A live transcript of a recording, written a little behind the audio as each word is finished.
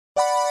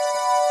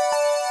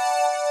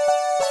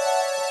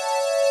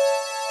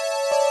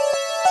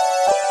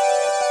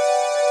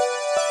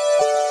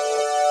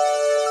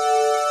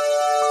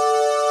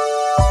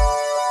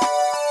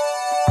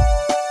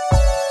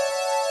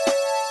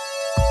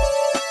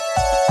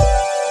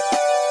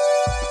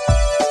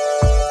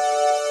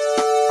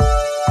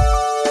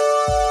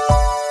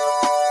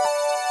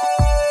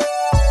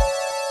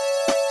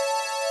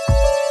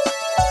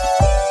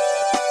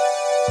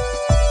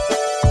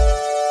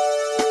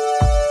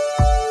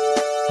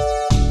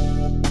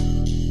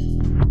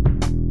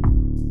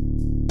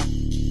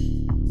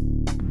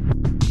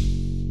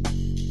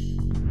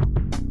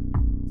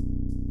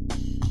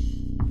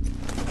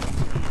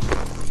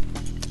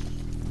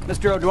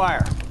Mr.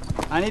 O'Dwyer,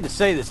 I need to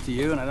say this to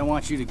you, and I don't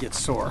want you to get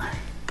sore.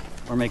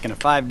 We're making a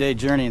 5-day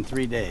journey in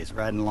 3 days,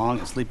 riding along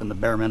and sleeping the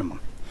bare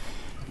minimum.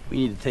 We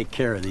need to take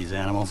care of these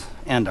animals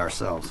and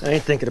ourselves. I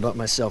ain't thinking about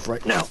myself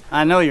right now.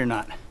 I know you're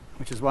not,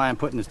 which is why I'm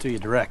putting this to you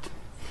direct.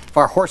 If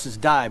our horses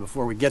die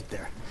before we get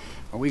there,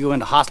 or we go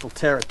into hostile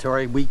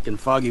territory, weak and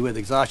foggy with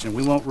exhaustion,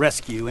 we won't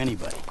rescue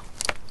anybody.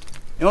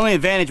 The only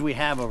advantage we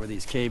have over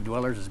these cave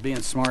dwellers is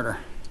being smarter.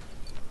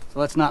 So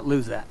let's not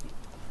lose that.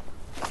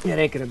 It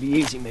ain't gonna be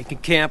easy making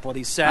camp while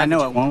these savages... I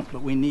know it won't,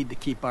 but we need to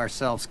keep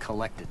ourselves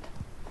collected.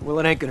 Well,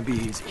 it ain't gonna be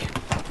easy.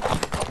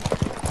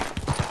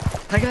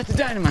 I got the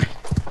dynamite.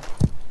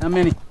 How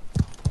many?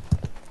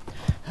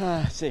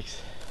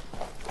 6.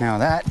 Now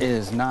that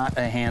is not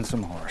a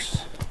handsome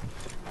horse.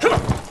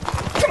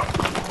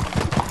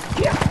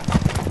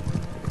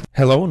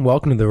 Hello and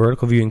welcome to the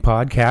Vertical Viewing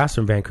Podcast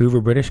from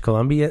Vancouver, British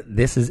Columbia.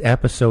 This is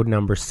episode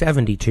number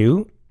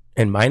 72,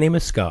 and my name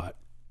is Scott.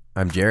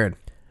 I'm Jared.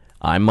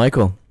 I'm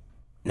Michael.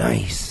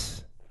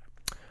 Nice.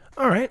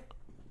 All right.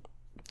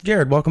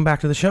 Jared, welcome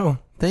back to the show.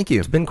 Thank you.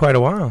 It's been quite a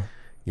while.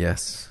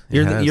 Yes.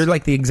 You're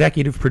like the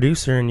executive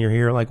producer, and you're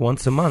here like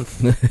once a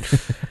month.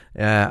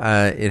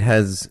 It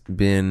has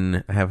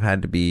been, I have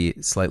had to be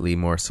slightly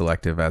more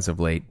selective as of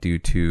late due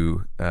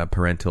to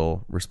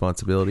parental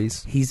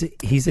responsibilities. He's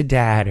a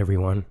dad,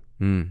 everyone.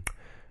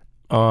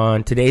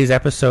 On today's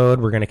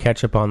episode, we're going to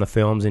catch up on the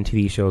films and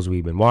TV shows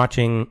we've been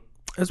watching,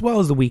 as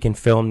well as the week in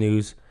film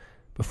news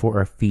before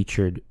our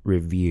featured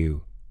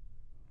review.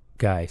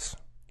 Guys,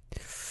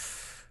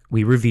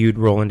 we reviewed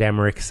Roland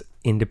Emmerich's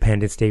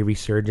Independence Day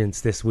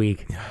Resurgence this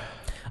week.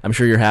 I'm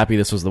sure you're happy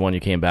this was the one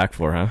you came back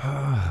for,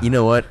 huh? You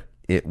know what?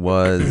 It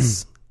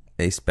was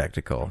a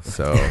spectacle.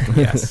 So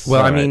yes.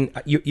 Well, I mean,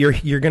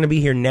 you're going to be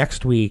here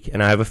next week,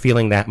 and I have a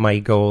feeling that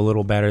might go a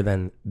little better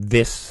than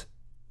this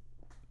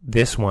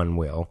one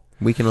will.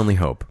 We can only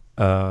hope.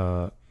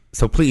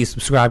 So please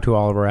subscribe to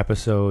all of our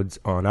episodes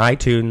on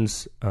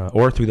iTunes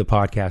or through the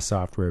podcast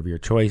software of your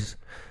choice.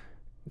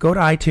 Go to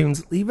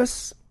iTunes, leave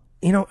us,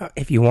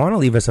 if you want to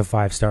leave us a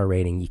 5-star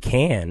rating, you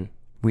can.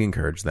 We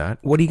encourage that.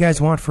 What do you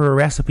guys want for a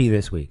recipe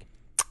this week?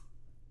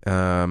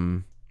 I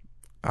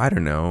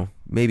don't know.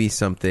 Maybe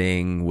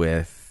something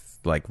with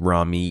like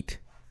raw meat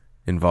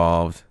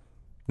involved.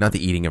 Not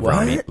the eating of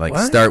raw meat. Like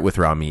start with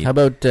raw meat. How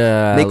about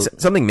make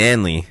something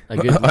manly?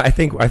 I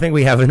think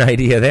we have an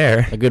idea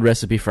there. A good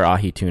recipe for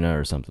ahi tuna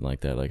or something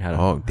like that. Like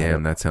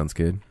that sounds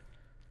good.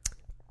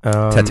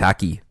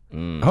 Tataki.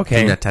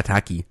 Okay. Tuna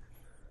tataki.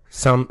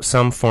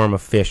 Some form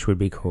of fish would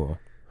be cool.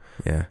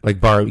 Yeah.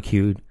 Like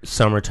barbecued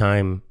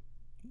summertime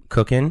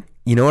cooking.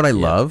 You know what I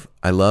love?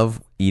 I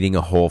love eating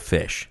a whole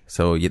fish.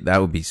 So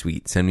that would be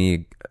sweet. Send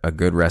me a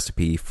good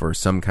recipe for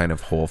some kind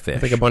of whole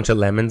fish. Like a bunch of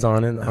lemons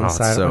on it. On the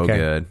side. It's so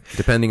good.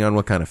 Depending on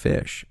what kind of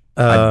fish.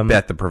 I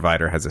bet the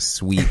provider has a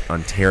sweet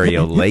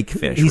Ontario lake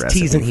fish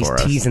recipe for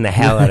us. He's teasing the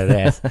hell out of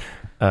this.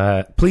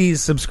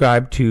 Please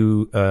subscribe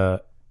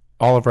to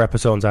all of our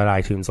episodes on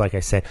iTunes. Like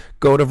I said,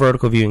 go to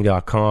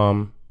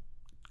verticalviewing.com.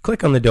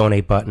 Click on the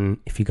donate button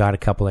if you got a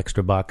couple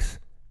extra bucks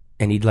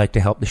and you'd like to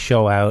help the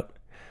show out.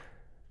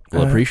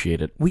 We'll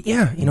appreciate it. It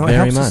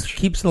helps us,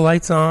 keeps the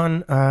lights on,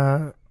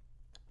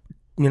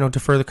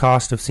 defer the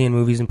cost of seeing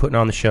movies and putting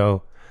on the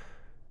show.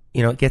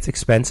 It gets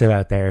expensive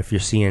out there if you're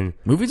seeing...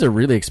 Movies are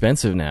really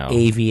expensive now.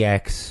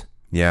 AVX.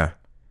 Yeah.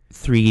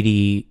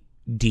 3D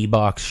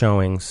D-box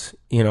showings.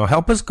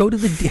 Help us go to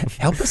the...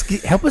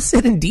 help us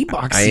sit in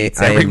D-box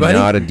seats, everybody. I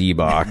am not a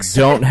D-box.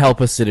 Don't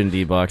help us sit in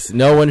D-box.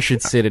 No one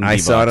should sit in D-box. I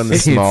saw it on the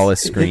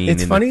smallest screen in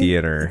funny. The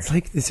theater. It's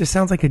like, it just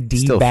sounds like a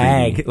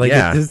D-bag. Like,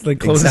 yeah, it's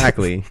like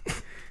exactly.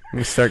 I'm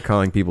going to start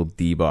calling people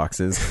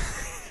D-boxes.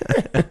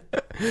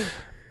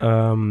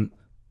 Our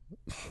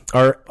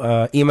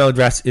email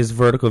address is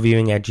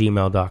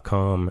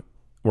verticalviewing@gmail.com.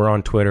 We're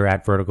on Twitter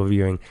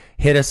 @verticalviewing.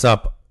 Hit us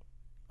up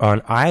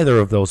on either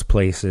of those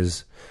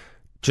places,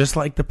 just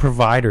like the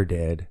provider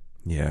did.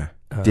 Yeah.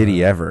 Did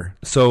he ever?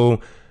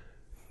 So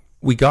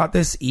we got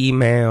this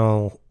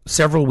email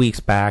several weeks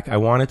back. I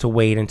wanted to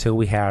wait until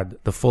we had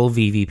the full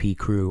VVP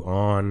crew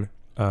on.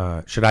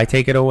 Should I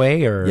take it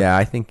away? Or yeah,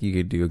 I think you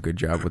could do a good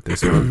job with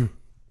this one.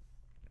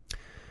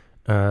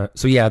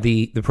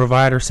 The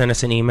provider sent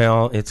us an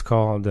email. It's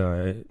called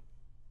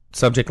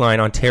subject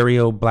line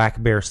Ontario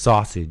Black Bear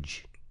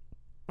Sausage.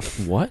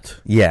 What?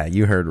 Yeah,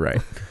 you heard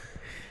right.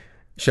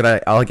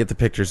 I'll get the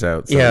pictures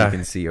out so you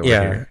can see over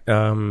here.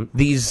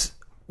 This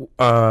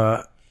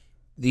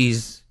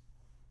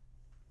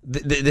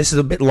is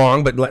a bit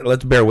long, but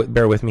let's bear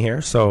with me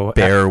here. So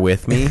bear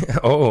with me.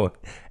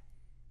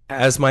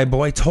 As my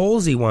boy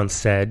Tolsey once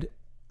said,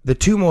 the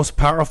two most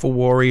powerful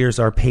warriors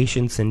are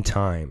patience and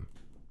time.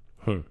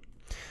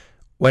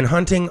 When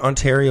hunting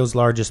Ontario's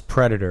largest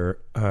predator,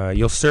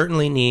 you'll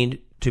certainly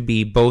need to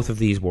be both of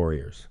these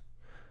warriors.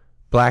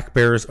 Black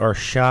bears are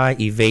shy,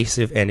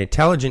 evasive, and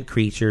intelligent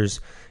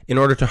creatures. In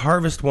order to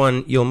harvest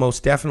one, you'll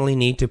most definitely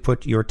need to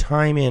put your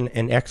time in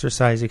and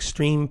exercise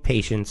extreme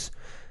patience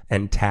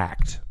and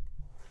tact.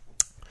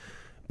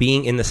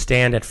 Being in the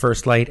stand at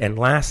first light and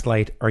last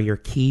light are your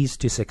keys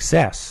to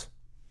success.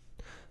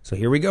 So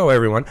here we go,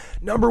 everyone.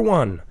 Number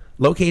 1,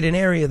 locate an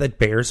area that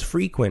bears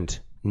frequent,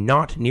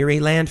 not near a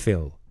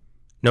landfill.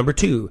 Number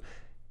 2,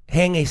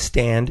 hang a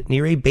stand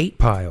near a bait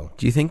pile.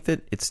 Do you think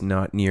that it's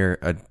not near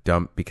a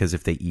dump because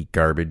if they eat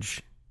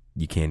garbage,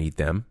 you can't eat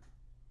them?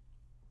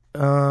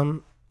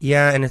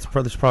 Yeah, and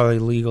there's probably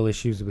legal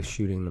issues with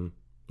shooting them.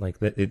 Like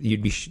that,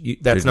 that's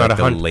There's not like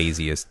a hunt. the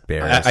laziest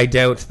bears. I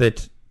doubt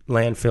that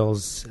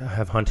landfills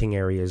have hunting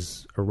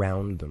areas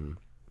around them.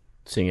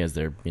 Seeing as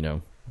they're,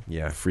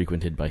 yeah.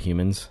 frequented by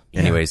humans.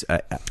 Anyways,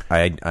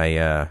 I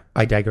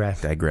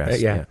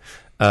digress.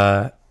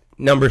 Yeah.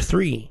 Number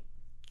 3,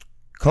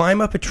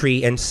 climb up a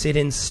tree and sit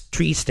in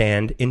tree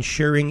stand,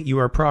 ensuring you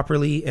are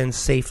properly and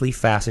safely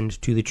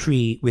fastened to the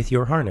tree with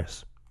your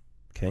harness.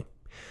 Okay.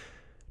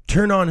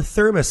 Turn on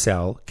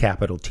thermocell,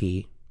 capital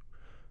T,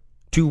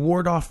 to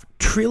ward off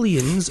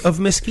trillions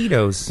of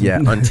mosquitoes. Yeah,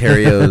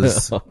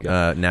 Ontario's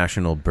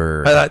national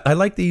bird. I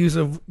like the use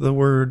of the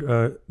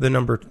word, the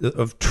number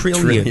of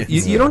trillion.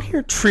 You don't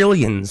hear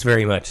trillions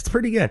very much. It's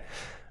pretty good.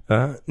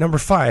 Number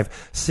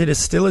 5, sit as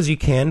still as you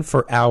can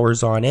for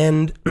hours on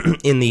end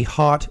in the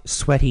hot,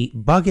 sweaty,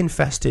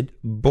 bug-infested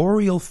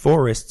boreal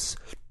forests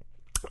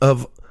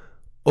of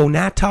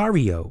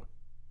Ontario.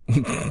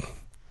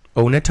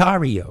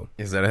 Ontario.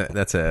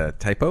 That's a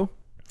typo?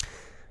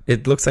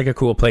 It looks like a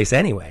cool place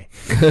anyway.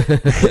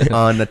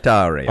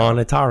 Ontario.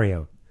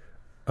 Ontario.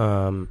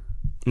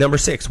 Number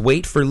 6,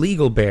 wait for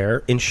legal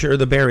bear. Ensure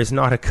the bear is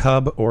not a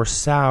cub or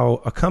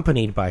sow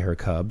accompanied by her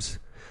cubs.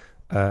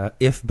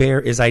 If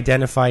bear is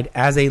identified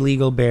as a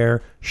legal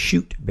bear,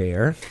 shoot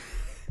bear.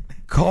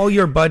 Call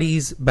your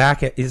buddies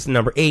back at, is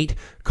number 8.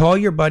 Call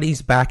your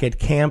buddies back at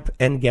camp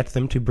and get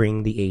them to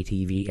bring the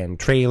ATV and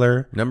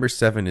trailer. Number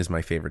 7 is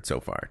my favorite so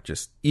far.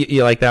 Just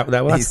You like that?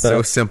 He's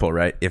so simple,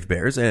 right? If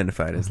bear is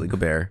identified as legal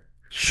bear,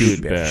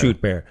 shoot bear.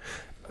 Shoot bear.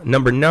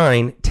 Number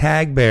 9,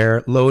 tag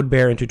bear, load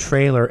bear into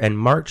trailer, and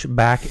march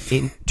back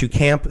into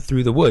camp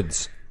through the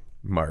woods.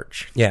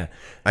 March. Yeah.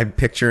 I'm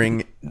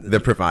picturing the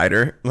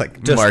provider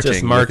like Just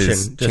marching marching. with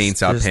his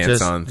chainsaw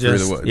pants on through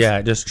the woods. Yeah,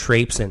 just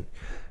traipsing.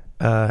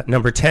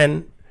 Number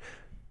 10,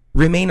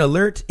 remain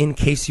alert in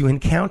case you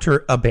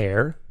encounter a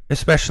bear,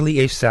 especially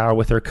a sow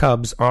with her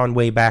cubs on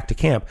way back to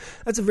camp.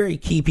 That's a very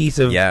key piece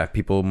of... Yeah,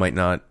 people might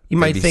not... You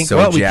might think, so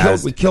well,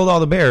 jazzed. we killed all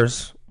the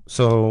bears,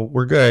 so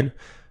we're good.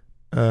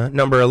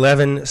 Number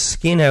 11,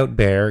 skin out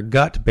bear,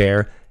 gut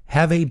bear,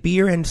 have a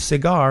beer and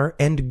cigar,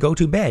 and go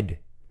to bed.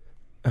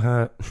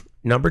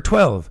 Number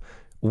 12,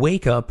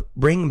 wake up,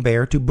 bring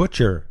bear to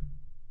butcher.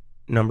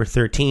 Number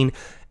 13,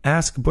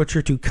 ask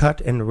butcher to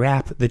cut and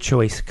wrap the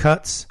choice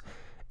cuts,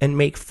 and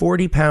make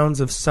 40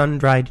 pounds of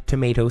sun-dried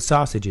tomato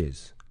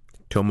sausages.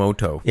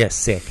 Tomoto. Yes,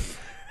 sick.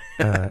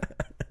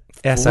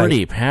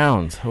 40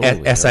 pounds.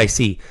 Holy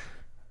SIC.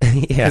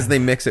 Because Yeah. they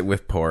mix it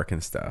with pork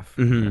and stuff.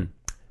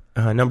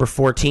 Mm-hmm. Number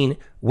 14,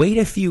 wait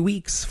a few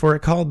weeks for a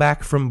call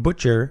back from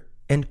butcher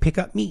and pick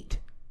up meat.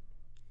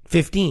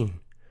 15,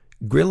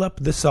 grill up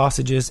the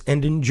sausages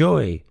and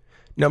enjoy.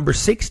 Number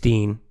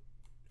 16,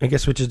 I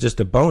guess which is just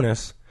a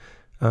bonus,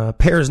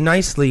 pairs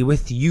nicely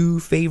with you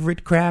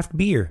favorite craft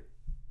beer.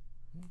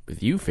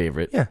 With you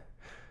favorite? Yeah.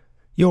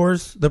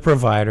 Yours, the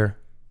provider.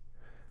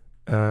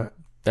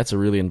 That's a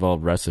really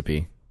involved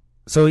recipe.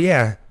 So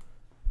yeah,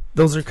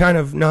 those are kind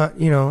of not,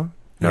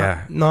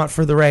 not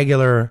for the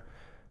regular,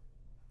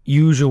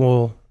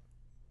 usual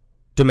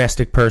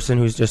domestic person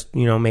who's just,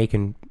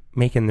 making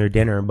their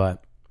dinner,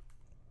 but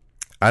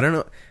I don't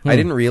know. I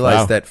didn't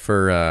realize that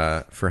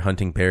for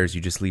hunting bears,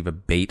 you just leave a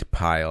bait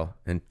pile.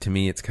 And to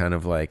me, it's kind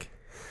of like,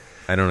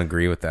 I don't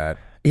agree with that.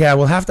 yeah,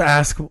 we'll have to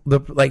ask the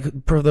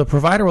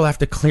provider will have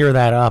to clear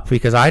that up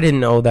because I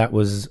didn't know that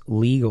was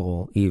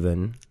legal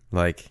even.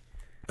 Like,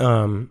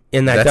 And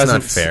that That's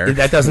doesn't not fair.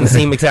 That doesn't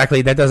seem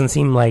exactly. That doesn't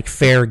seem like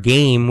fair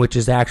game, which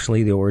is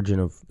actually the origin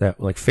of that,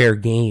 like fair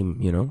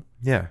game.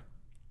 yeah.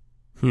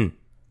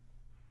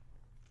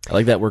 I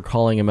like that we're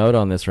calling him out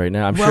on this right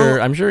now.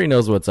 I'm sure he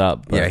knows what's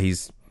up. But Yeah,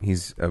 he's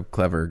a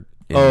clever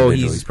individual.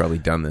 He's probably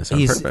done this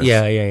on purpose.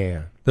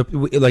 Yeah.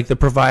 The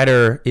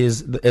provider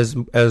is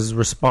as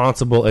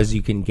responsible as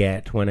you can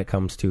get when it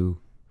comes to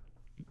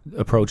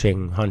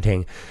approaching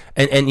hunting,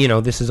 and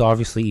this is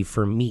obviously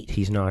for meat.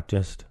 He's not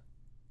just.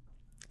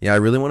 Yeah, I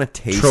really want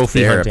to taste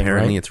Trophy bear. hunting,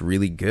 Apparently, right? it's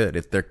really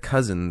good. They're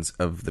cousins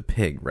of the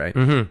pig, right?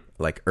 Mm-hmm.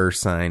 Like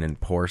ursine and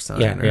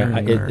porcine. Yeah.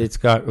 It's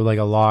got like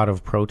a lot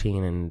of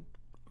protein and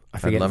I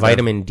forget love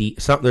vitamin D.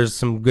 There's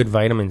some good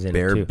vitamins in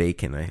Bear it too.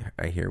 bacon,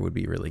 I hear, would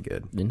be really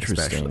good.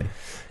 Interesting. Especially.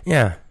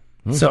 Yeah.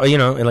 So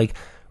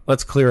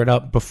let's clear it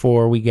up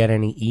before we get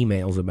any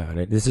emails about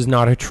it. This is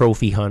not a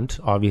trophy hunt,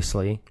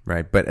 obviously.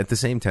 Right, but at the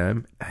same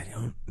time, I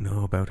don't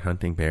know about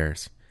hunting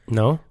bears.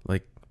 No.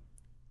 Like,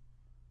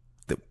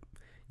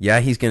 yeah,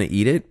 he's gonna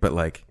eat it, but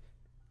like,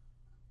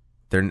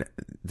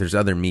 there's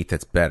other meat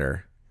that's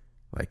better.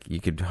 Like, you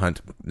could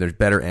hunt. There's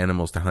better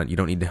animals to hunt. You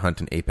don't need to hunt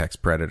an apex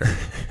predator.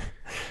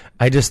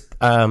 I just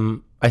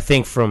I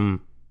think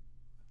from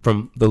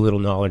the little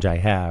knowledge I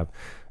have,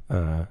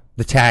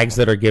 the tags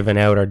that are given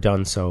out are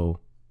done so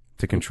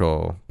To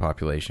control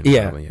population.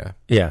 Yeah. Probably, yeah.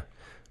 yeah.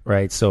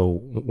 right?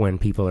 So when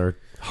people are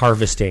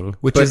harvesting,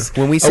 which But is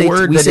when we a say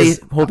word we that say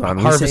is- hold on,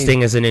 we harvesting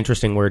say, is an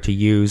interesting word to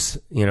use.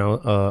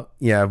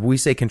 yeah, we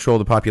say control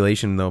the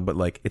population though, but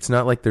like it's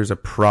not like there's a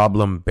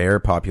problem bear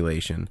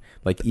population.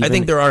 Like even, I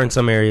think there are in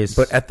some areas,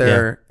 but at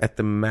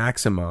the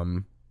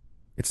maximum,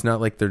 it's not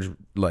like there's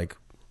like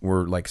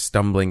we're like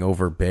stumbling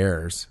over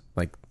bears.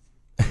 Like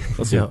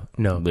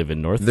no. Live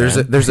in North.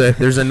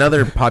 there's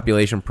another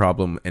population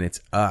problem, and it's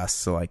us.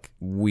 So like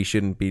we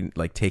shouldn't be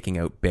like taking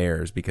out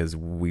bears because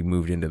we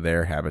moved into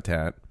their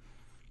habitat.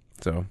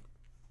 So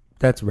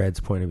That's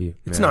Red's point of view.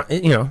 It's Yeah. not,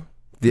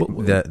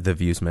 the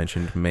views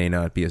mentioned may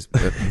not be as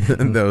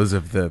those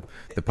of the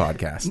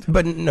podcast.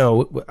 But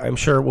no, I'm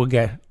sure we'll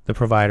get the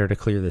provider to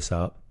clear this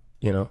up,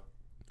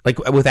 like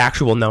with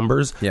actual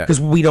numbers. Yeah. Because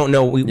we don't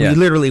know. We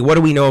literally, what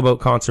do we know about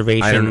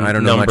conservation? I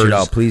don't know much numbers? at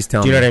all. Please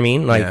tell me. Do you know what I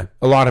mean? Like Yeah.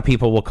 a lot of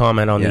people will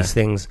comment on Yeah. these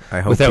things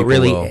I hope without people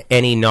really will.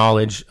 any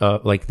knowledge.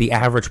 Like the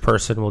average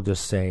person will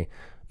just say,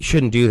 you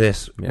shouldn't do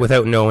this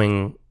without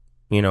knowing,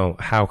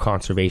 how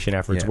conservation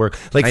efforts Yeah. work.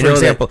 Like, I for know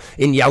example,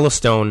 in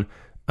Yellowstone,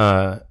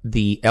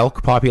 the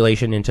elk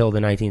population until the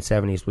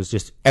 1970s was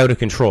just out of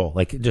control,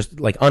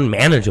 like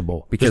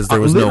unmanageable Because Just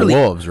there was no literally-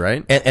 wolves,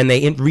 right? and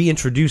they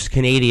reintroduced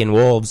Canadian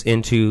wolves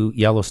into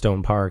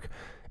Yellowstone Park,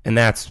 and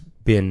that's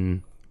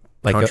been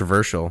like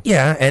Controversial.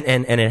 and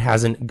it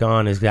hasn't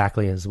gone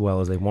exactly as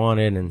well as they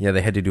wanted, and Yeah,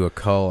 they had to do a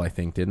cull, I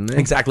think, didn't they?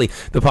 exactly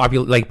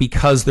the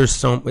because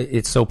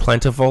it's so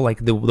plentiful,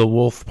 like the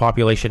wolf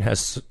population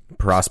has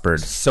Prospered.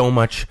 so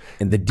much,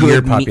 And the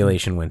deer good meat.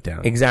 population went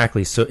down.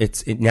 Exactly. So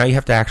now you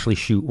have to actually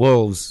shoot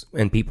wolves,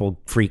 and people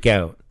freak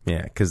out,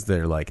 Yeah, because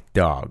they're like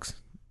dogs.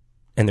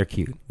 and they're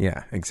cute.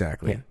 Yeah,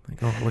 exactly. Yeah.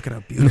 Like, oh, look at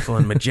how beautiful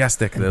and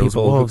majestic those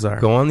People wolves are.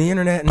 go on the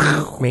internet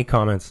and make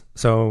comments.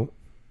 So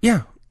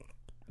yeah,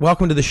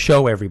 welcome to the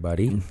show,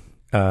 everybody.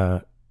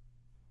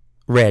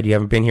 Red, you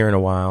haven't been here in a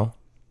while.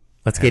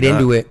 Let's get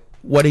into it.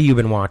 What have you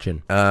been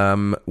watching?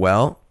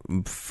 Well,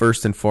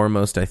 first and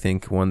foremost, I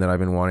think one that I've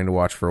been wanting to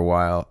watch for a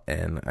while,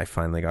 and I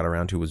finally got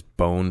around to, was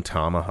Bone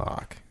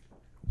Tomahawk.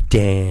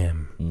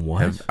 Damn.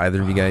 What? Have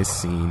either of you guys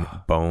seen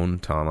Bone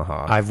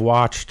Tomahawk? I've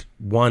watched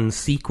one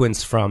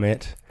sequence from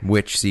it.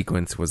 Which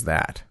sequence was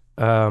that?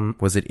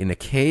 Was it in a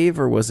cave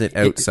or was it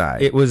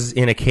outside? It was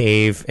in a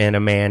cave, and a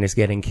man is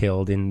getting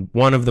killed in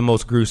one of the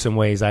most gruesome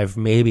ways I've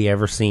maybe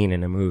ever seen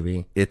in a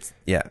movie.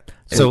 Yeah.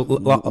 So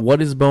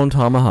What is Bone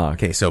Tomahawk?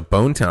 Okay, so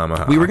Bone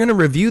Tomahawk. we were going to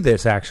review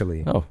this,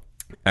 actually. Oh,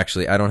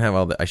 Actually, I don't have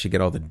all the. I should get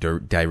all the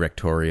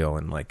directorial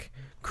and like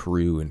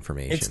crew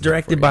information. It's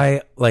directed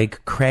by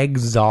like Craig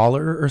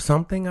Zoller or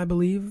something, I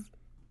believe.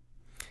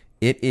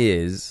 It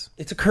is.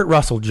 It's a Kurt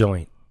Russell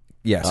joint.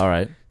 Yes. all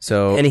right.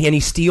 So And he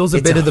steals a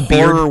it's bit of the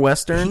horror beard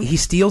western. He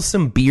steals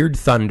some beard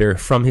thunder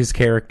from his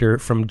character,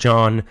 from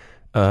John,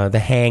 the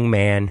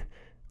Hangman,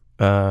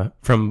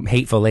 from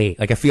Hateful Eight.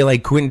 Like, I feel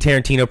like Quentin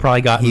Tarantino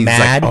probably got He's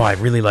mad. like, oh, I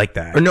really like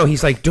that. Or no,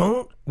 he's like,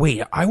 don't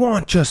wait. I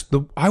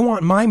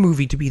want my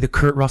movie to be the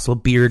Kurt Russell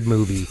beard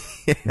movie.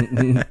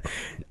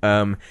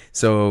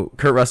 So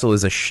Kurt Russell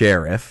is a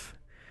sheriff.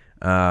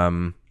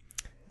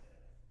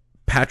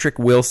 Patrick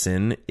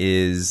Wilson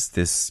is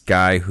this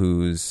guy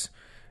who's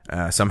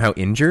somehow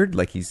injured.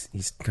 Like he's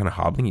kind of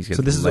hobbling. He's got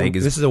So this his is leg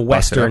this is a busted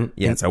Western up.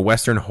 Yeah, it's a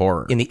Western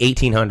horror. in the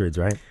 1800s,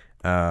 right?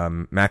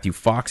 Matthew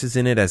Fox is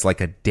in it as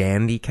like a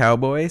dandy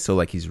cowboy. So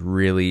like he's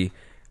really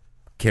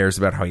cares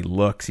about how he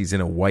looks. He's in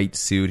a white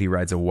suit. He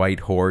rides a white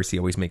horse. He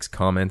always makes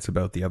comments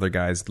about the other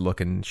guys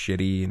looking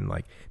shitty and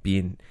like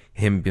being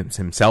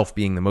himself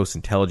being the most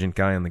intelligent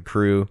guy on the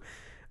crew.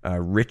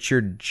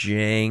 Richard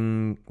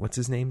what's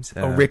his name?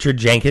 Richard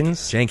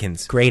Jenkins.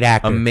 Jenkins. Great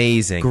actor.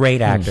 Amazing.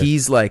 Great actor.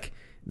 He's like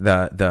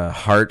the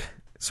heart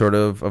sort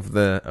of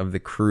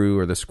the crew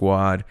or the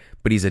squad,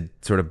 but he's a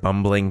sort of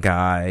bumbling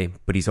guy,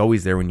 but he's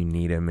always there when you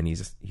need him, and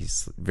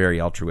he's very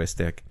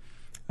altruistic.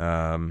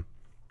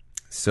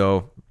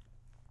 So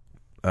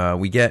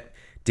we get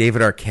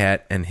David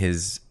Arquette and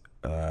his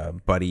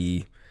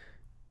buddy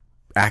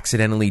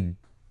accidentally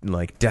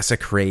like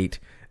desecrate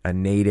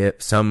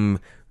some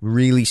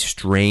really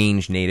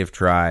strange native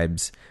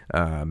tribes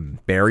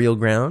burial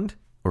ground,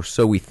 or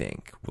so we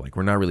think. Like,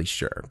 we're not really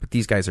sure, but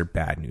these guys are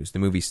bad news. The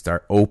movie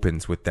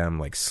opens with them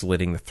like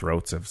slitting the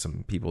throats of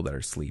some people that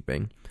are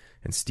sleeping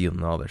and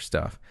stealing all their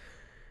stuff,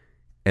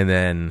 and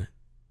then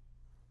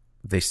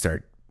they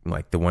start,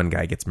 like, the one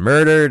guy gets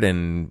murdered,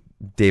 and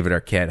David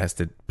Arquette has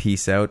to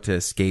peace out to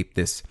escape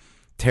this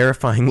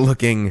terrifying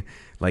looking,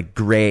 like,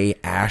 gray,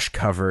 ash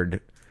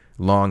covered,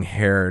 long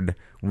haired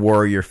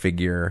warrior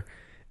figure.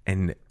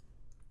 And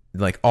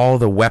like all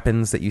the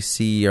weapons that you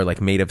see are like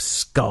made of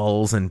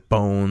skulls and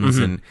bones,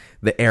 and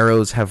the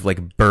arrows have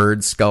like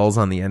bird skulls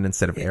on the end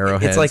instead of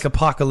arrowheads. It's like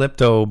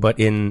Apocalypto, but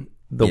in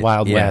the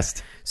Wild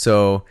West.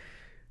 So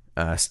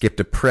skip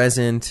to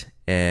present,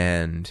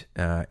 and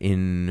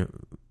in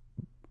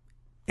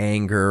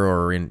anger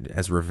or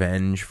as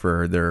revenge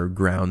for their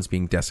grounds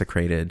being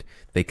desecrated,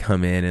 they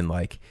come in and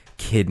like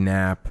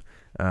kidnap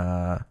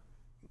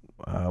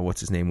what's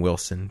his name,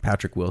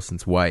 Patrick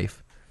Wilson's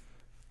wife,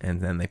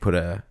 and then they put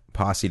a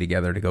posse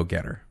together to go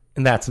get her.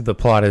 And that's the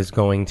plot is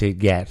going to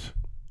get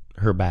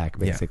her back,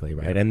 basically,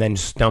 right? And then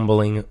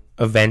stumbling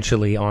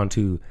eventually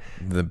onto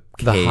The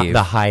cave.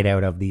 the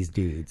hideout of these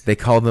dudes. They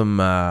call them,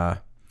 what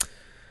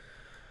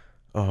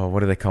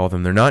do they call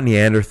them? They're not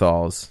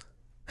Neanderthals,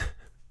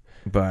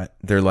 but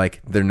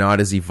they're not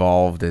as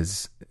evolved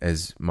as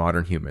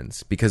modern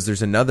humans, because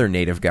there's another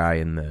native guy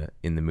in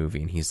the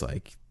movie, and he's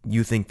like,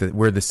 you think that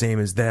we're the same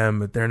as them,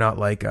 but they're not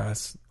like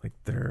us. Like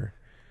they're,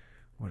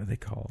 what do they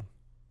call?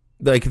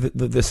 Like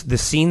the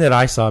scene that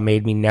I saw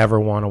made me never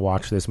want to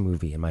watch this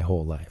movie in my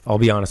whole life. I'll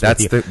be honest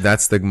with you.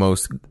 That's the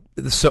most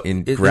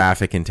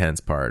graphic, intense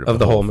part of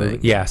the whole thing.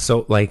 movie. Yeah.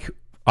 So like,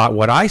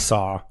 what I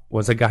saw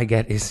was a guy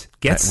get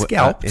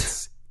scalped.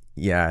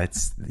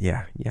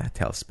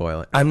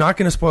 Spoil it. I'm not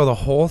going to spoil the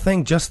whole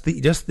thing. Just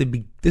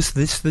the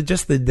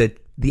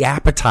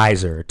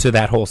appetizer to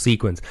that whole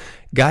sequence.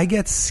 Guy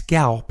gets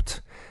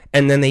scalped,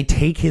 and then they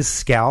take his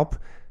scalp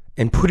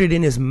and put it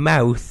in his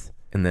mouth,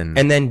 and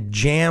then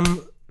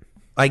jam,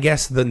 I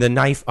guess, the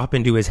knife up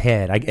into his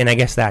head. I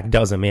guess that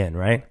does him in,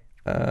 right?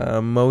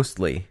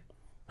 Mostly.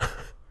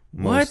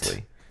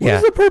 What Yeah.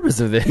 is the purpose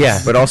of this? Yeah.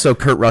 But also,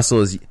 Kurt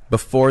Russell is,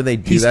 before they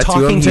do He's that to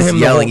talking him, to he's him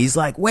yelling. the whole- He's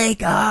like,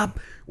 "Wake up!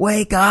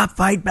 Wake up!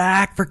 Fight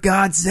back! For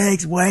God's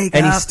sakes, wake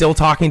And up!" he's still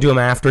talking to him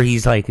after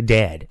he's like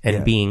dead and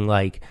Yeah. being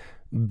like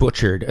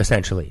butchered,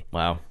 essentially.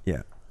 Wow.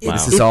 Yeah. Wow.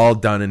 This is all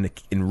done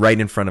in right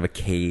in front of a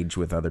cage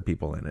with other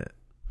people in it.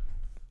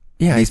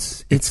 Yeah,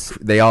 it's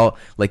They all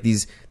like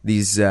these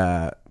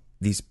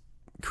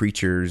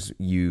creatures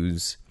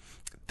use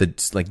the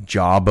like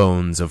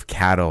jawbones of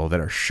cattle that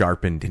are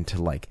sharpened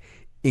into like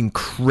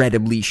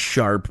incredibly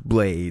sharp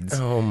blades.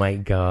 oh my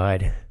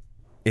god.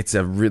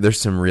 There's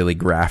some really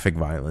graphic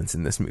violence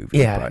in this movie.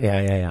 Yeah, but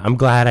yeah. I'm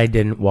glad I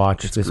didn't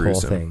watch it's this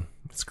gruesome. whole thing.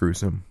 It's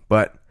gruesome,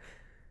 but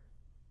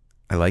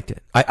I liked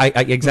it. I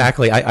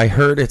exactly. I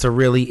heard it's a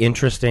really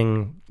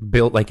interesting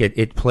build. Like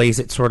it plays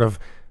it sort of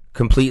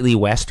completely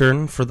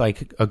Western for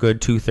like a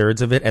good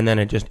 2/3 of it, and then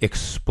it just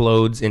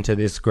explodes into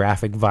this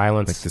graphic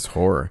violence, Like this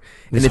horror.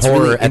 This And it's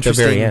horror really at the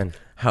very interesting end.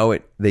 how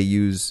they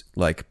use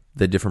like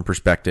the different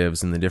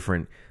perspectives and the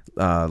different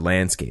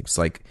landscapes.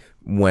 Like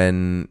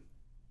when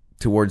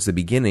towards the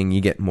beginning, you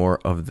get more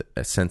of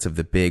a sense of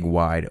the big,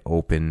 wide,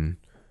 open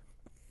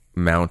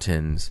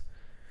mountains,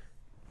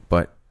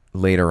 but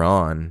later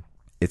on,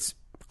 it's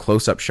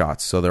close-up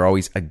shots, so they're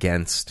always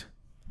against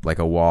like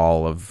a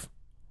wall of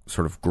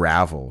sort of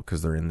gravel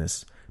because they're in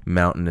this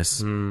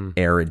mountainous,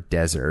 arid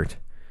desert,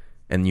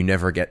 and you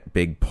never get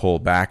big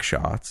pull-back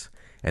shots.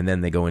 And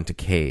then they go into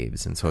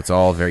caves, and so it's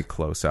all very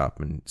close-up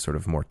and sort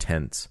of more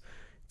tense.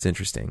 It's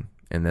interesting.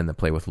 And then they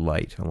play with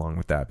light along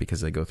with that because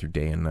they go through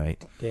day and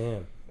night.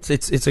 Damn.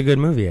 It's a good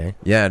movie, eh?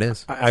 Yeah, it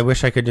is. I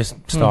wish I could just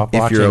stop If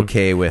watching. you're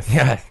okay with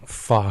Yeah,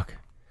 fuck.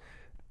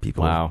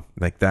 people Wow.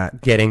 like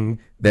that. Getting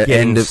The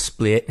end of-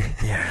 split.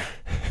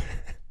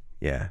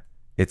 Yeah.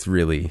 It's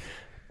really...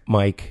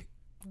 Mike,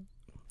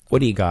 what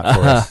do you got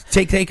for us?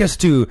 Take us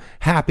to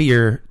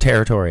happier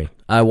territory.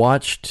 I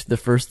watched the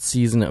first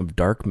season of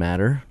Dark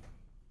Matter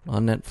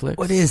on Netflix.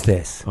 What is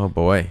this? Oh,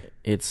 boy.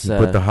 It's You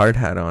put the hard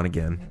hat on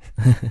again.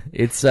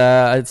 it's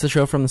a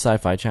show from the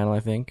Sci-Fi Channel, I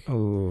think.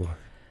 Ooh.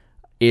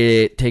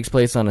 It takes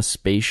place on a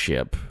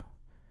spaceship,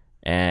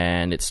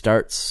 and it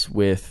starts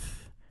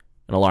with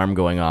an alarm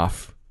going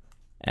off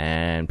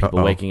and people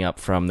Uh-oh. waking up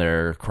from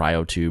their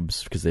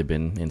cryotubes because they've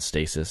been in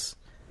stasis.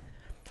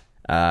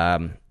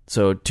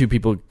 So two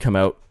people come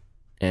out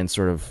and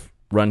sort of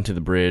run to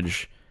the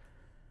bridge.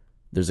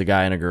 There's a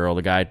guy and a girl.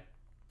 The guy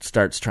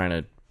starts trying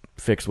to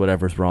fix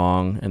whatever's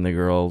wrong, and the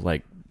girl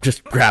like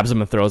just grabs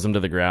him and throws him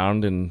to the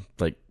ground and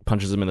like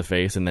punches him in the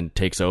face and then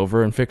takes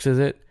over and fixes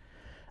it.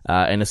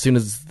 And as soon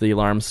as the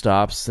alarm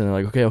stops, and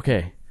they're like,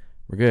 okay,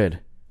 we're good.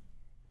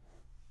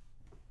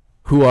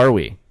 Who are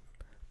we?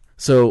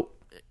 So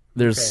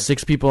there's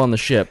 6 people on the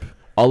ship.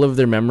 All of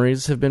their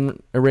memories have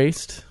been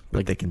erased.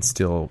 But they can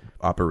still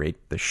operate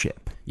the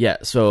ship. Yeah,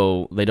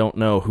 so they don't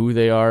know who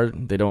they are.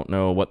 They don't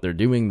know what they're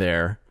doing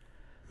there.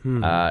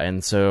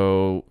 And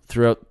so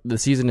throughout the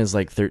season is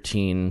like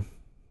 13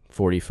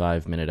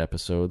 45-minute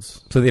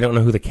episodes. So they don't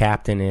know who the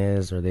captain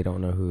is, or they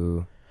don't know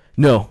who...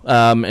 No.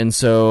 And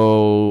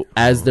so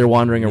as they're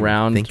wandering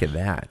around... Think of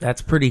that.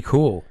 That's pretty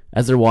cool.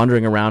 As they're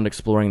wandering around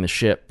exploring the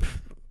ship,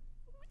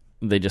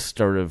 they just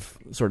sort of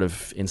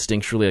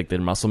instinctually, like their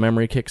muscle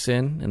memory kicks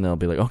in, and they'll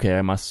be like, okay,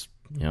 I must,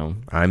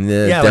 I'm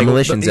the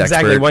demolitions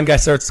exactly. expert. One guy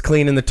starts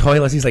cleaning the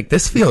toilets. He's like,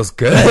 this feels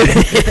good.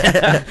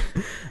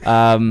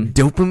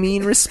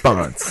 Dopamine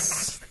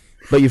response.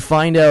 But you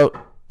find out,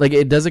 like,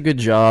 it does a good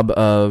job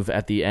of,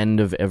 at the end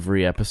of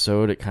every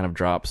episode, it kind of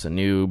drops a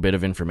new bit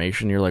of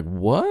information. You're like,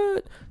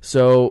 what?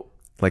 So...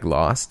 Like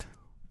Lost,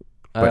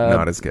 but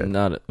not as good.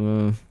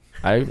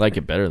 I like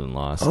it better than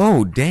Lost.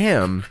 Oh,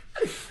 damn.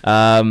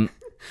 I'm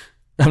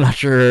not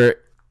sure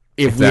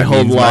if we that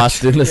hold means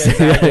Lost much. in the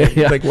same...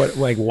 Yeah. Like what?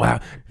 Like wow,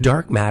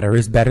 Dark Matter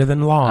is better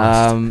than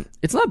Lost.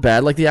 It's not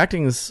bad. Like, the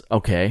acting's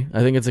okay. I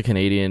think it's a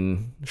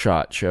Canadian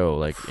shot show,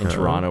 like in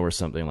Toronto or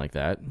something like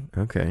that.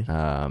 Okay.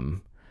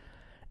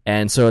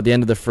 And so at the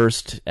end of the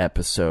first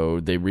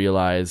episode, they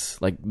realize,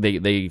 like,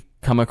 they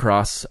come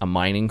across a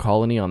mining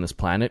colony on this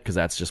planet, because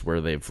that's just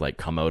where they've, like,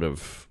 come out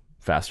of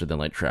faster than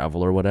light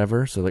travel or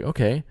whatever. So, like,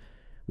 okay,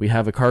 we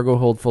have a cargo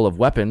hold full of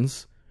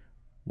weapons.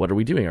 What are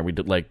we doing? Are we,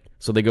 like...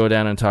 So they go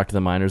down and talk to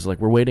the miners, like,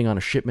 we're waiting on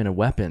a shipment of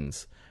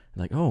weapons.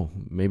 Like, oh,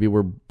 maybe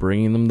we're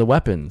bringing them the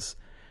weapons.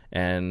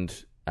 And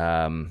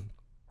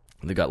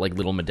they got, like,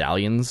 little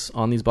medallions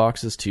on these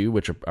boxes, too,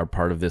 which are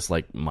part of this,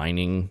 like,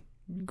 mining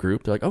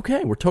group. They're like,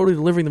 okay, we're totally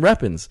delivering the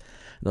weapons.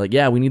 They're like,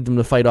 yeah, we need them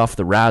to fight off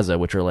the Raza,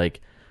 which are,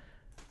 like,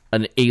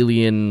 an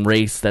alien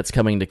race that's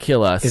coming to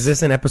kill us. Is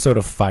this an episode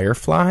of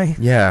Firefly?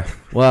 Yeah.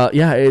 Well,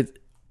 yeah, it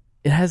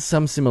has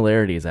some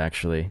similarities,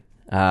 actually.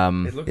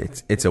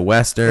 It's a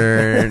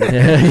Western.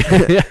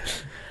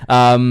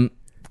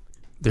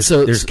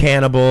 There's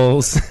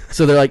cannibals.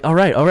 So they're like, all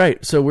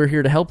right. So we're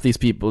here to help these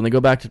people, and they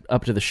go back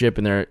up to the ship,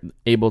 and they're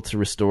able to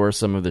restore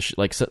some of the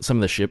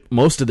ship.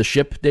 Most of the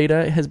ship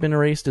data has been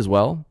erased as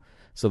well.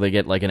 So they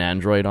get, like, an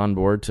android on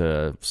board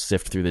to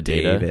sift through the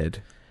data.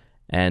 David.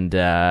 And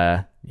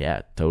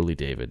yeah, totally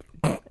David.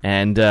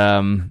 And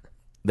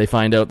they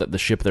find out that the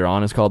ship they're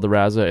on is called the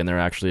Raza, and they're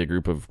actually a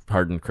group of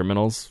hardened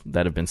criminals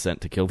that have been sent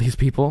to kill these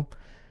people.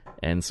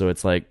 And so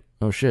it's like,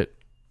 oh shit.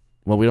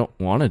 Well, we don't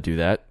want to do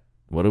that.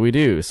 What do we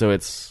do? So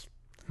it's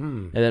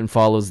and then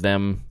follows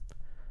them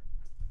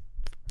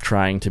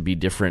trying to be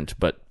different,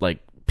 but, like,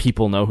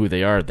 people know who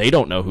they are. They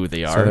don't know who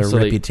they are. So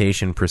their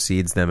reputation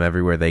precedes them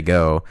everywhere they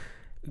go,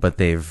 but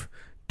they've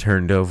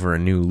turned over a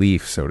new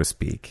leaf, so to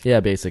speak. Yeah,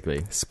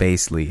 basically.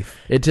 Space leaf.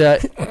 It.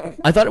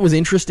 I thought it was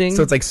interesting.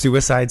 So it's like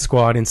Suicide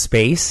Squad in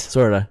space?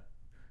 Sorta.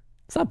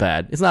 It's not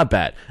bad.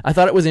 I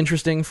thought it was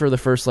interesting for the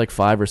first, like,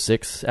 5 or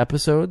 6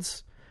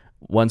 episodes.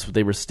 Once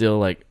they were still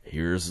like,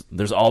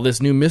 there's all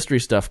this new mystery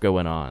stuff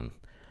going on.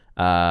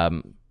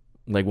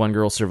 Like, one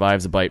girl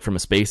survives a bite from a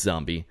space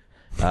zombie.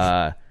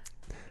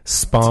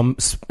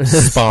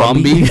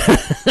 Spomby.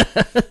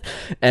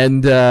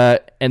 And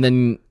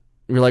then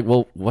you're like,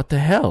 well, what the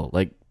hell?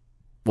 Like,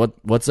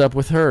 what's up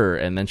with her?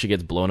 And then she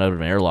gets blown out of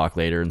an airlock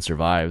later and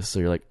survives. So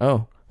you're like,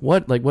 oh,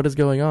 what? Like, what is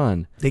going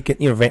on? They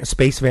can,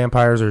 space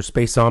vampires or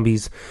space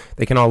zombies,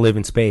 they can all live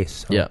in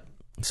space. Yeah.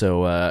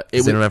 So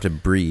they don't have to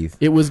breathe.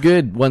 It was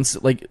good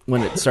once, like,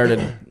 when it started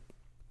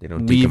They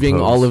don't leaving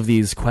decompose. all of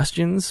these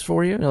questions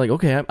for you. You're like,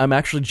 okay, I'm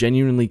actually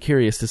genuinely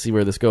curious to see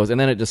where this goes. And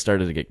then it just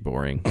started to get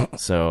boring.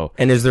 So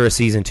And is there a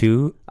season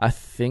 2? I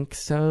think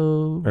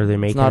so. Are they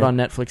It's making not it? on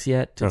Netflix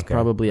yet. It's Okay,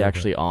 probably okay.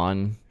 actually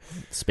on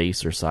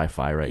space or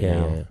sci-fi right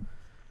now. Yeah.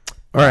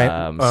 All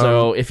right.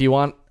 So if you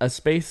want a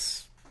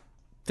space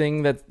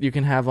thing that you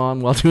can have on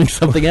while doing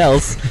something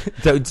else,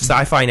 the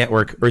Sci-Fi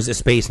Network, or is it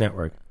Space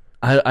Network?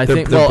 I They're-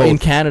 think, they're well, in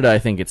both- Canada, I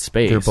think it's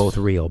space. They're both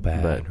real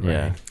bad. But, right?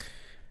 yeah.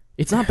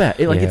 It's not bad.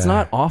 It's Yeah.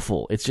 not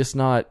awful. It's just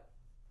not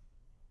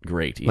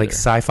great either. Like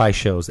sci-fi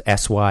shows,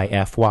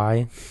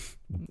 SYFY,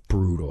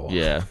 brutal.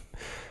 Yeah.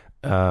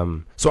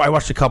 So I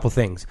watched a couple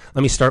things.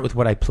 Let me start with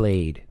what I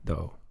played,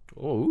 though.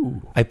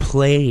 Oh. I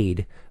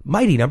played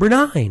Mighty Number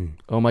 9.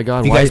 Oh my God.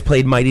 Have you why- guys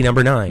played Mighty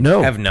Number 9?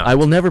 No. Have not. I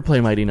will never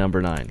play Mighty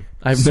Number 9.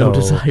 I have So- no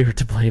desire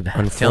to play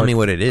that. Tell me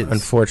what it is.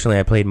 Unfortunately,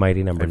 I played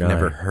Mighty Number I've 9.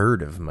 never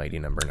heard of Mighty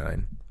Number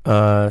 9.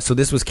 So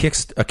this was a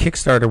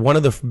Kickstarter, one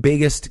of the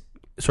biggest,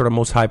 sort of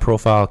most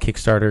high-profile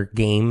Kickstarter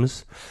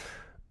games,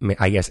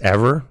 I guess,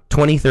 ever.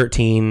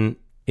 2013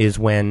 is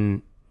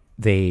when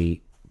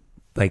they,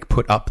 like,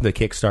 put up the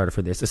Kickstarter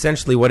for this.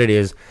 Essentially what it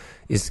is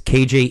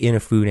KJ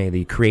Inafune,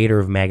 the creator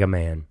of Mega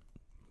Man,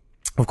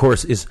 of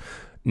course, is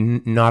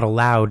not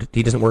allowed.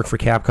 He doesn't work for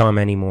Capcom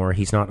anymore.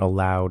 He's not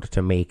allowed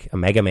to make a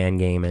Mega Man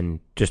game and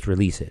just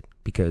release it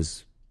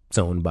because it's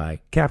owned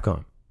by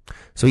Capcom.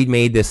 So he'd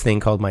made this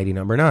thing called Mighty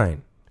Number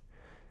 9.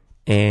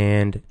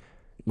 And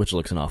Which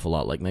looks an awful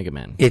lot like Mega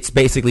Man. it's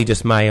basically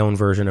just my own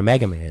version of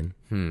Mega Man.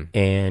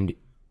 And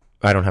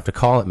I don't have to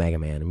call it Mega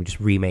Man. We just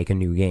remake a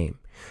new game.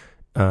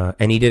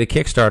 And he did a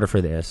Kickstarter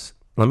for this.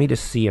 Let me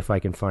just see if I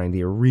can find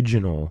the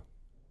original.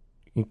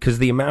 Because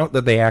the amount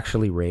that they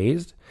actually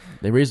raised.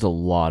 They raised a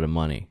lot of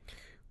money.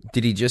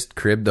 Did he just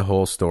crib the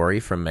whole story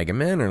from Mega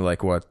Man, or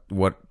like what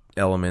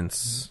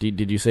elements?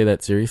 Did you say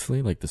that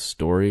seriously? Like the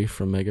story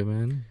from Mega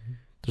Man?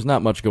 There's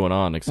not much going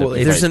on except Well,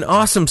 you There's fight- an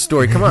awesome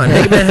story. Come on,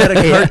 Mega Man had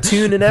a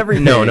cartoon and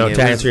everything. No, It to was-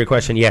 answer your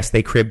question, yes,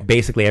 they cribbed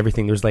basically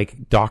everything. There's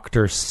like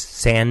Dr.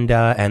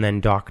 Sanda and then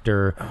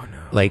Dr. Oh, no.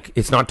 Like,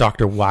 it's not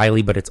Dr.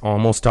 Wily, but it's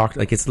almost Dr.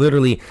 Like, it's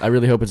literally... I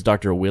really hope it's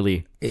Dr.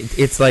 Willy.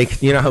 It's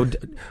like, you know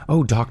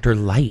how, Dr.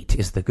 Light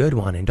is the good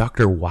one and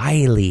Dr.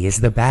 Wily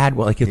is the bad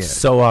one. Like, it's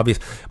so obvious.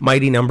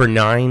 Mighty Number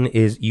 9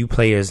 is, you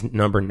play as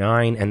number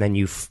 9, and then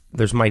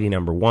there's Mighty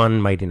Number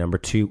 1, Mighty Number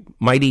 2.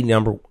 Mighty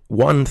Number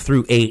 1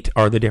 through 8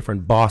 are the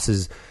different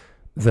bosses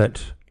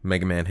that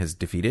Mega Man has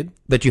defeated.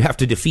 you have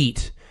to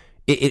defeat.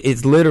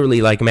 It's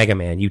literally like Mega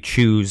Man. You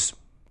choose,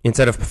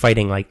 instead of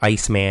fighting like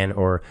Iceman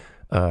or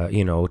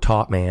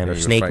Top Man or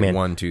you're Snake fighting Man,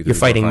 1, 2, 3, you're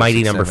fighting 4, 5,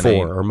 Mighty 6, Number 7,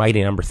 4 8. or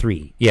Mighty Number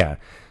 3. Yeah,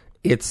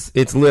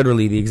 it's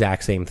literally the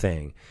exact same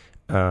thing.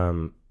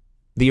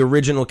 The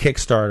original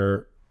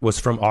Kickstarter was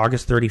from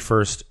August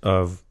 31st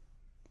of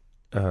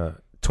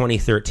 2013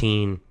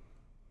 2013,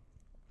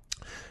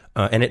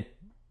 and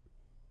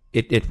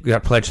it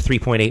got pledged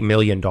 $3.8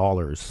 million,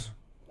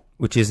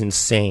 which is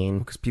insane.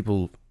 Because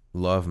people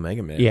love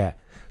Mega Man. Yeah.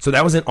 So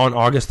that was on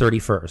August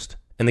 31st,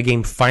 and the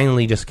game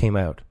finally just came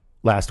out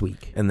last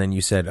week. And then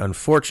you said,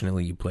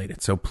 unfortunately, you played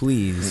it. So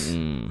please.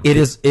 It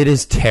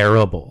is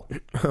terrible.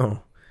 Oh.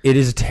 It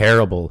is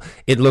terrible.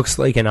 It looks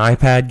like an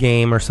iPad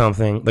game or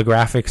something. The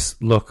graphics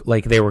look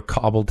like they were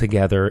cobbled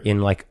together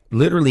in like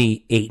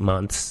literally 8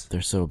 months.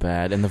 They're so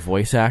bad. And the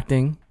voice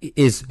acting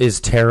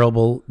is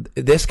terrible.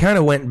 This kind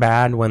of went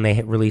bad when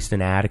they released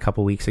an ad a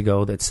couple weeks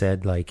ago that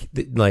said like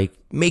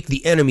make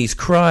the enemies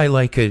cry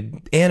like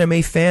an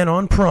anime fan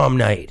on prom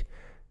night.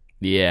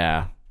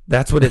 Yeah.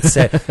 That's what it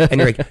said.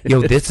 And you're like,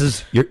 yo, this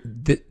is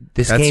this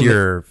That's game.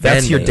 your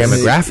That's your fan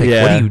base. demographic.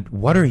 Yeah.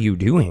 What are you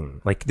doing?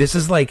 Like, this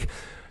is like,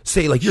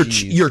 say like your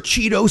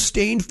Cheeto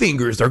stained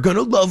fingers are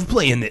gonna love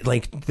playing it.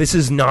 Like, this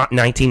is not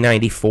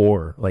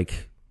 1994.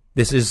 Like,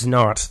 this is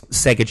not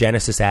Sega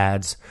Genesis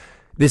ads.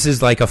 This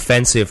is like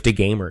offensive to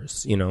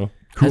gamers, you know,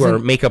 who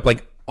make up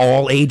like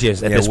all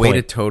ages at this way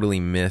point. to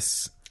totally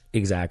miss.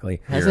 Exactly.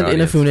 Hasn't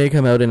audience. Inafune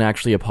come out and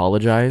actually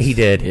apologize? He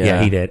did.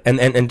 Yeah, he did.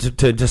 And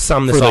to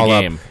sum this For the all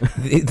game. up,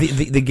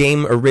 the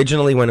game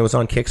originally, when it was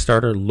on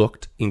Kickstarter,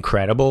 looked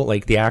incredible.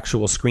 Like, the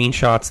actual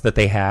screenshots that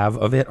they have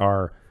of it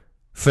are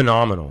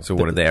phenomenal. So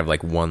what did they have,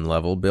 like one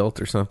level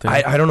built or something?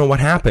 I don't know what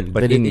happened,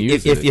 but They didn't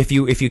use it.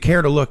 if you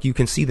care to look, you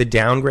can see the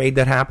downgrade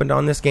that happened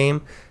on this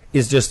game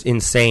is just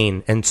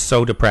insane and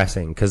so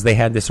depressing, because they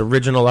had this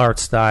original art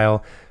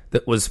style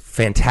that was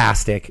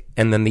fantastic,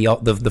 and then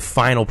the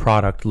final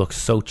product looks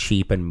so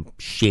cheap and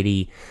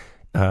shitty,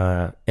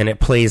 and it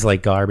plays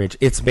like garbage.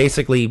 It's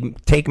basically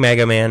take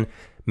Mega Man,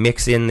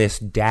 mix in this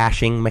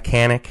dashing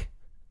mechanic,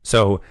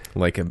 so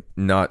like a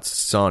not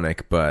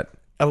Sonic, but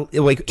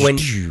like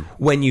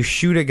when you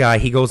shoot a guy,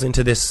 he goes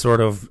into this sort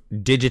of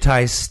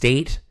digitized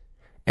state,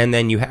 and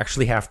then you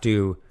actually have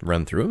to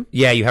run through him.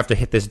 Yeah, you have to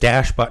hit this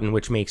dash button,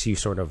 which makes you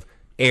sort of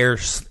air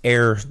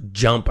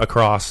jump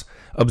across,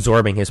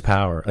 absorbing his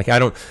power. Like,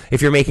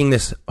 if you're making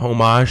this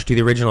homage to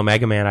the original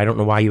Mega Man, I don't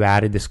know why you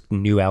added this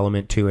new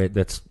element to it.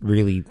 That's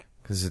really,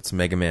 Because it's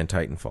Mega Man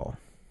Titanfall.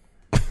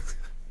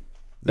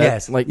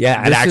 yes, Like,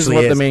 yeah, it this actually is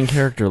what is. the main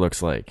character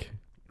looks like.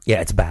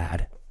 Yeah, it's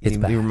bad. It's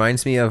It bad.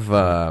 reminds me of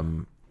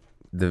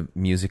the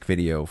music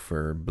video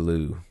for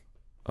Blue.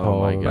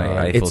 Oh my by god.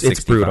 Eiffel It's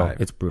 65. brutal.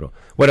 It's brutal.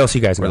 What else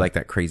you guys Or know? like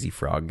that crazy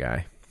frog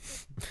guy.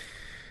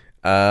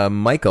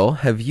 Michael,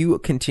 have you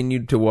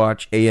continued to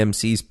watch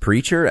AMC's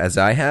Preacher as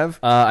I have?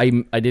 I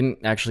didn't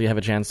actually have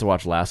a chance to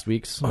watch last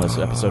week's. That was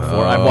episode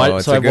 4.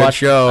 it's a good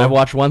show. I've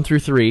watched 1 through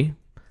 3.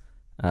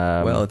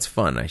 Well, it's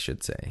fun, I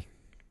should say.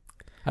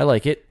 I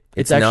like it.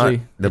 It's not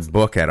actually the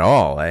book at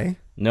all, eh?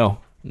 no,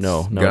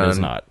 it is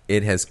not.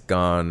 It has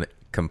gone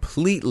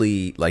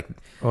completely like.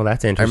 Oh,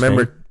 that's I interesting.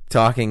 remember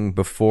talking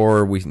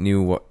before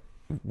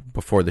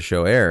before the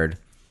show aired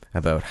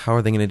about how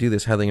are they going to do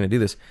this? How are they going to do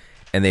this?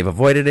 And they've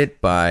avoided it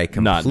by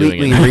Not doing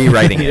completely it.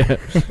 rewriting it.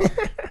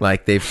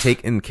 Like, they've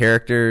taken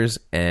characters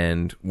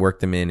and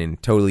worked them in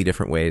totally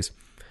different ways.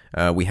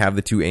 We have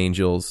the two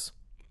angels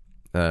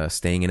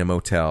staying in a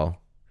motel.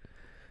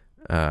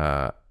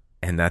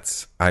 And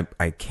that's,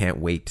 I can't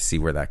wait to see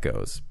where that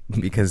goes,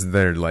 because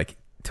they're like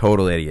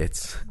total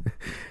idiots.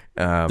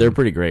 They're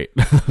pretty great.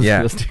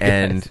 Yeah. Those two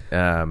guys.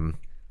 And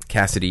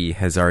Cassidy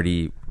has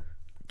already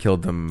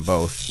killed them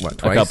both,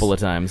 twice? A couple of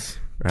times.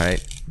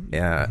 Right?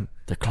 Yeah.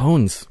 They're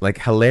clones. Like,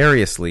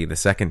 hilariously the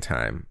second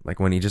time, like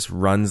when he just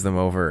runs them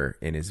over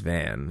in his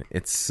van.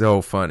 It's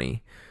so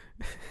funny.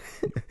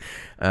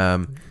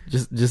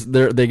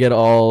 They get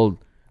all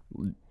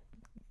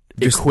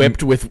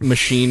equipped with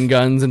machine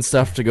guns and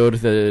stuff to go to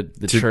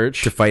the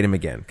church, to fight him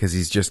again, because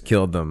he's just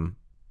killed them.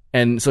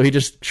 and so he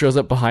just shows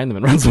up behind them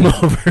and runs them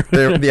over.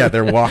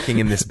 They're walking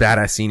in this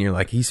badass scene. You're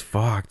like, he's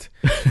fucked.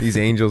 These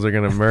angels are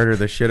gonna murder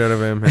the shit out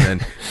of him, and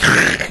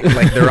then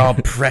like they're all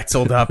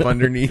pretzeled up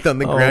underneath on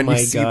the Oh ground. my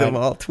You see God. them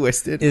all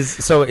twisted. is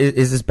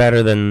this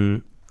better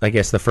than, I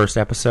guess, the first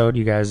episode?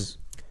 You guys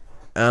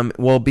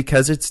Well,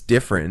 because it's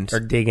different. are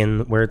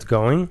digging where it's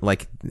going?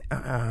 Like,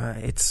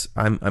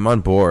 I'm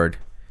on board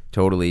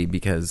totally,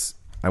 because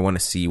I want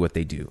to see what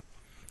they do.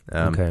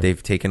 Okay.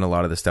 They've taken a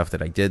lot of the stuff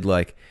that I did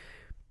like,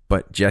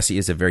 but Jesse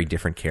is a very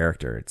different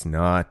character. It's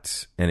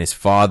not, and his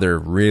father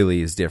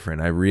really is different.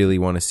 I really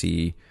want to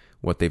see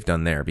what they've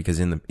done there, because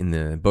in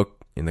the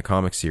book, in the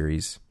comic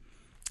series,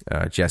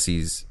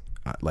 Jesse's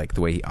like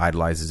the way he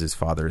idolizes his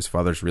father. His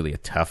father's really a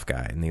tough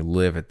guy, and they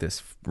live at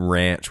this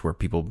ranch where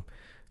people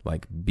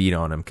like beat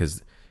on him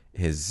because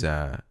his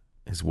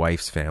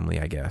wife's family,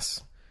 I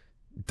guess,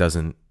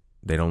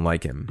 they don't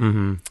like him.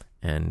 Mm-hmm.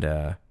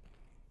 And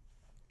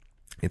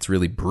it's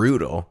really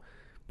brutal,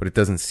 but it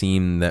doesn't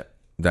seem that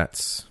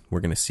we're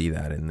going to see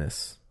that in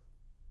this.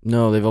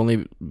 No, they've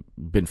only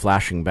been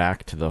flashing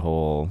back to the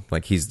whole.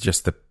 Like, he's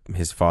just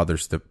his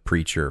father's the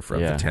preacher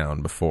from Yeah. the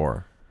town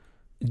before.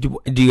 Do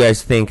you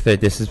guys think that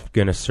this is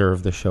going to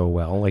serve the show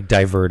well, like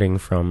diverting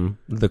from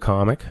the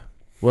comic?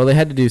 Well, they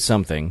had to do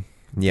something.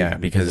 Yeah,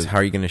 because how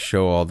are you going to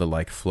show all the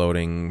like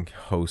floating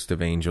host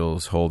of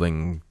angels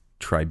holding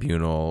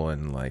tribunal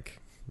and like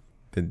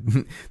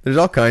there's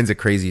all kinds of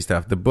crazy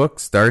stuff. The book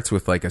starts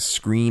with like a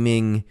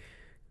screaming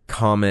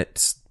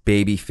comet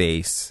baby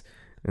face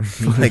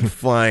like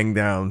flying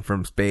down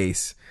from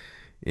space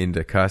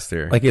into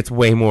Custer. Like it's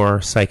way more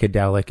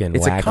psychedelic and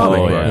it's wacky. a comic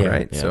book, yeah.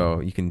 right? Yeah. So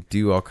you can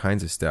do all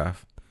kinds of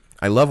stuff.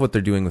 I love what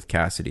they're doing with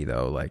Cassidy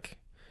though. Like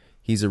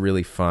he's a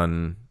really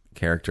fun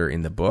character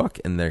in the book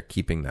and they're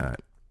keeping that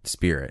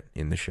spirit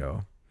in the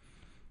show.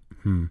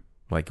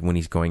 Like when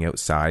he's going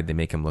outside, they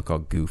make him look all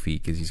goofy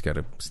because he's got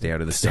to stay out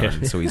of the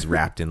sun. So he's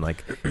wrapped in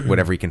like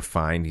whatever he can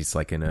find. He's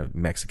like in a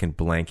Mexican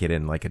blanket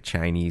and like a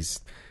Chinese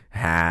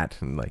hat,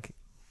 and like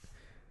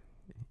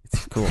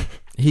it's cool.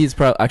 He's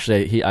probably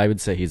actually I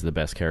would say he's the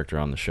best character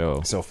on the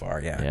show So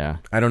far, yeah. Yeah.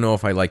 I don't know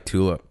if I like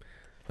Tulip.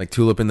 Like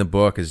Tulip in the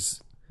book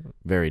is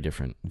Very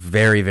different.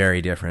 very,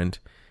 very different.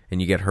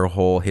 And you get her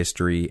whole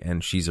history,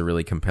 and she's a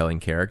really compelling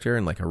character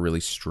and like a really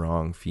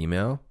strong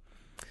female.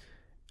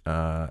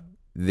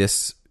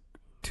 This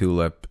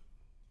Tulip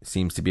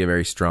seems to be a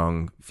very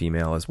strong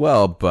female as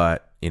well,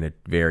 but in a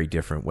very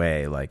different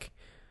way, like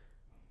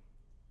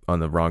on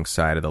the wrong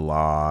side of the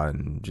law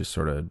and just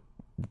sort of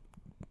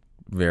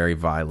very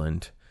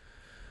violent.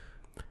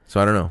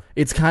 So I don't know.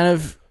 It's kind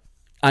of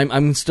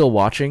I'm still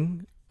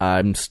watching.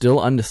 I'm still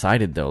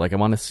undecided though. Like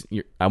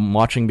I'm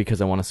watching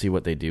because I want to see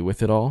what they do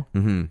with it all.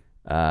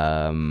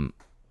 Mm-hmm.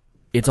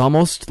 It's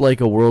almost like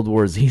a World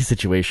War Z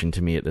situation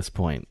to me at this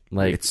point.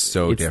 Like It's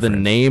so it's different. the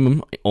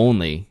name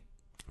only.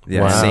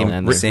 Yeah,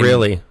 Wow. same.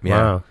 Really?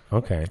 Yeah. Wow.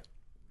 Okay.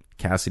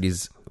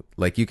 Cassidy's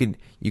like you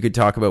could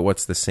talk about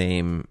what's the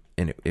same,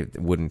 and it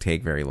wouldn't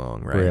take very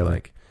long, right? Really?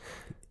 Like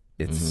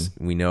it's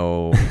we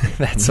know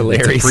That's it's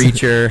hilarious. a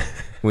preacher.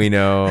 We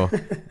know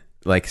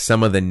like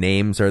some of the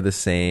names are the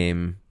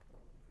same,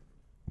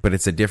 but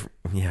it's a different.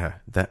 Yeah,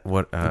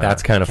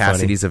 That's kind of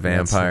Cassidy's funny. a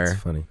vampire. That's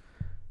funny.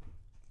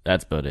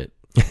 That's about it.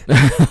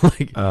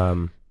 Like,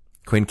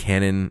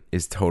 Quincannon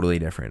is totally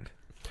different.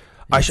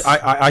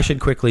 I should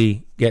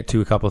quickly get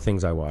to a couple of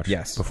things I watched.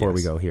 Yes, Before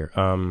we yes. go here.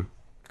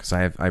 Because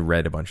I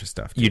read a bunch of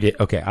stuff. You did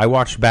okay. I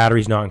watched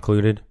Batteries Not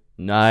Included.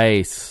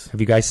 nice.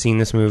 Have you guys seen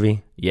this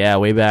movie? Yeah,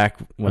 way back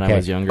when Okay. I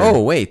was younger.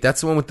 Oh wait,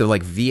 that's the one with the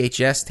like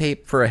VHS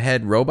tape for a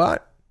head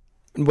robot.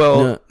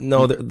 Well,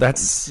 no,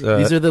 that's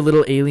these are the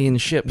little alien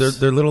ships.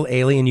 they're little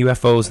alien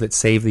UFOs that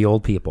save the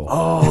old people.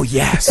 Oh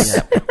yes,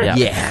 Yeah.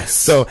 yes.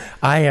 So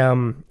I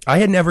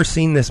had never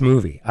seen this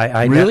movie.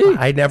 I Really?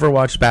 I never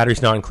watched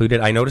Batteries Not Included.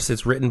 I noticed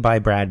it's written by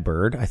Brad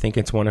Bird. I think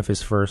it's one of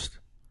his first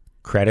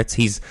credits.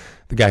 He's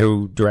the guy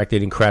who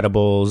directed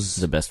Incredibles.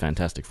 The best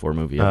Fantastic Four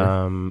movie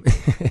ever.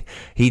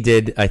 He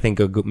did, I think,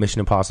 a Mission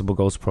Impossible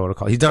Ghost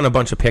Protocol. He's done a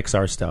bunch of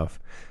Pixar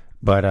stuff.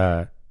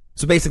 But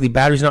so basically,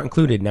 Batteries Not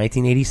Included,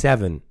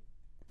 1987.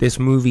 This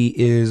movie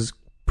is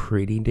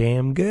pretty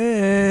damn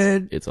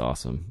good. It's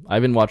awesome. I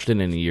haven't watched it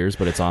in years,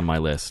 but it's on my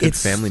list.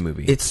 It's a family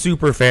movie. It's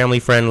super family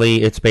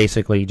friendly. It's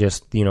basically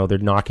just, they're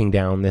knocking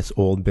down this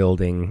old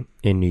building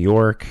in New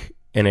York,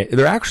 and it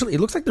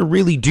looks like they're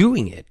really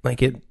doing it.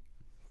 Like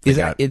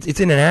it's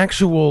in an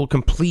actual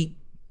complete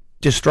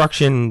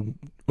destruction,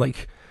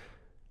 like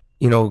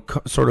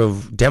sort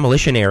of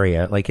demolition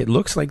area. Like it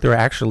looks like they're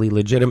actually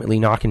legitimately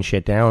knocking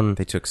shit down.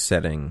 They took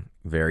setting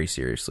very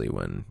seriously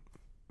when.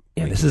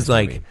 Yeah,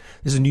 making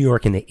this is New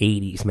York in the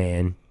 80s,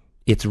 man.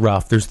 It's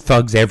rough. There's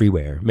thugs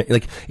everywhere.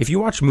 Like if you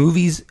watch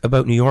movies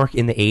about New York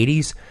in the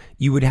 80s,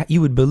 you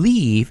would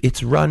believe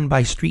it's run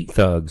by street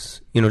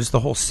thugs. Just the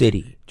whole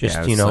city. Just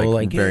Yeah, it's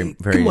like very, hey,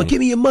 very. come on, give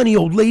me your money,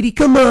 old lady.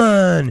 Come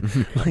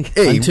on. Like,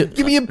 Hey,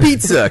 give me a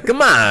pizza.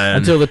 Come on.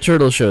 Until the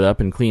turtles showed up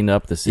and cleaned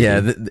up the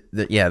city.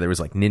 Yeah, there was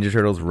like Ninja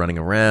Turtles running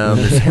around.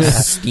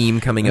 There's steam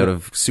coming out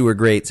of sewer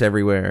grates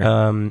everywhere.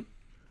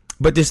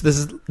 But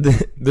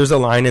there's a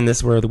line in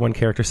this where the one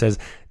character says,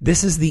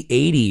 "This is the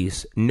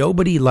 80s.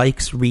 Nobody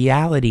likes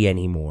reality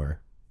anymore."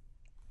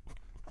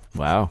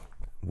 Wow.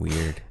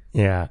 Weird.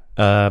 Yeah.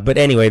 But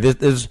anyway,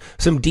 there's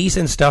some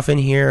decent stuff in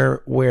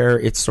here where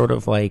it's sort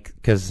of like,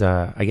 because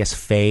I guess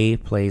Faye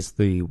plays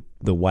the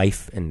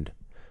wife, and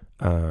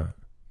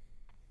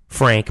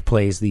Frank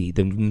plays the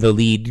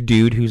lead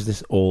dude, who's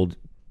this old,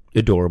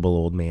 adorable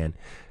old man.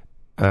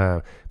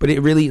 But it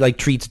really like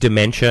treats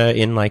dementia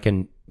in like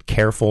a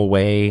careful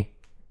way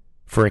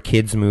for a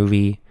kid's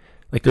movie.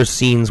 Like there's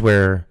scenes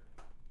where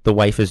the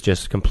wife is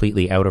just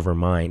completely out of her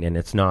mind, and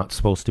it's not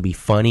supposed to be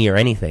funny or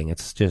anything.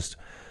 It's just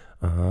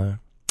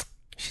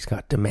she's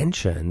got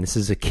dementia, and this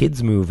is a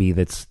kid's movie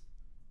that's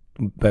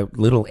about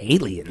little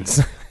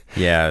aliens.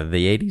 Yeah,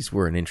 the 80s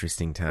were an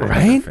interesting time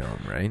Right? for film,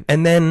 right?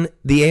 And then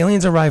the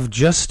aliens arrive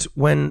just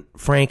when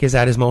Frank is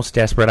at his most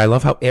desperate. I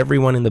love how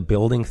everyone in the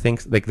building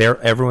thinks like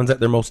everyone's at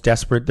their most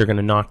desperate. They're going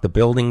to knock the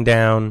building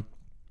down.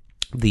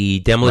 The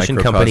demolition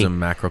company,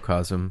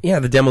 Macrocosm. yeah,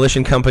 the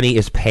demolition company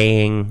is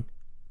paying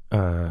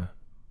the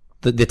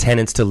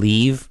tenants to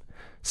leave.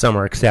 Some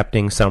are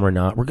accepting, some are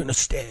not. We're going to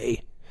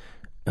stay.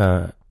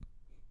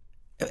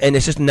 And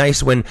it's just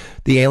nice when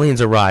the aliens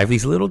arrive.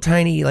 These little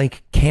tiny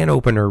like can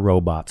opener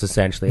robots,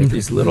 essentially,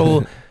 these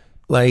little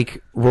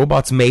like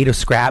robots made of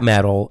scrap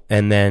metal,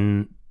 and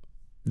then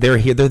they're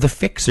here. They're the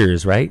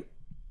fixers, right?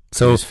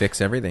 So Just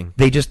fix everything.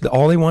 they just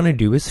all they want to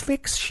do is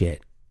fix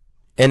shit,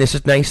 and it's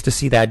just nice to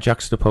see that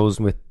juxtaposed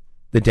with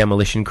the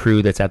demolition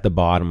crew that's at the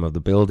bottom of the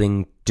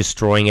building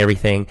destroying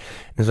everything.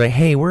 And it's like,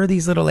 hey, we're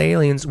these little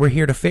aliens. We're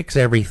here to fix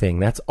everything.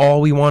 That's all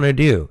we want to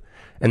do.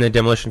 And the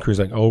demolition crew's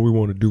like, all we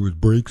want to do is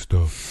break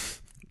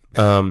stuff.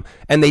 And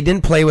they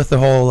didn't play with the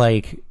whole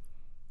like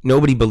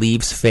nobody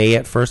believes Faye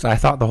at first. I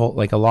thought the whole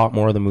like a lot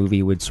more of the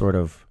movie would sort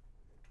of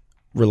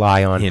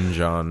rely on Hinge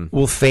on.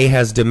 well, Faye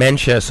has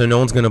dementia, so no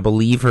one's going to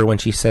believe her when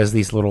she says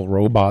these little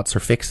robots are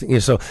fixing. You know,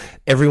 so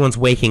everyone's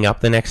waking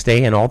up the next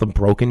day, and all the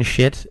broken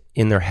shit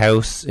in their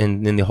house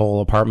and in the whole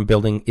apartment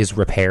building is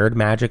repaired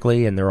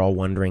magically, and they're all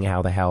wondering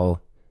how the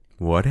hell.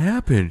 What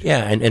happened?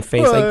 Yeah, and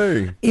Faye's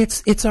Hey. like,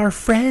 it's our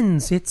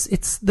friends,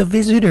 it's the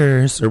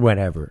visitors or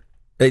whatever.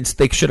 They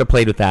should have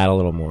played with that a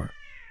little more.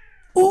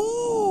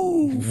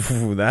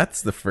 Ooh,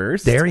 that's the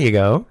first. There you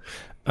go.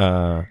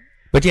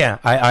 But yeah,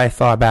 I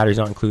thought Batteries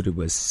Not Included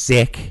was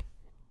sick.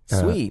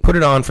 Sweet. Put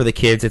it on for the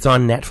kids. It's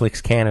on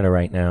Netflix Canada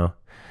right now.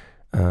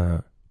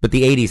 But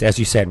the 80s, as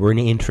you said, were an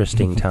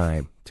interesting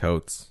time.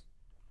 Totes.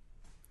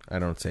 I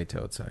don't say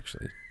totes,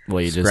 actually.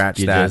 Well, you Scratch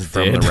just that just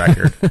from did.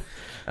 the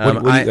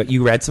record.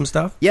 You read some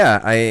stuff? Yeah,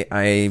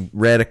 I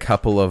read a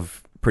couple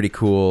of pretty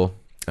cool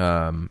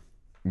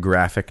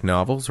graphic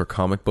novels or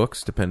comic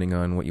books, depending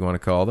on what you want to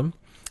call them.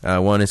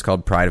 One is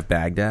called Pride of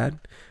Baghdad.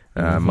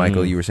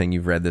 Michael, you were saying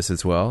you've read this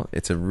as well.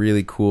 It's a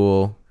really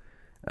cool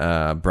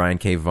Brian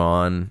K.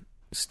 Vaughan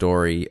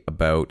story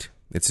about...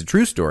 It's a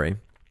true story,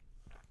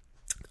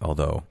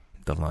 although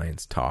the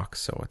lions talk,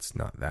 so it's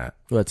not that.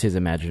 Well, it's his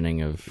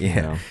imagining of, Yeah.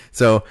 you know.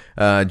 So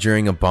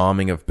during a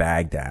bombing of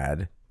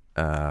Baghdad,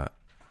 a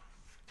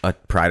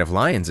pride of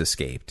lions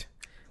escaped.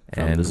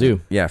 From the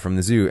zoo. Yeah, from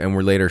the zoo, and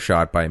were later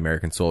shot by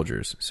American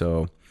soldiers.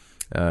 So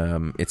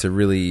it's a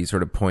really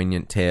sort of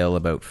poignant tale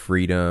about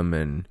freedom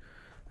and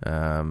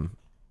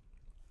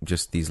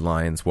just these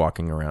lions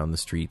walking around the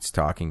streets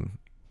talking.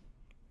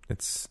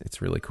 It's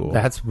really cool.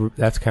 That's kind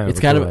of It's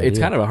a kind cool of it's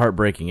idea. kind of a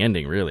heartbreaking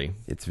ending, really.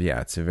 It's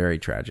a very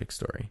tragic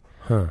story.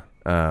 Huh.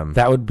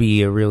 That would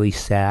be a really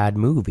sad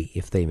movie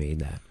if they made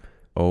that.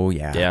 Oh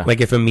yeah, Yeah.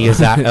 Like if a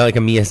Miyazaki, like a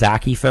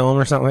Miyazaki film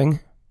or something.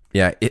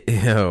 yeah.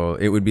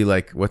 It would be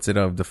like, what's it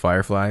of the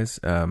Fireflies?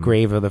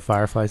 Grave of the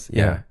Fireflies.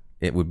 Yeah,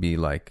 it would be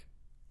like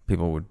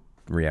people would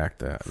react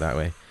that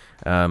way.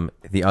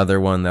 The other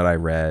one that I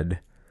read,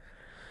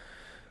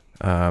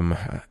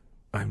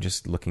 I'm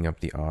just looking up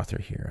the author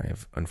here. I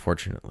have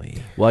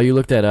unfortunately While you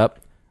looked that up,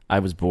 I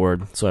was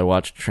bored, so I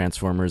watched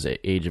Transformers: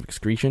 Age of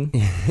Excretion,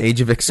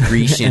 Age of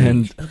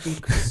Excretion.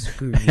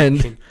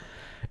 and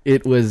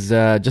it was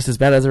just as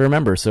bad as I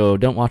remember. So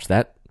don't watch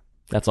that.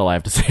 That's all I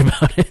have to say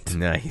about it.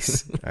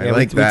 Nice. I Yeah,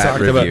 like that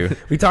review.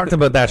 We talked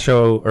about that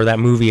show or that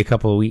movie a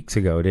couple of weeks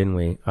ago, didn't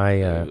we?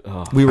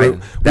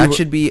 That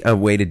should be a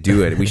way to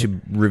do it. We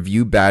should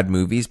review bad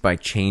movies by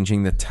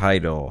changing the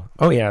title.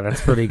 Oh yeah,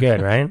 that's pretty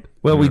good, right?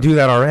 Well, we do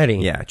that already.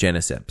 Yeah,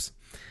 Genesips.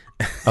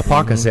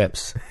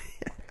 Apocalypse.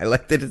 I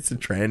like that it's a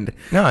trend.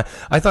 No,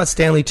 I thought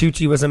Stanley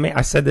Tucci was amazing.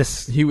 I said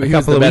this He a was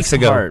couple the of best weeks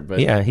ago. part, but-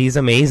 Yeah, he's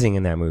amazing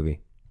in that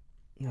movie.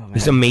 Oh,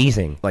 He's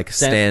amazing. Like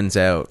stands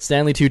out.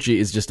 Stanley Tucci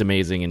is just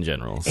amazing in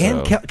general. So.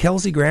 And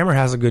Kelsey Grammer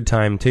has a good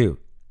time too.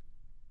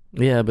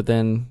 Yeah, but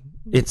then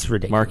It's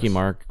ridiculous. Marky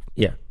Mark.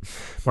 Yeah.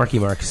 Marky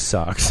Mark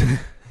sucks.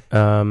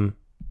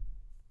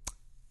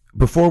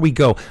 Before we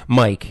go,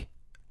 Mike,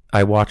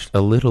 I watched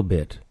a little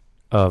bit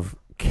of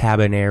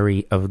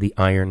Cabaneri of the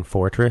Iron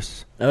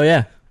Fortress. Oh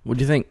yeah, what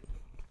do you think?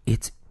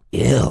 It's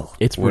ill.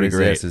 It's What pretty is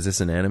great. this? Is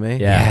this an anime?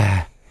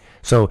 Yeah.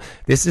 So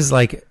this is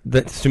like,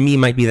 to me,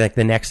 might be like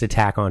the next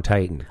Attack on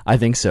Titan. I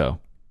think so.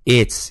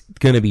 It's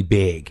going to be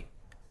big.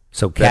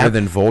 So Better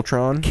than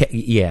Voltron?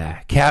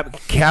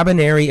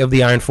 Cabaneri of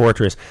the Iron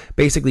Fortress.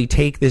 Basically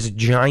take this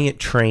giant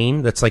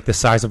train that's like the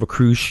size of a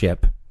cruise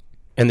ship,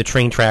 and the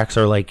train tracks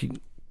are like,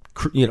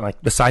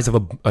 like the size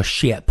of a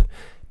ship,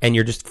 and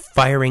you're just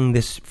firing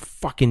this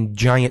fucking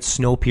giant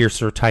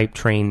Snowpiercer type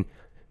train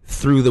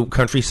through the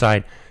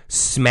countryside,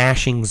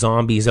 smashing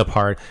zombies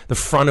apart. The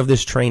front of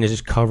this train is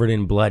just covered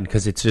in blood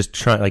because it's just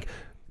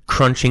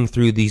crunching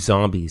through these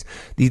zombies.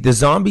 The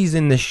zombies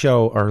in this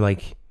show are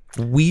like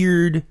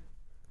weird,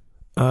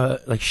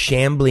 like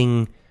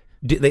shambling.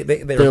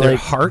 Their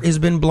heart has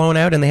been blown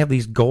out, and they have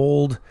these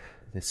gold.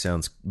 This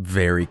sounds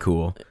very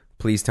cool.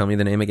 Please tell me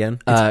the name again.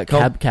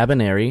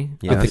 Cabaneri.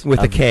 Yes.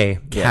 with a K.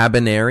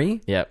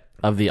 Cabaneri? Yep.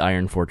 Of the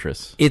Iron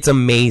Fortress. It's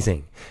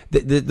amazing.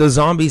 The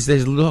zombies, they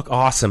look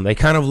awesome. They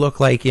kind of look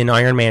like in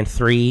Iron Man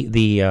 3,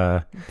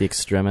 the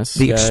Extremis.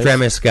 the guys.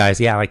 Extremis guys.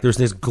 Yeah, like there's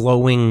this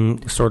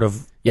glowing sort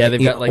of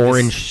they've got like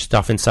orange this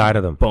stuff inside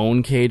of them.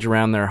 bone cage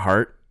around their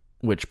heart,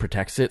 which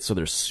protects it, so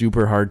they're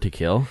super hard to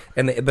kill.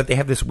 But they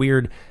have this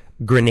weird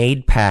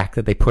grenade pack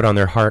that they put on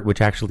their heart, which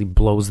actually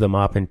blows them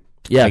up and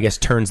Yeah. I guess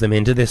turns them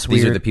into this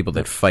These weird. are the people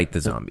that fight the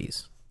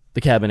zombies.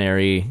 The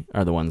Cabaneri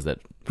are the ones that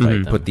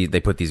fight them. They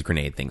put these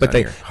grenade things but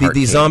on your heart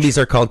these cage. zombies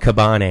are called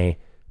Cabane,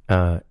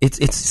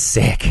 It's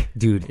sick,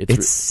 dude.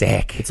 It's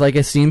sick. It's like a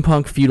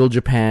steampunk feudal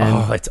Japan.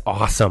 Oh, it's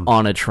awesome.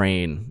 On a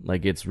train.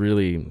 Like, it's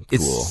really cool.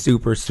 It's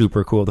super,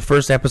 super cool. The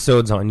first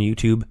episode's on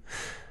YouTube.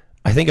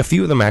 I think a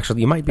few of them,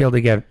 actually. You might be able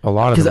to get a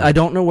lot of them. Because I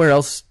don't know where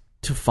else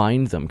to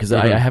find them. Because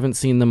I haven't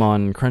seen them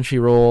on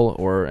Crunchyroll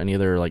or any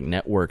other like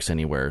networks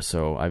anywhere.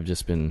 So I've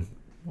just been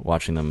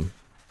watching them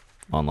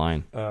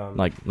online.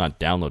 Like, not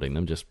downloading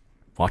them, just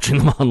watching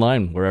them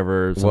online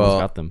wherever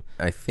someone's got them.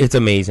 It's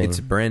amazing. It's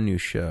a brand new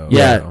show.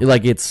 Yeah,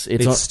 like it's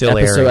still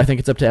airing. I think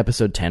it's up to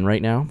episode 10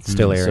 right now.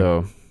 Still airing.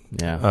 So,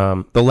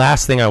 yeah. The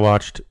last thing I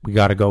watched, we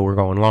got to go. We're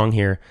going long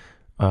here.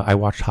 I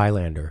watched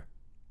Highlander.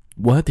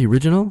 What? The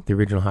original? The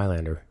original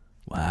Highlander.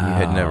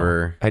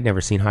 Wow. I'd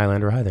never seen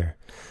Highlander either.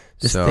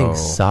 This So- thing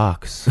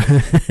sucks.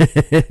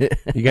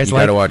 You guys You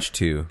like? gotta watch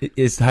 2.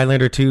 Is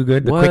Highlander 2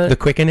 good? The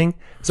quickening.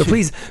 So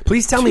please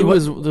tell me It what.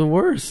 was the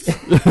worst.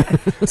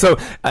 So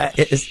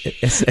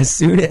as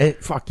soon as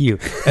fuck you,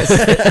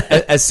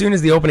 as soon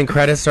as the opening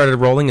credits started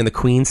rolling and the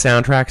Queen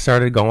soundtrack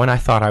started going, I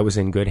thought I was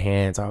in good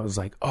hands. I was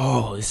like,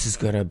 oh, this is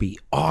gonna be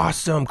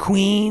awesome.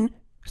 Queen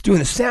is doing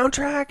the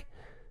soundtrack.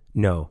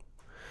 No.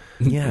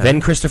 Yeah. Then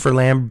Christopher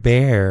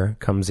Lambert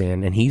comes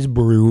in and he's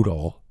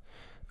brutal.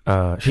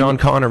 Sean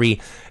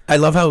Connery. I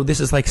love how this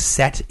is like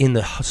set in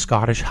the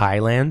Scottish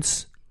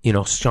Highlands. You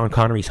know, Sean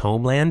Connery's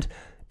homeland,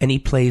 and he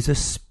plays a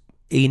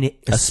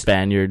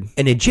Spaniard.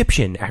 an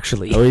Egyptian,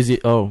 actually. Oh, is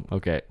he? Oh,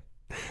 okay.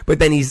 But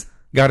then he's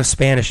got a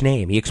Spanish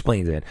name. He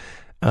explains it.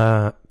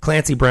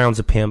 Clancy Brown's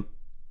a pimp.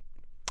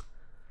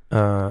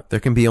 There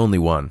can be only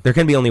one. There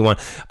can be only one.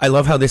 I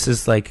love how this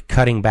is like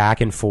cutting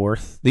back and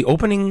forth. The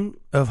opening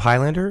of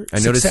Highlander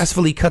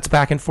successfully cuts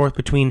back and forth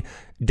between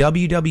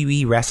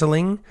WWE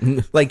wrestling,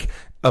 like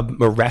a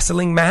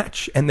wrestling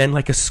match, and then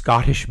like a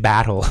Scottish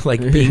battle, like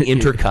being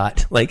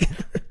intercut. Like,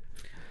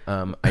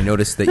 I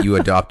noticed that you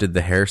adopted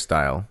the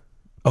hairstyle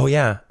oh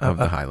yeah, of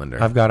the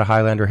Highlander. I've got a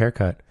Highlander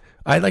haircut.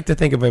 I like to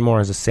think of it more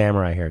as a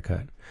samurai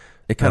haircut.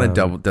 It kind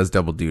of does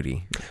double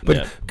duty.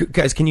 But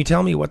guys, can you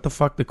tell me what the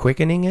fuck the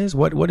quickening is?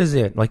 What is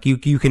it? Like you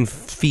can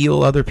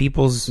feel other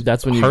people's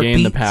That's when you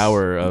gain the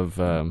power of.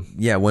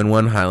 Yeah, when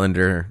one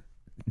Highlander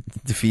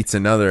defeats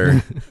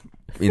another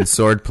in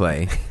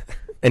swordplay.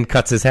 and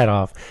cuts his head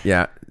off.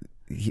 Yeah.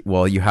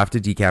 Well, you have to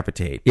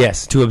decapitate.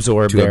 Yes, to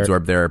absorb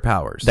their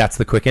powers. That's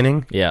the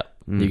quickening. Yeah.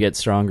 You get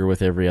stronger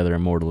with every other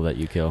immortal that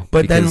you kill.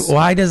 But then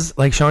why does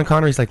like Sean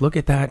Connery's like look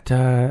at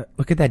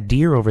that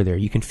deer over there?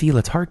 You can feel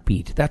its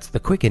heartbeat. That's the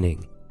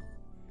quickening.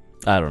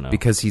 I don't know.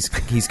 Because he's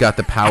got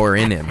the power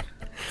in him.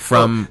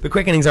 From the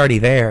quickening's already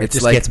there. It's it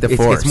just like the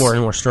Force. It's more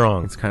and more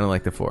strong. It's kind of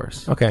like the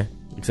Force. Okay.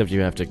 Except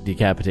you have to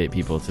decapitate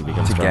people to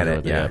become To stronger. get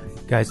it, yeah.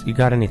 Guys, you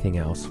got anything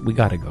else? We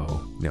gotta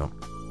go. No.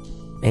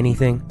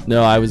 Anything?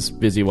 No, I was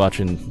busy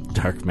watching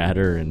Dark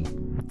Matter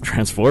and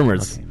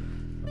Transformers. Okay.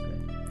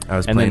 I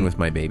was playing with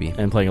my baby.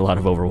 And playing a lot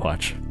of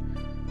Overwatch.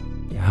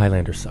 Yeah,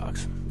 Highlander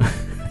sucks.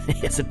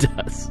 Yes, it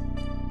does.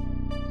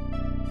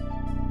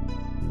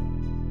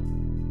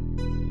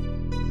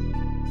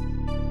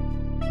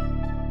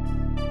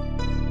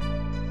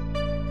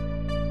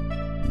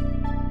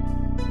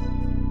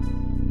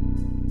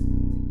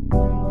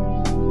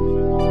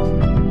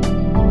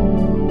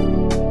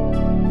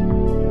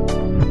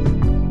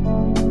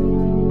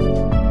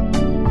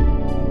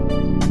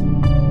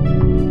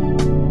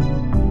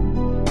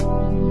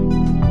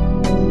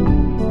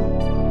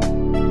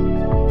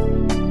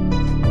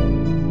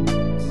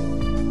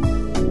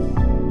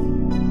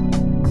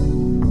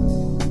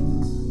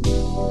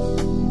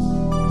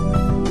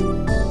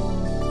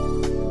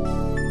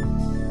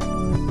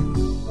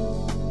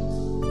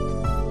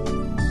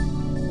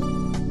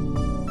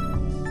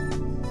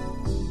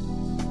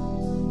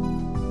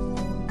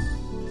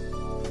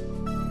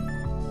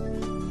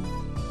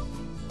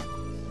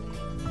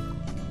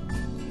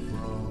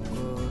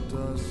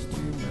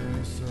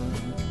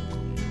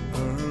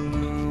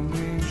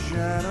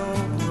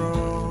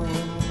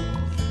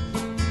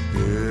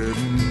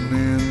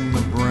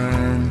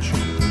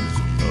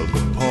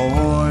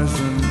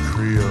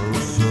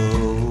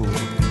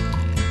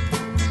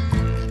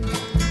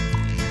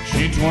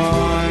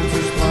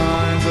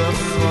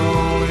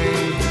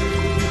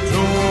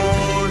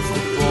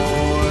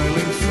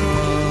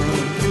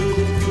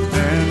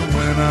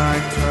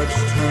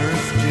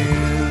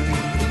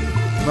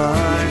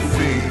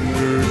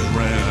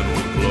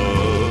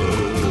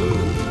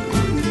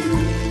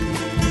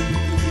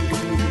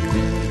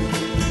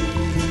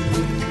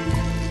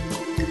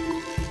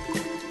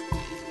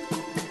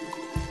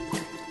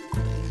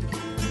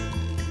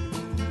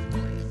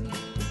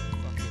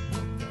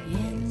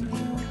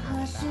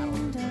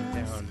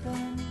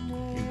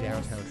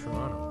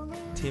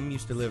 Tim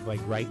used to live like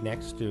right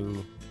next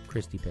to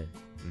Christie Pin.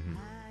 Mm-hmm.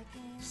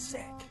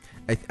 Sick.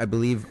 I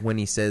believe when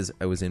he says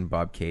I was in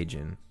Bob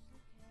Cajun,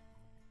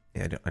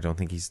 I don't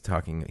think he's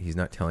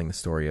not telling the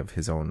story of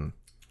his own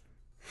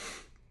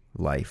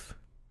life.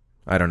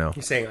 I don't know.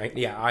 He's saying,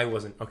 I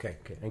wasn't. Okay,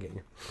 I get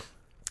you.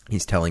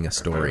 He's telling a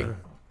story.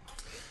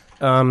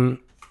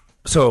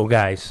 So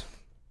guys,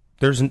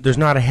 there's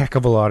not a heck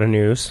of a lot of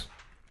news.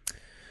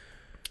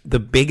 the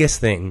biggest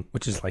thing,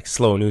 which is like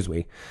slow news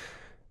week,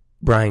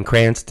 Bryan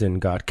Cranston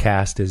got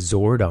cast as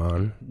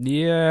Zordon.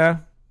 Yeah.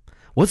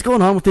 What's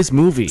going on with this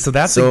movie? So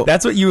that's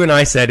what you and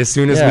I said as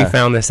soon as we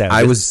found this out.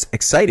 I was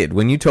excited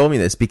when you told me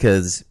this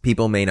because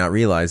people may not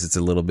realize it's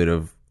a little bit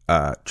of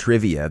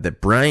trivia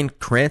that Bryan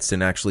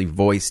Cranston actually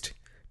voiced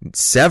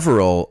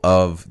several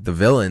of the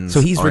villains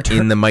so he's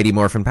in the Mighty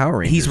Morphin Power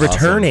Rangers. He's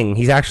returning.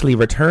 He's actually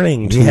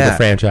returning to the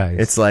franchise.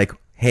 It's like,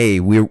 hey,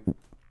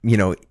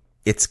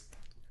 it's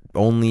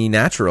only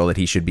natural that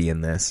he should be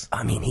in this.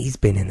 I mean, he's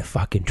been in the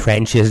fucking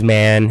trenches,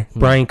 man.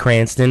 Bryan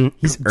Cranston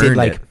did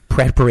like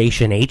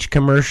Preparation H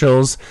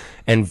commercials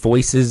and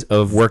voices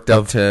of worked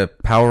up to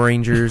Power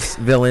Rangers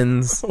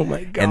villains. Oh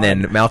my god! And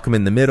then Malcolm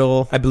in the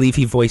Middle. I believe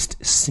he voiced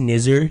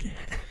Snizzard.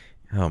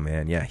 Oh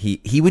man, yeah.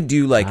 He would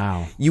do like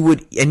you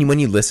would, and when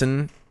you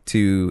listen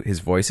to his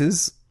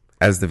voices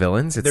as the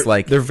villains, it's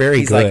like they're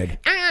very good.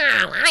 Like,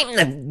 I'm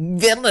the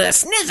villain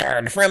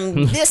Snizzard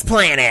from this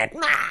planet.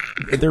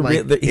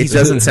 It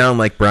doesn't sound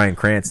like Bryan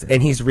Cranston,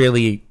 and he's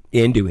really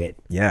into it.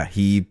 Yeah,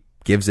 he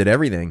gives it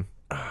everything.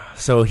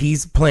 So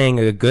he's playing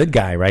a good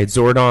guy, right?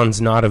 Zordon's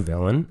not a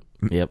villain.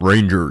 Yep.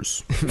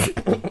 Rangers.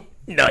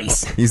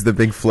 Nice. He's the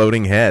big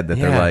floating head that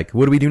they're like,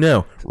 what do we do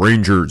now?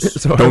 Rangers,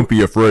 don't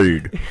be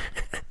afraid.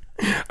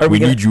 We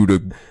need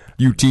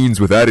you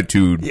teens with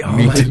attitude,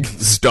 need to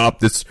stop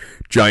this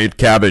giant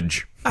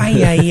cabbage.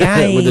 Ay, ay,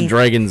 ay. With a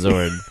dragon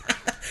sword.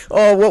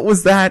 Oh, what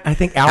was that? I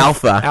think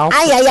Alpha. Ay,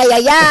 ay, ay,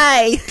 ay,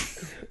 ay.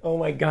 Oh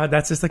my god,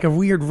 that's just like a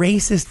weird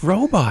racist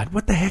robot.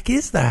 What the heck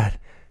is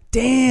that?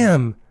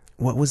 Damn.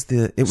 What was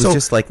it was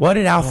just like... What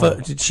did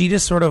Alpha... Did she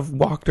just sort of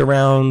walked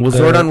around... Well,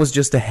 Zordon was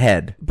just a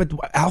head. But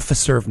Alpha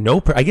served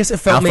no... I guess it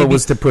felt Alpha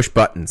was to push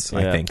buttons,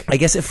 I think. I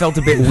guess it felt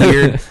a bit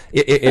weird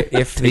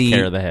if Take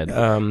care of the head.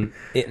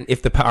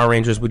 If the Power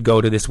Rangers would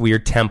go to this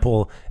weird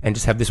temple and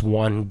just have this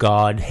one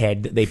god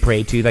head that they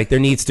pray to. Like, there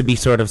needs to be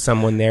sort of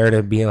someone there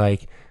to be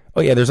like... Oh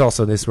yeah, there's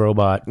also this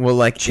robot. Well,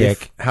 like,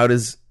 chick. How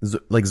does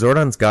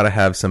Zordon's got to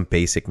have some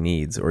basic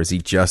needs, or is he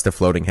just a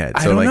floating head?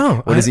 I don't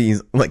know. What is he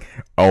like?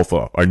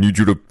 Alpha, I need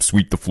you to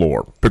sweep the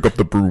floor. Pick up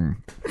the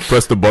broom.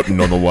 Press the button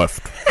on the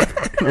left.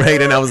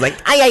 Right, and I was like,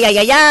 ay ay ay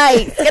ay ay,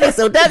 it's getting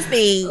so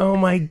dusty. Oh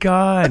my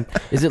god!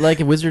 Is it like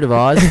a Wizard of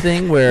Oz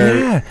thing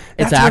where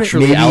it's that's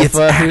actually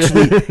Alpha?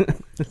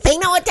 Pay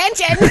no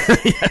attention.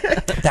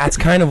 That's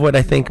kind of what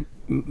I think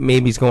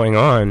maybe's going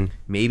on.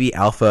 Maybe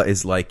Alpha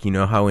is like, you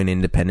know how in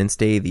Independence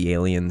Day the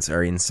aliens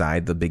are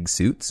inside the big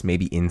suits?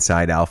 Maybe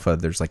inside Alpha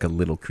there's like a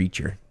little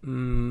creature.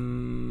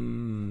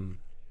 No.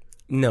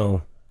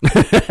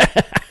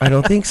 I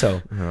don't think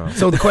so. No.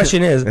 So the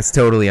question is... That's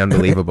totally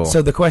unbelievable.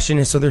 So the question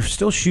is, so they're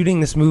still shooting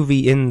this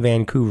movie in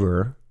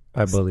Vancouver,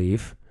 I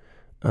believe.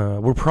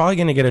 We're probably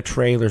going to get a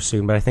trailer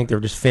soon, but I think they're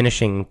just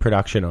finishing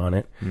production on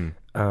it.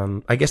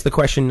 I guess the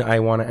question I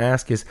want to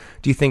ask is,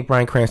 do you think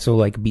Bryan Cranston will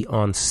like be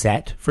on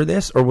set for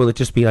this, or will it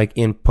just be like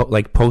in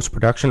post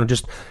production, or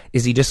just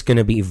is he just going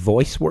to be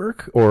voice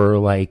work, or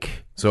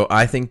like? So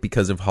I think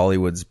because of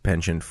Hollywood's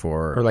penchant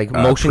for or like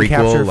motion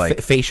capture,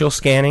 like facial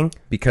scanning,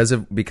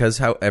 because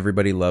how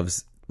everybody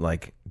loves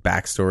like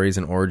backstories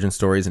and origin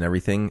stories and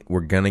everything,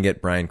 we're gonna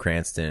get Bryan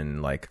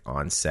Cranston like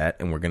on set,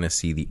 and we're gonna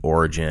see the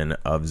origin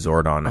of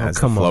Zordon as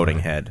the floating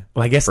head.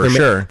 Well, I guess for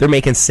they're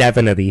making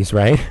 7 of these,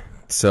 right?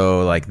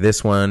 So like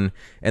this one,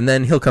 and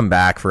then he'll come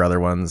back for other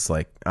ones.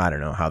 Like I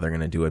don't know how they're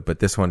gonna do it, but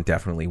this one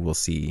definitely we'll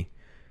see.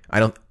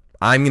 I'm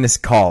gonna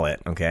call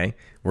it. Okay,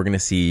 we're gonna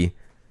see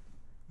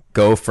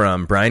go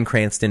from Bryan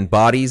Cranston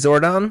body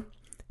Zordon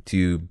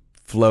to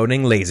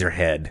floating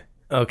Laserhead.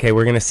 Okay,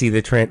 we're gonna see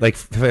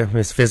the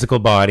his physical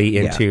body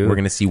into. We're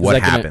gonna see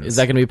what happens. Is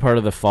that gonna be part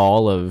of the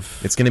fall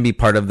of? It's gonna be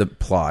part of the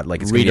plot.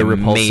 Like it's Rita gonna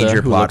be a Repulsa,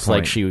 major who plot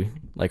looks point.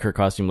 like her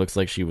costume looks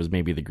like she was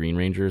maybe the Green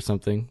Ranger or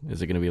something.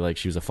 Is it gonna be like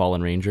she was a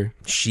fallen ranger?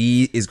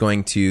 She is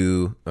going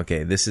to.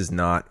 Okay, this is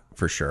not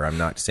for sure. I'm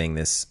not saying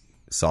this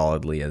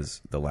solidly as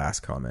the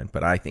last comment,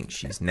 but I think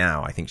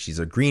she's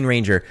a Green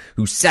Ranger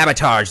who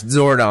sabotaged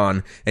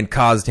Zordon and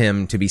caused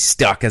him to be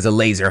stuck as a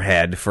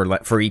Laserhead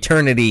for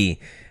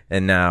eternity,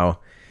 and now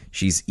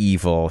she's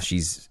evil.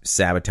 She's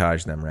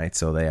sabotaged them, right?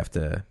 So they have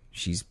to.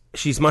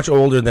 She's much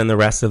older than the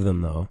rest of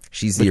them, though.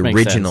 She's the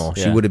original.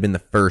 She would have been the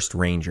first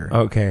Ranger.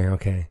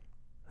 Okay.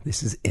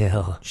 This is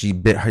ill. She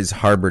has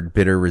harbored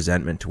bitter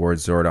resentment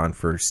towards Zordon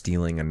for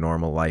stealing a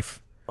normal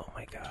life. Oh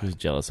my god. She was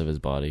jealous of his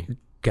body.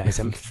 Guys,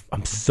 I'm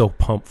so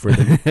pumped for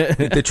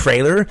the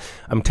trailer.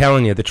 I'm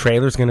telling you, the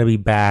trailer's going to be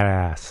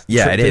badass.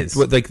 Yeah, it is.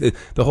 Like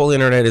the whole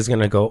internet is going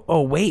to go,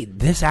 oh wait,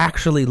 this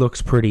actually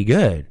looks pretty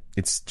good.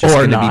 It's just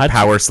going to be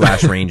Power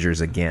 /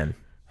 Rangers again.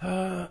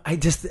 I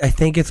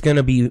think it's going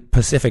to be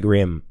Pacific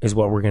Rim is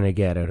what we're going to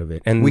get out of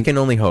it, and we can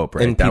only hope,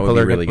 right? And that would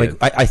be really good.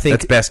 Like, I think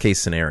that's best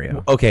case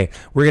scenario. Okay,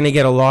 we're going to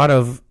get a lot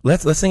of.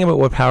 Let's think about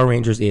what Power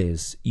Rangers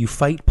is. You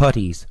fight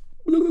putties.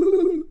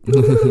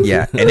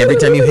 Yeah, and every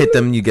time you hit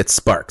them, you get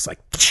sparks. Like,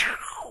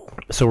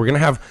 so we're gonna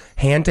have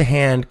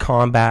hand-to-hand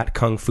combat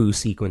kung fu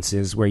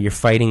sequences where you're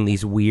fighting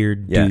these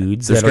weird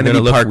dudes. There's going to be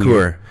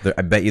parkour.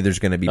 I bet you there's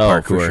going to be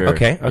parkour. For sure.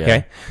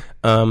 Okay.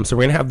 So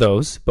we're gonna have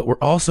those, but we're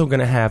also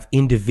gonna have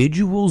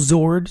individual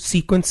Zord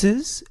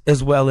sequences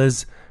as well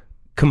as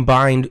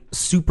combined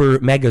Super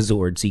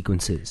Megazord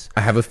sequences.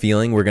 I have a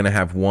feeling we're gonna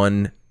have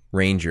one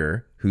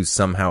Ranger who's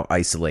somehow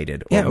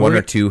isolated, or Yeah, one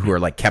or two who are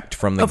like kept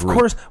from the Of group.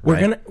 course, we're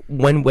right? gonna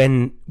when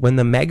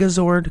the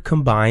Megazord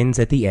combines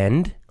at the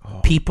end,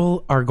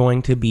 people are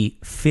going to be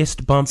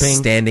fist bumping,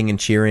 standing and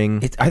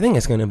cheering. I think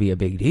it's going to be a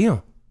big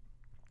deal.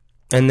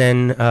 And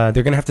then they're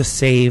going to have to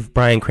save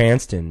Bryan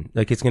Cranston.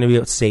 Like, it's going to be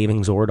about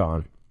saving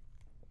Zordon.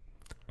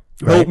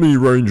 Help me,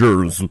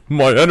 Rangers.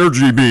 My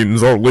energy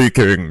beams are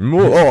leaking.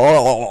 Oh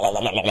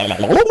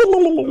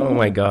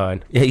my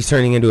god. Yeah, he's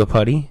turning into a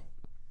putty.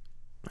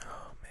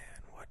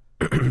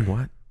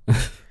 What?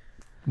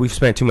 We've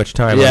spent too much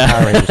time Yeah. on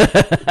Power Rangers.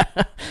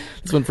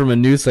 This went from a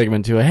news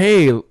segment to a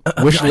hey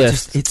wish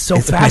list. It's so I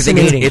think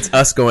fascinating. It's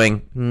us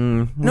going.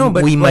 No,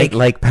 but we might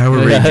like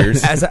Power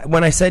Rangers.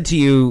 when I said to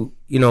you,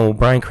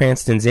 Bryan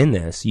Cranston's in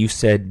this, you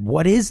said,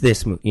 "What is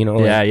this movie?"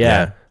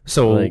 Yeah.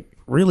 So, Like-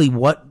 really,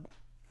 We're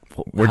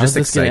How's just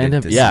this gonna excited end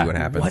up? to see Yeah. what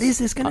happens. what is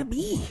this going to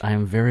be? I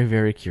am very,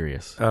 very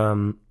curious.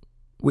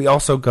 We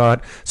also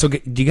got. So, do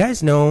you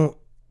guys know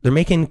they're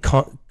making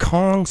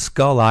Kong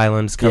Skull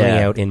Island's coming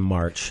Yeah. out in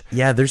March?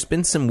 Yeah, there's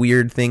been some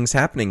weird things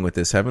happening with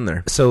this, haven't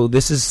there? So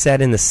this is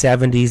set in the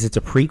 70s. It's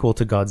a prequel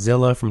to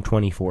Godzilla from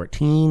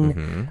 2014.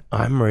 Mm-hmm.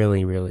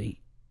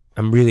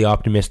 I'm really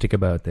optimistic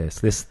about this.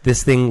 This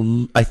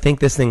thing, I think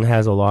this thing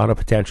has a lot of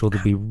potential to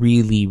be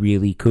really,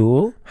 really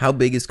cool. How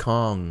big is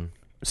Kong?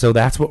 So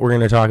that's what we're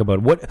going to talk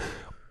about.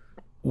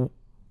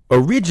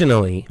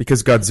 Originally,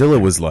 Because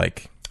Godzilla was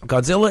like,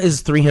 Godzilla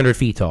is 300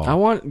 feet tall. I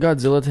want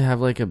Godzilla to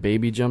have like a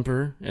baby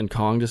jumper and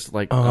Kong just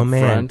like Oh up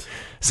man! front.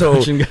 So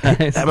punching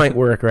guys. that might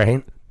work,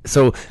 right?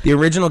 So the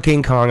original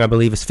King Kong, I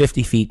believe, is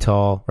 50 feet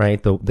tall,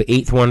 right? The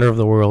eighth wonder of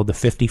the world, the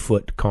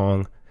 50-foot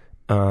Kong.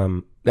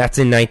 That's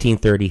in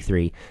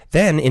 1933.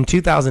 Then in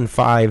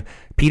 2005,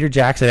 Peter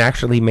Jackson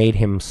actually made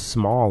him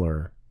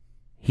smaller.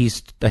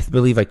 He's, I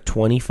believe, like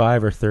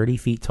 25 or 30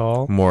 feet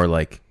tall. more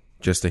like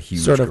just a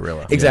huge Sort of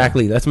gorilla.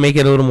 Exactly. Let's make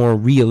it a little more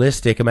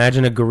realistic.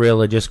 Imagine a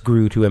gorilla just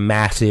grew to a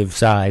massive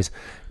size,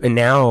 and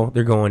now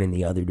they're going in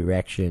the other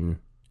direction.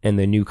 And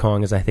the new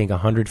Kong is, I think,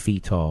 100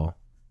 feet tall.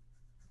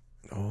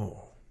 Oh.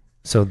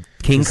 So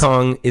King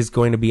Kong is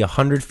going to be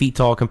 100 feet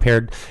tall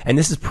compared, and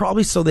this is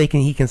probably so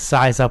he can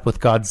size up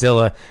with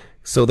Godzilla,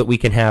 so that we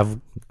can have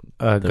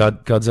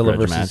Godzilla grudge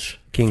versus match.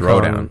 King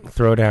Throwdown. Kong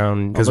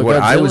throwdown. Because Although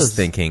what I was Godzilla's-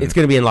 thinking, It's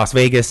going to be in Las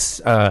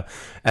Vegas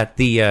at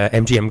the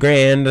MGM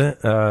Grand.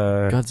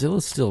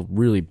 Godzilla's still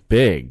really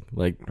big.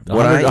 Like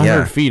What 100, I- yeah.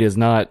 100 feet is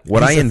not.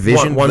 what I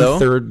envisioned one though,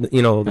 third,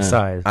 the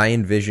size. I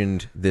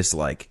envisioned this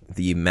like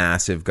the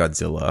massive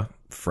Godzilla.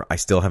 I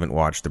still haven't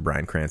watched the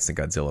Bryan Cranston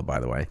Godzilla, by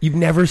the way. You've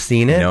never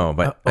seen it? No,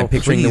 but Oh, I'm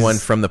picturing the please. one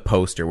from the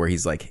poster where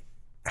he's like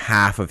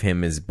half of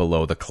him is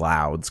below the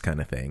clouds kind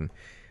of thing.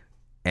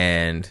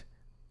 And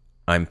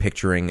I'm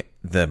picturing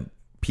the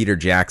Peter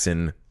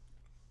Jackson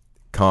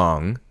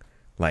Kong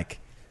like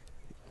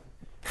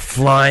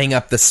flying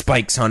up the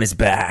spikes on his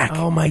back.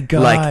 Oh my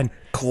god!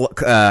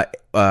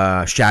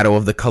 Like Shadow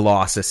of the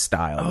Colossus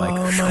style. Like,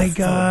 Oh my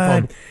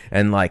God.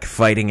 And like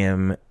fighting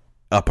him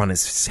up on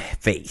his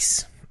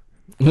face.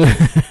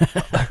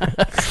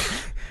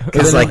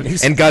 Because like,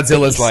 and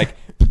Godzilla's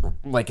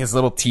like his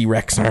little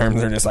T-Rex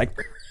arms are just like,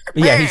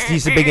 Yeah,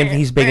 he's big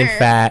and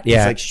fat. Yeah,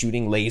 he's like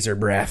shooting laser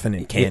breath and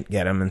it can't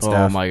get him and Oh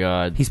stuff. my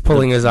god! He's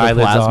pulling his the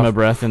eyelids plasma off.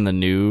 breath in the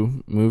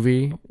new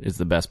movie is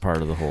the best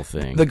part of the whole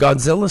thing. The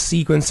Godzilla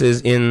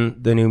sequences in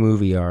the new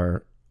movie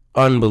are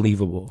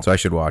unbelievable. So I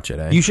should watch it.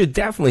 Eh? You should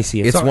definitely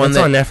see it. it's on, one it's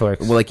that, on Netflix.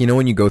 Well, like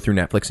when you go through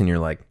Netflix and you're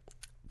like,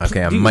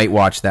 okay, I might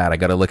watch that. I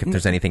got to look if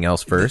there's anything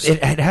else first.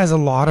 It has a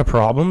lot of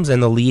problems,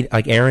 and the lead,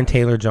 like Aaron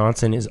Taylor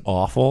Johnson, is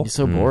awful. He's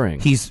so boring.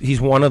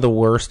 He's one of the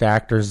worst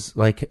actors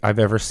like I've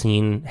ever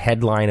seen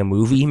headline a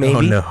movie.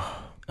 Maybe.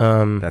 Oh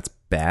no, that's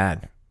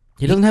bad.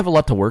 He doesn't have a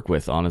lot to work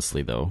with,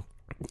 honestly, though.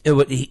 At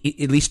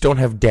least don't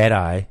have dead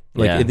eye.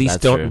 Like Yeah, at least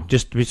that's don't true.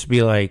 just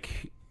be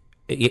like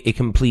a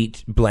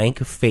complete blank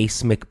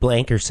face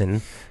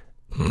McBlankerson.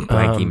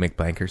 Blanky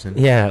McBlankerson.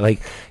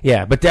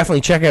 Yeah, but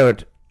definitely check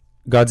out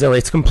Godzilla.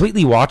 It's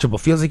completely watchable.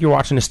 Feels like you're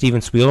watching a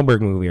Steven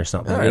Spielberg movie or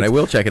something. All right, It's- I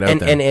will check it out and,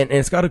 then. And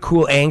it's got a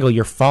cool angle.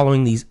 You're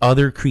following these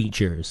other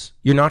creatures.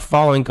 You're not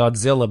following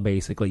Godzilla,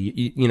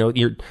 basically.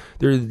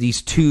 There are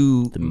these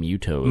two The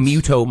Mutos.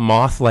 muto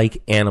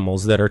moth-like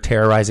animals that are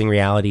terrorizing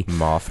reality.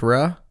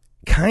 Mothra.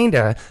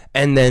 Kinda.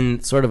 And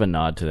then Sort of a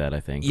nod to that, I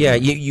think. yeah,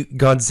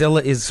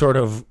 Godzilla is sort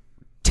of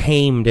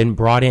tamed and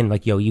brought in.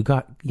 Like,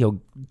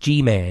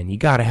 G-Man, you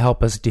got to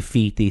help us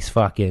defeat these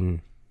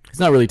fucking. He's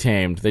not really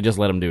tamed. They just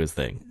let him do his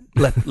thing.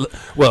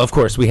 Well, of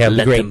course, we have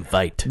Let the great them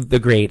fight. The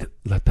great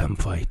let them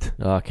fight.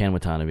 Oh, Ken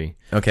Watanabe.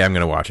 Okay, I'm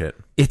gonna watch it.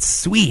 It's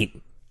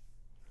sweet.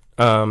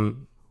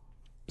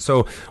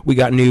 So we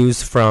got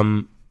news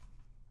from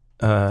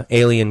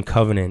Alien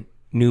Covenant.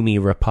 Numi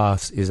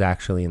Rapace is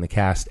actually in the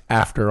cast.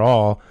 After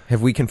all,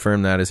 Have we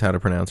confirmed that is how to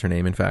pronounce her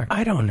name? In fact,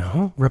 I don't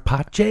know.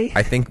 Rapace?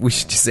 I think we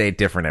should just say it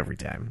different every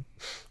time.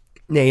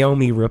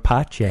 Naomi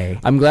Rapace.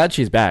 I'm glad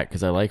she's back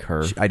because I like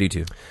her. I do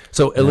too.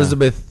 So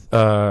Elizabeth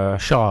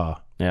Shaw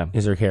Yeah.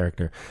 is her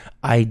character.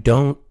 I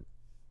don't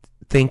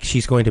think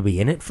she's going to be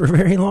in it for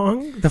very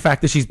long. The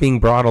fact that she's being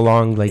brought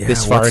along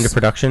this far into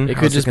production. It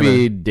could just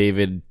be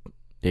David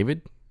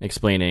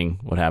explaining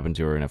what happened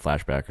to her in a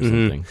flashback or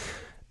something.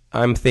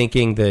 I'm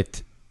thinking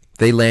that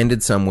They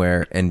landed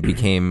somewhere and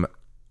became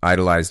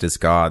idolized as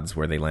gods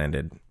where they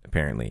landed,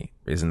 apparently.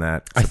 Isn't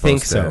that I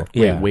think supposed so. to-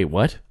 Yeah. Wait,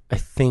 what? I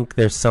think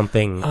there's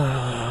something.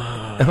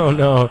 Oh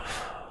no.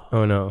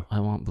 I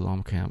want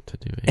Blomkamp to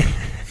do it.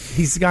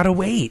 He's got to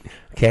wait.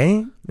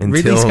 Okay.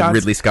 Until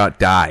Ridley Scott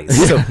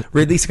dies. So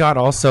Ridley Scott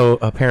also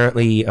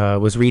apparently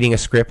was reading a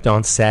script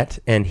on set,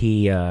 and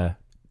he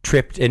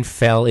tripped and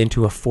fell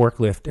into a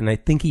forklift, and I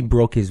think he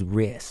broke his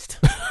wrist.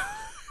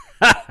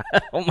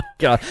 Oh my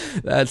god,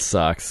 that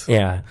sucks.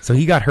 Yeah. So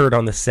he got hurt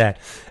on the set,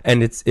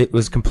 and it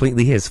was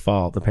completely his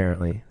fault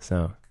apparently.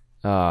 So.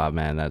 Oh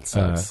man, that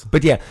sucks.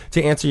 But yeah,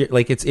 to answer your,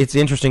 it's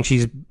interesting.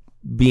 She's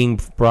being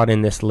brought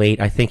in this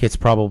late. I think it's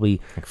probably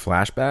Like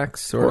flashbacks,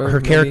 sort of. her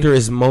maybe? character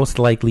is most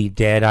likely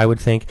dead. I would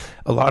think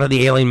a lot of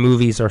the Alien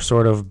movies are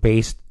sort of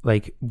based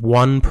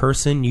one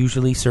person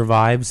usually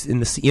survives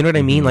in the. You know what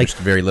I mean? There's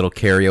very little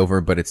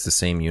carryover, but it's the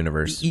same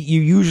universe.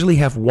 You usually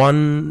have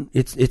one.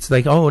 It's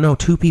like, oh no,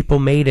 two people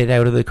made it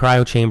out of the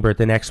cryo chamber at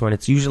the next one.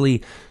 It's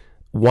usually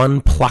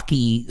one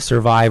plucky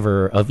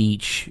survivor of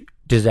each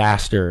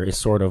disaster is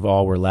sort of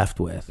all we're left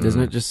with.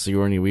 Isn't it just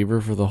Sigourney Weaver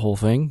for the whole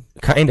thing?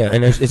 Kinda.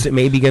 And is it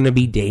maybe going to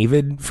be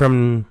David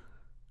from,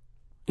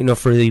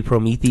 for the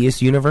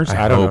Prometheus universe?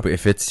 I don't hope know.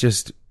 if it's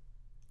just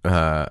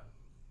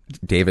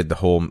David, the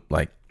whole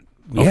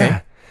Yeah.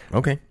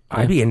 Okay.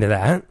 I'd be into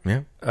that.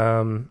 Yeah.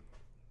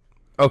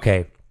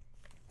 Okay.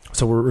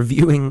 So we're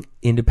reviewing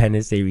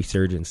Independence Day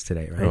Resurgence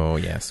today, right? Oh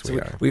yes, we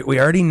are. We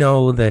already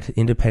know that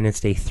Independence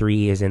Day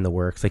 3 is in the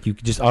works. You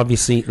could just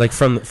obviously,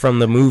 from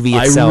the movie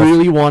itself. I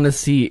really want to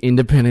see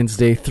Independence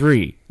Day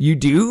 3. You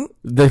do?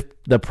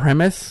 The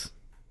premise,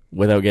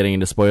 without getting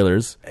into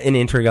spoilers, An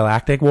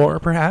intergalactic war,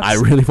 perhaps? I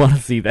really want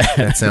to see that.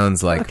 That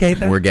sounds like Okay,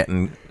 then. we're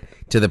getting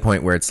to the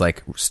point where it's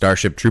like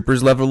Starship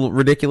Troopers level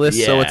ridiculous.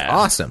 So it's Yeah.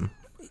 awesome.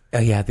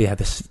 Yeah. The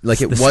Like,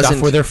 it the wasn't-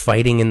 stuff where they're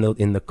fighting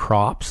in the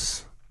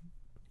crops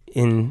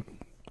in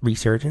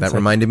Resurgence. That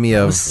reminded me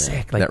of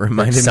sick. that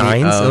reminded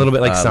Signs, me of a little bit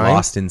like Signs.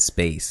 Lost in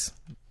Space.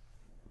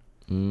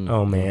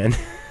 Oh man,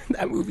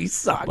 that movie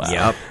sucks. Wow.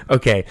 Yep.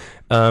 Okay,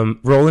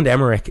 Roland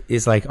Emmerich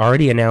is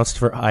already announced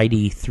for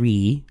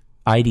ID4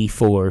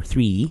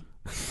 3.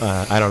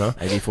 I don't know.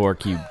 ID4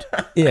 cubed.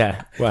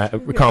 Yeah,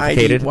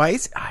 complicated. Why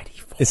is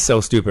ID4? It's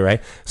so stupid,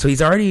 right? So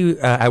he's already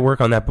at work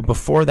on that, but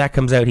before that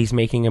comes out, he's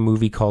making a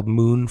movie called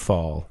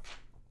Moonfall,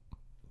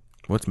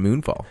 What's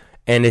Moonfall?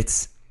 and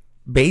it's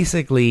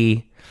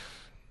basically,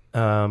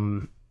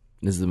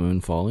 Is the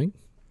moon falling?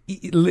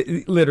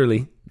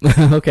 literally.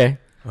 Okay.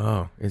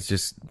 Oh, it's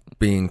just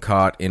being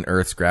caught in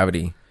Earth's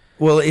gravity.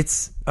 Well,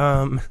 it's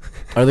Are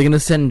they going to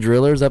send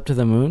drillers up to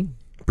the moon?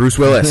 Bruce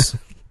Willis.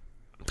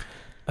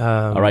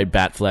 All right,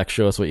 Batfleck,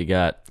 show us what you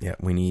got. Yeah,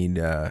 we need.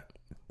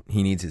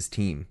 He needs his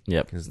team.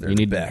 Yep. 'Cause they're You the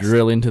need best. to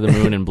drill into the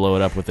moon and blow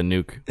it up with a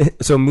nuke.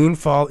 So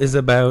Moonfall is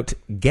about,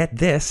 get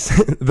this,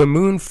 the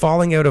moon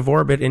falling out of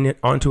orbit and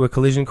onto a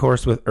collision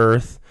course with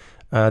Earth.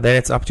 Then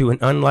it's up to an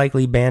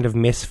unlikely band of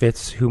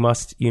misfits who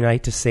must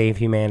unite to save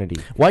humanity.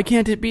 Why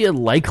can't it be a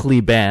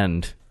likely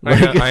band?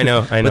 I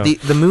know. But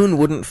the moon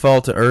wouldn't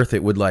fall to Earth.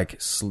 It would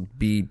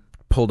be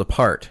pulled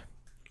apart.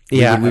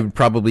 Yeah, we would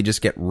probably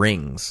just get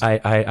rings.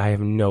 I have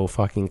no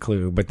fucking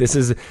clue. But this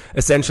is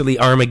essentially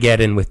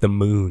Armageddon with the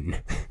moon.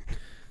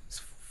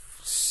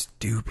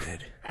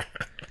 Stupid.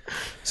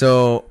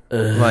 So,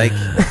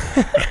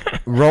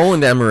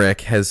 Roland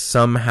Emmerich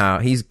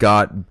he's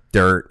got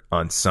dirt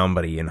on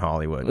somebody in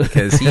Hollywood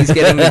because he's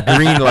getting the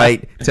green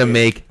light to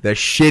make the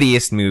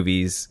shittiest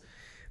movies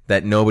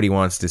that nobody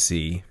wants to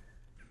see.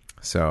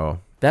 So,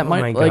 That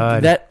my might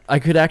God. that I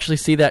could actually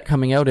see that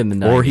coming out in the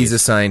 90s. or he's a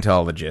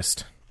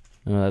Scientologist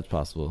Oh, that's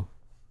possible.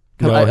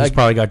 No, I- he's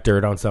probably got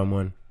dirt on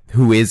someone.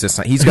 who is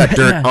he's got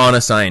dirt on a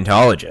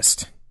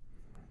Scientologist.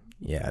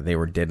 Yeah, they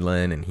were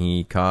diddling and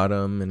he caught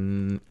him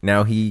and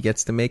now he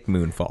gets to make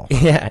Moonfall.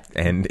 Yeah.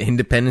 And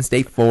Independence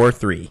Day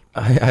 4-3.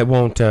 I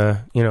won't,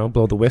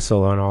 blow the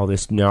whistle on all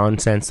this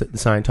nonsense that the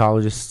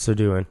Scientologists are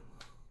doing.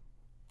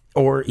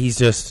 Or he's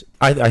just,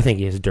 I think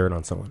he has dirt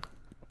on someone.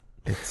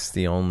 It's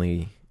the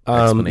only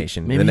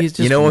explanation. Maybe he's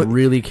just what?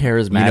 really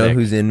charismatic. You know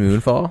who's in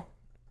Moonfall?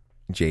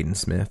 Jaden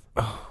Smith.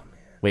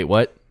 Wait,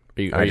 what?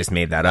 I just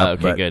made that up.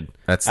 Okay, but good.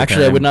 That's the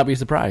Actually, I time would not be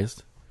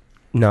surprised.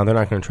 No, they're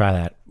not going to try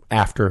that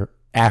after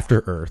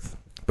Earth.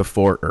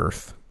 before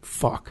Earth.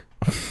 Fuck.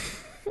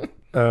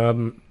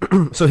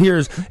 So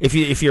here's,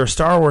 if you're a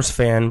Star Wars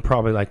fan,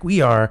 probably like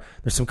we are,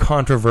 there's some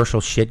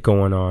controversial shit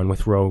going on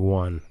with Rogue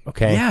One.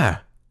 Okay. Yeah.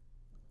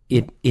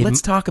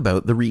 Let's talk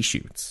about the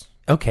reshoots.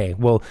 Okay.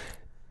 Well,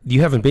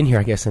 you haven't been here,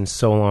 I guess, in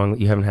so long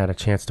that you haven't had a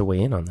chance to weigh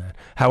in on that.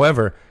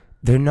 However,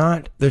 they're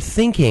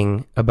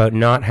thinking about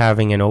not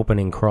having an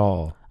opening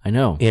crawl I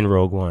know. in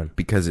Rogue One.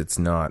 Because it's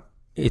not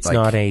It's like-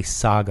 not a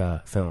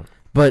saga film.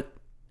 But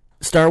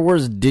Star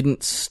Wars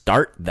didn't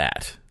start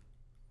that.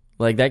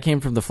 Like, that came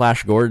from the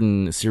Flash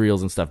Gordon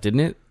serials and stuff,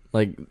 didn't it?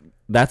 Like,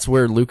 that's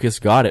where Lucas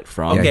got it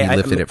from. Yeah, he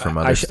lifted it from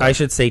other stuff. I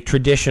should say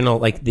traditional,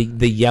 like the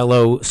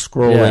yellow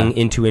scrolling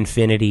into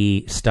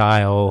infinity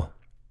style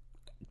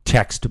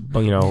text,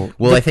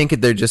 Well, I think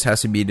there just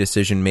has to be a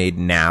decision made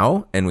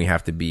now, and we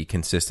have to be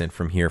consistent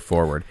from here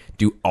forward.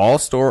 Do all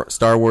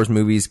Star Wars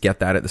movies get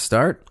that at the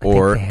start,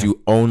 or do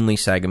only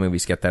saga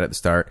movies get that at the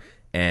start?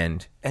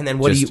 And then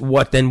what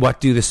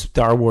do the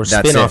Star Wars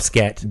spin-offs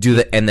get?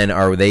 And then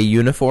are they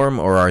uniform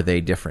or are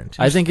they different?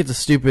 I think it's a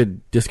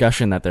stupid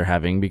discussion that they're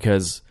having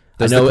because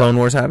Does the Clone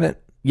Wars have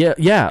it?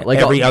 Yeah, like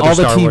every all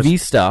other the Star TV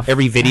Wars, stuff,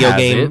 every video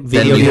game,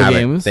 Then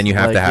you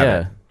have to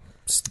have it.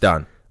 It's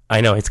done. I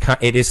know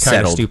it is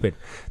kind of stupid.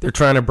 They're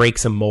trying to break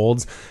some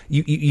molds.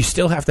 You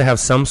still have to have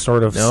some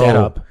sort of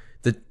setup.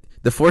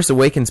 The Force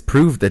Awakens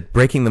proved that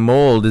breaking the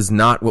mold is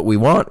not what we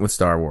want with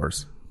Star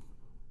Wars.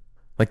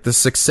 Like, the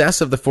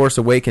success of The Force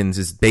Awakens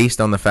is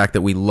based on the fact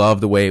that we love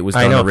the way it was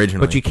done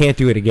originally. But you can't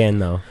do it again,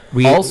 though.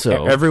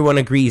 Everyone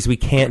agrees we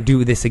can't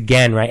do this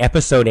again, right?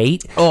 Episode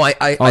 8? Oh,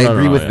 I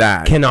agree with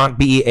that. Cannot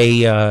be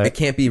it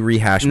can't be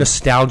rehashed.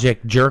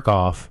 Nostalgic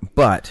jerk-off.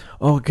 But...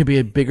 Oh, it could be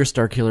a bigger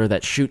Star Killer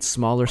that shoots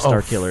smaller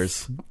Star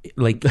Killers.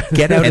 Like,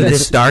 get out and of the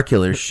this. Star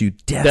Killers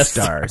shoot Death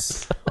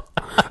Stars.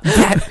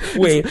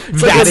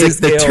 That is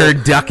the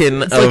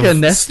turducken of like a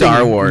nesting,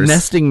 Star Wars.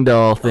 Nesting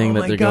doll thing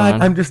that they're going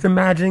on. I'm just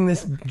imagining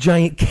this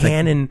giant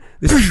cannon,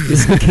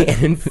 this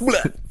cannon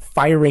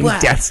firing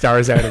Death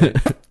Stars out of it.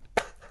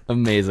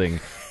 Amazing.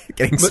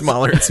 Getting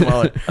smaller and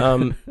smaller.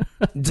 So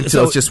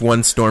it's just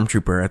one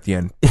stormtrooper at the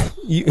end.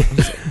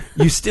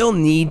 You still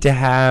need to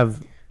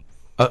have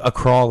a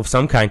crawl of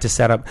some kind to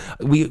set up.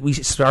 We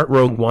start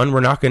Rogue One. We're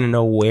not going to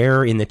know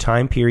where in the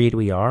time period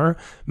we are.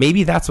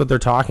 Maybe that's what they're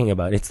talking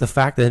about. It's the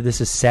fact that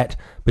this is set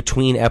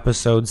between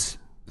episodes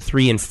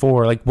 3 and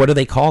 4. Like, what do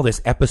they call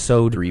this?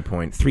 Episode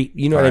 3.3.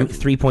 You know what I mean?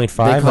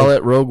 3.5. They call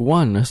it Rogue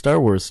One, a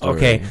Star Wars story.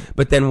 Okay,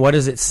 but then what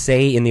does it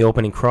say in the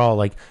opening crawl?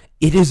 Like,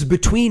 it is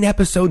between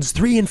episodes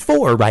 3 and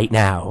 4 right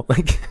now.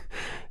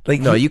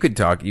 No, you could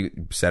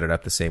set it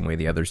up the same way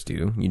the others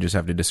do. You just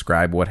have to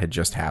describe what had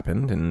just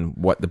happened and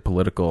what the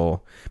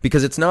political...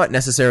 Because it's not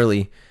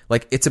necessarily...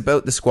 Like, it's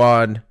about the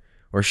squad,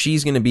 or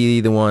she's going to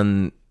be the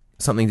one...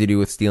 Something to do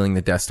with stealing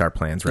the Death Star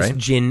plans, right?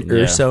 It's Jyn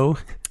Erso.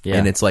 Yeah.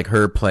 And it's like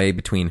her play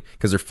between...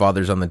 Because her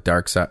father's on the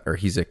dark side, or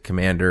he's a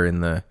commander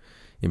in the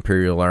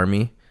Imperial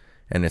Army.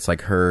 And it's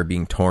like her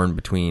being torn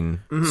between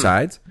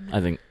sides. I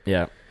think,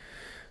 yeah.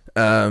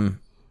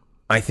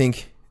 I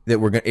think...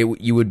 that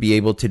you would be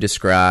able to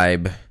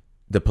describe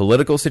the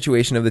political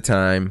situation of the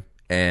time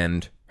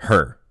and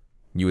her.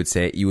 You would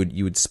say you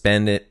would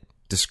spend it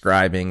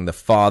describing the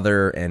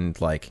father, and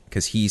like,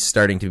 because he's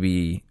starting to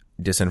be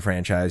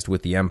disenfranchised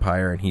with the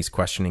Empire and he's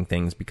questioning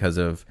things because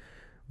of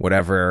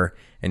whatever.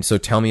 And so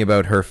tell me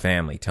about her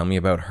family. Tell me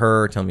about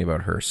her. Tell me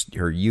about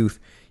her youth.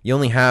 You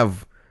only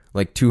have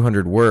like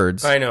 200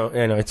 words. I know.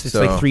 It's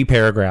like 3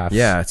 paragraphs.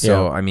 Yeah.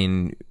 So I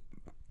mean,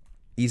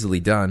 easily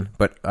done.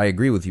 But I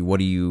agree with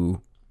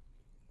you.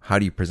 How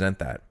do you present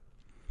that?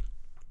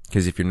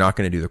 Because if you're not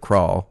going to do the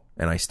crawl,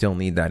 and I still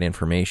need that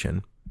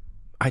information.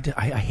 I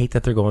hate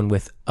that they're going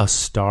with a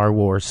Star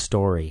Wars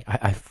story.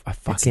 I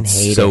fucking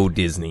hate it. So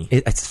Disney.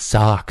 It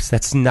sucks.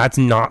 That's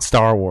not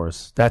Star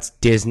Wars. That's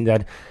Disney.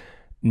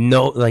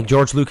 Like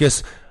George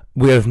Lucas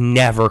would have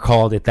never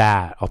called it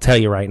that. I'll tell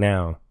you right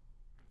now.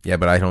 Yeah,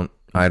 but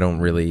I don't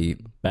really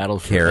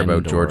care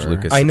about George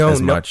Lucas I know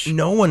as much.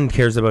 No one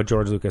cares about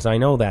George Lucas. I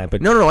know that,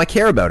 but no, I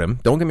care about him.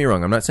 Don't get me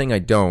wrong. I'm not saying I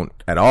don't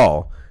at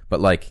all. But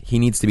like, he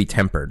needs to be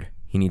tempered.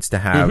 He needs to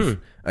have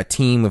a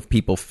team of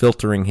people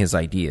filtering his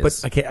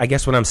ideas. But I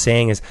guess what I'm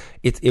saying is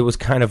it was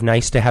kind of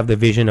nice to have the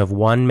vision of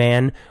one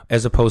man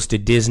as opposed to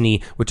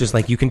Disney, which is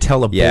like, you can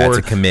tell a board. Yeah, it's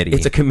a committee.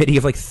 It's a committee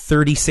of like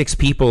 36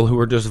 people who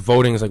are just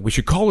voting. It's like, we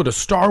should call it a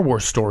Star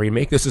Wars story and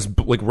make this as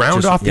like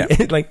round off the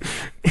end. Like,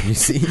 you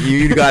see,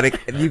 you got it.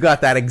 You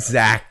got that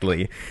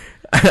exactly.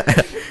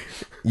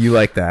 You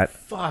like that?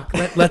 Fuck.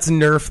 Let's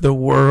nerf the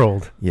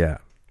world. Yeah.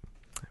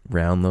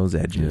 Round those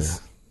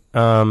edges.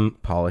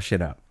 Polish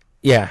it up.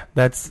 Yeah,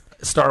 that's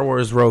Star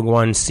Wars Rogue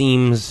One.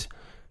 Seems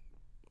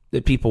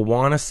that people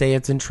want to say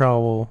it's in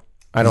trouble.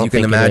 I don't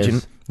think imagine. it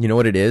is. You know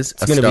what it is?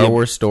 A Star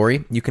Wars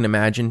story. You can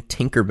imagine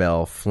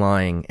Tinkerbell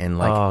flying and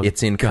like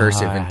it's in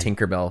cursive and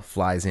Tinkerbell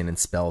flies in and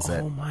spells it.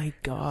 Oh my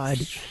god!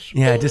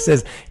 Yeah, it just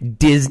says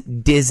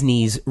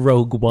Disney's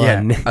Rogue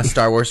One. Yeah, a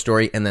Star Wars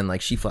story, and then like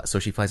she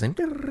flies in,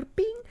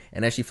 bing,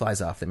 and as she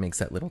flies off, it makes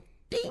that little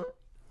ding.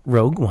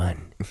 Rogue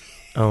One.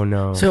 Oh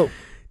no! So,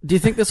 do you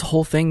think this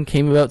whole thing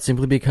came about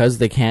simply because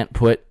they can't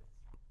put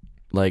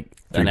like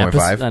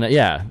 3.5?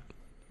 Yeah,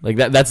 like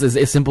that's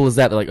as simple as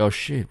that. They're like, oh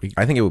shit.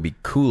 I think it would be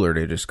cooler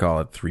to just call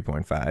it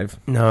 3.5.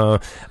 No,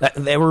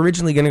 they were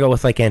originally going to go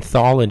with like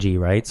anthology,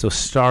 right? So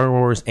Star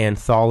Wars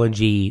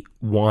Anthology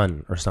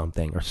 1 or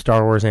something, or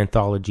Star Wars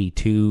Anthology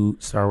 2,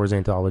 Star Wars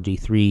Anthology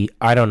 3.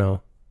 I don't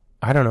know.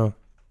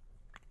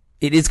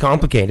 It is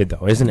complicated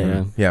though, isn't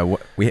it? Yeah,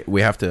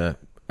 we have to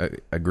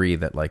agree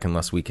that like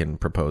unless we can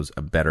propose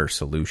a better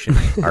solution,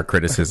 our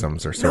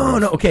criticisms are sort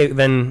of No, okay,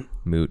 then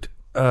moot.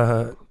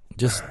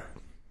 Just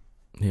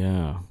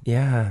yeah.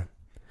 yeah.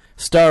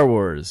 Star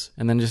Wars,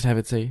 and then just have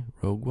it say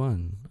Rogue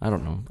One. I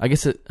don't know. I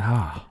guess it.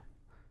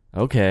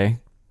 Okay.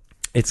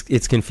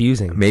 It's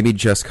confusing. Maybe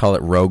just call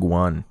it Rogue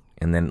One,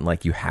 and then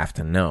like you have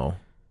to know,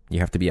 you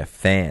have to be a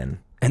fan.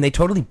 And they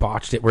totally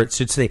botched it where it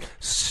should say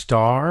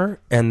Star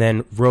and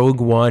then Rogue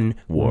One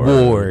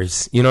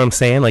Wars. You know what I'm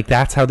saying? Like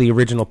that's how the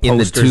original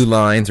posters. In the 2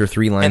 lines or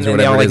 3 lines and or then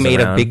whatever they all it like is made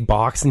around. a big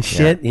box and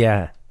shit.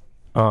 Yeah.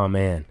 Oh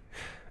man.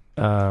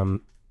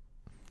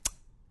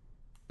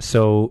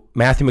 So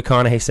Matthew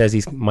McConaughey says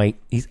he's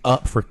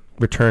up for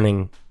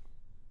returning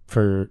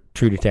for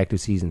True Detective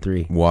season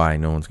 3. Why?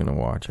 No one's gonna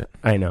watch it.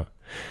 I know,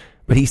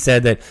 but he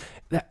said that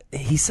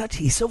he's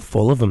so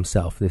full of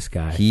himself. This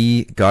guy.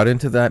 He got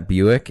into that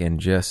Buick and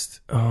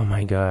just Oh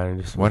my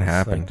god! Just What was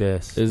happened? Like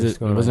this.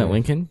 Wasn't it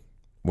Lincoln?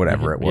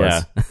 whatever it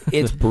was. Yeah.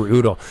 It's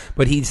brutal.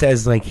 But he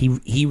says like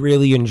he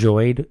really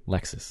enjoyed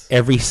Lexus.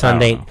 every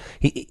Sunday.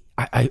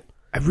 I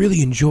I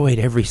really enjoyed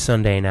every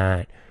Sunday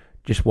night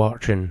just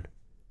watching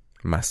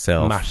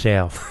Myself.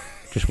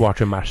 just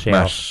watching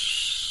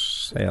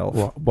myself.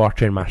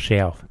 Watching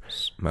myself.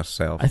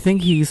 Myself. I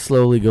think he's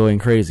slowly going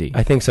crazy.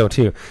 I think so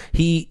too.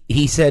 He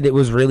said it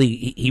was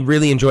really he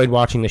really enjoyed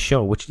watching the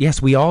show, which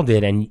yes we all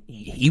did, and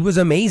he was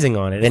amazing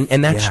on it.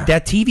 And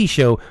that TV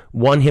show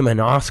won him an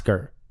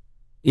Oscar,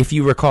 if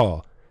you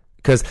recall,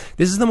 because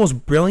this is the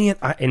most brilliant,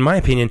 in my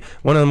opinion,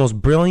 one of the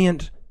most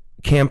brilliant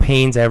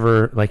campaigns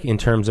ever, like in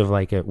terms of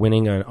like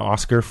winning an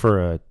Oscar for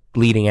a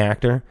leading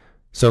actor.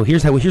 So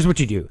here's what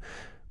you do: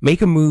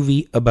 make a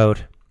movie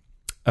about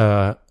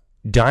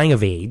dying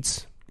of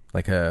AIDS.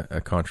 Like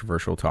a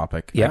controversial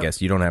topic. Yeah. I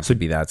guess you don't have to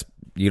be that.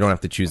 You don't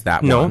have to choose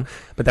that No, one.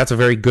 but that's a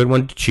very good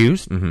one to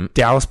choose. Mm-hmm.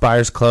 Dallas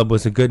Buyers Club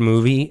was a good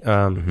movie.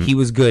 He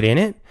was good in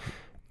it.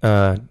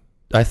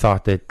 I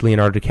thought that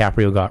Leonardo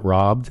DiCaprio got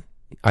robbed.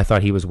 I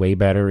thought he was way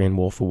better in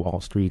Wolf of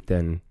Wall Street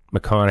than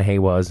McConaughey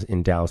was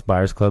in Dallas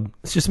Buyers Club.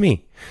 It's just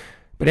me.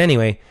 But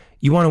anyway,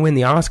 you want to win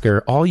the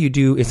Oscar, all you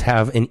do is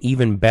have an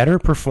even better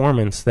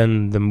performance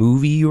than the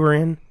movie you were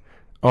in,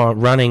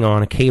 running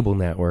on a cable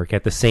network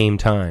at the same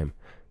time.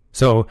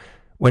 So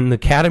when the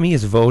Academy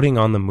is voting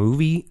on the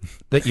movie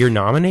that you're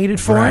nominated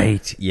for,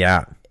 Right.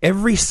 Yeah.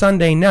 every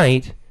Sunday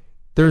night,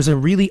 there's a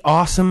really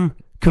awesome,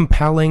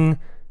 compelling,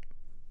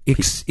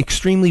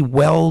 extremely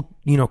well,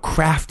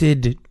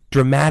 crafted,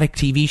 dramatic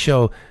TV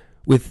show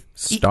with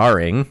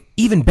Starring.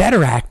 even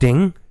better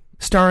acting,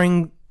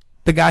 starring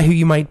the guy who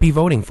you might be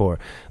voting for.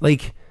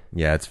 Like,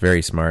 Yeah, it's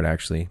very smart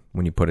actually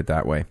when you put it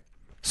that way.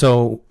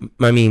 so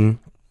I mean,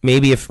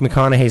 maybe if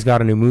McConaughey's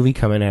got a new movie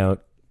coming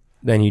out,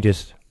 then you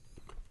just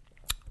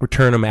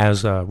return him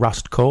as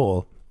Rust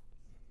Cole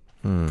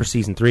for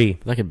season 3.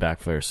 That could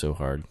backfire so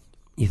hard.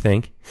 You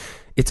think?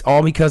 It's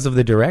all because of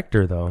the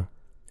director, though.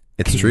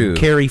 It's true.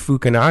 Cary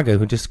Fukunaga,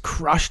 who just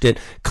crushed it.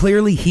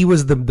 Clearly, he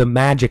was the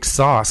magic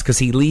sauce, because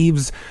he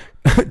leaves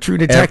True It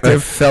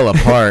Detective fell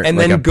apart and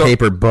like then a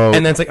paper boat.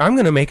 and then it's like, I'm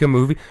going to make a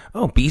movie.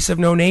 Oh, Beasts of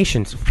No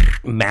Nations,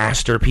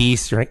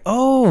 masterpiece. You're like,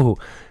 oh,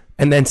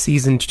 and then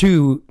season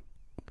 2.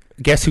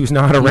 Guess who's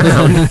not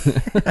around?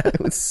 It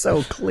was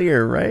so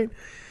clear, right?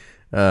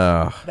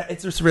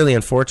 It's just really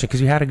unfortunate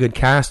because you had a good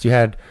cast. You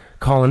had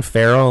Colin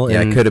Farrell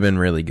Yeah, and it could have been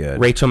really good.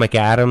 Rachel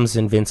McAdams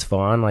and Vince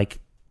Vaughn.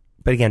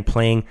 But again,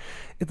 playing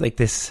like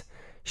this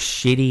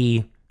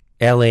shitty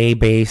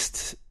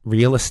LA-based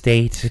real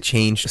estate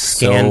Changed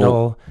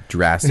scandal so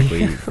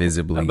drastically,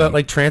 visibly. about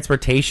like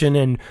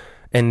transportation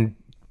and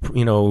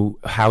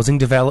housing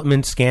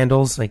development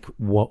scandals. Like,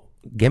 what?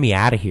 Get me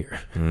out of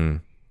here.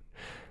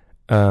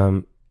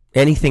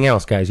 Anything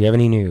else, guys? You have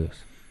any news?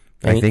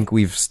 I think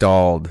we've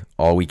stalled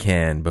all we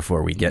can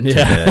before we get to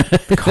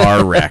the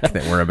car wreck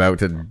that we're about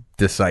to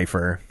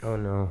decipher. Oh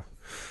no!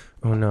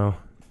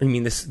 I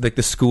mean, this like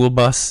the school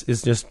bus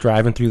is just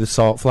driving through the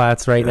salt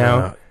flats right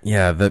now.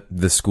 Yeah,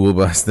 the school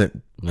bus that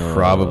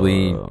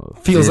probably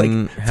Feels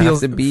didn't like have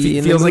to be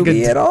in feels the like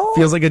movie at all.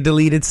 Feels like a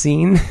deleted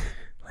scene.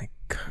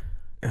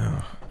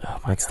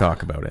 Let's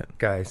talk about it.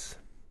 Guys,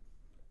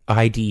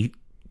 ID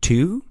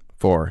 2,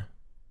 4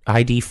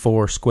 ID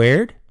 4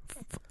 squared.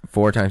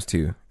 4 times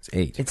 2 is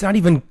 8. It's not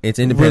even. It's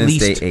Independence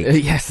released. Day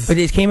 8. Yes. But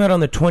it came out on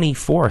the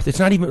 24th. It's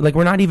not even like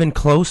we're not even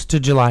close to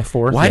July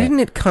 4th. Why yet. didn't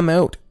it come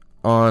out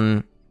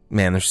on?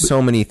 Man, there's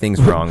so many things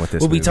wrong with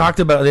this. Well, we movie. talked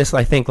about this,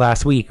 I think,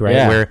 last week, right?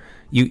 Yeah. Where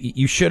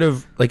you should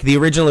have, like, the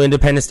original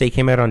Independence Day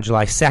came out on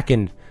July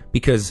 2nd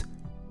because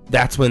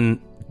that's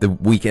when.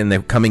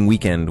 the coming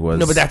weekend was.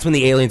 No, but that's when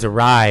the aliens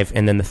arrive,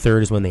 and then the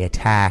 3rd is when they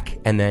attack,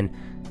 and then,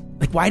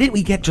 like, why didn't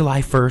we get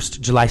July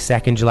 1st, July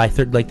 2nd, July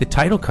 3rd, like the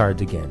title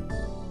cards again?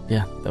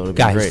 Yeah, that would have been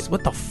Guys, great.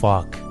 what the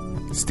fuck?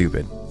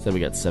 stupid. Said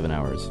we got 7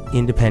 hours.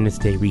 Independence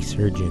Day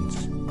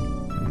Resurgence.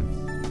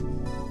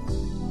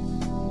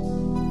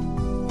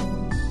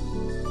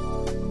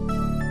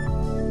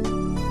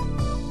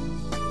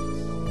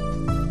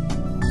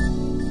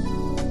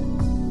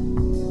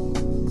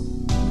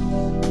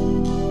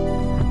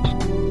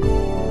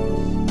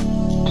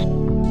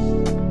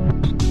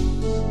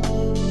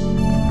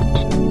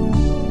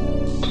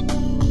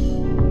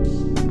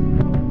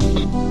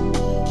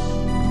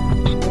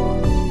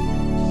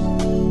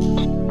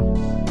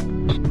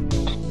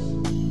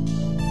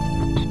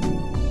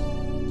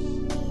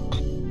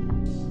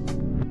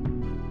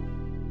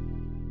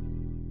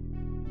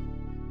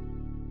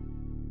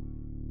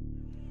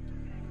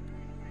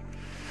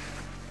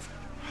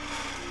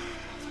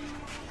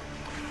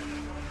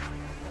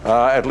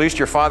 At least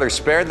your father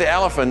spared the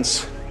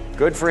elephants.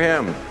 Good for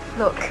him.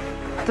 Look,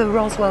 the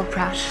Roswell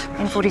crash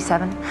in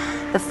 47,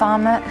 the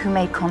farmer who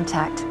made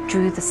contact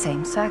drew the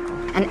same circle.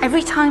 And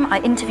every time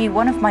I interview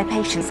one of my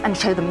patients and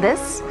show them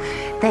this,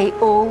 they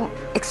all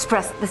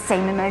express the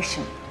same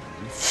emotion.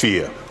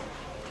 Fear.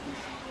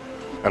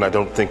 And I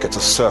don't think it's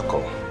a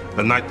circle.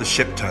 The night the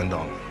ship turned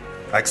on,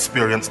 I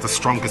experienced the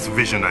strongest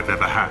vision I've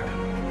ever had.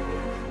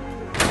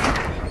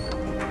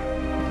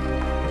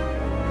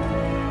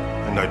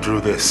 And I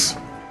drew this.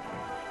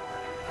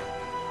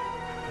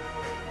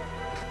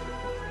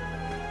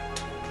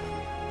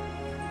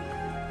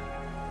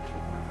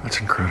 That's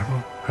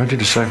incredible. How'd you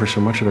decipher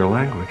so much of their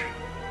language?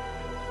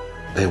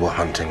 They were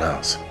hunting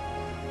us.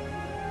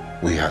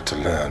 We had to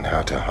learn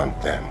how to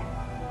hunt them.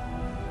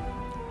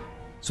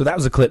 So that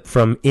was a clip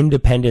from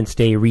Independence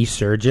Day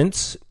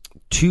Resurgence.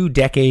 2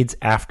 decades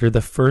after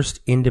the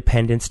first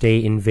Independence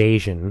Day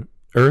invasion,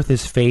 Earth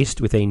is faced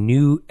with a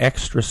new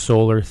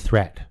extrasolar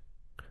threat.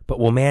 But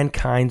will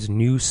mankind's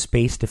new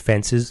space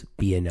defenses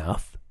be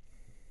enough?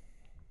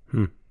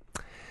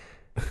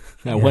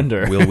 I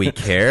wonder. Will we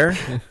care?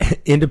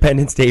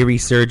 Independence Day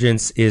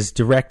Resurgence is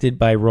directed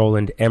by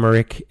Roland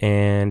Emmerich,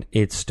 and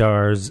it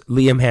stars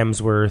Liam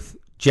Hemsworth,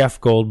 Jeff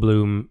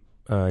Goldblum,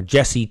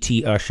 Jesse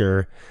T.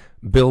 Usher,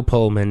 Bill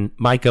Pullman,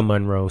 Micah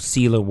Monroe,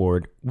 Celia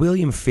Ward,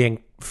 William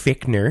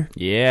Fichtner.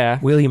 Yeah.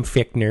 William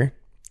Fichtner.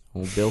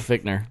 Old Bill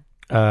Fichtner.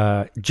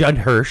 Judd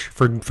Hirsch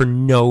for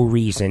no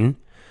reason.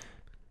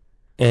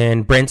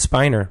 And Brent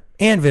Spiner.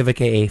 And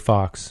Vivica A.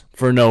 Fox.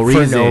 For no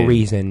reason. For no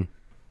reason.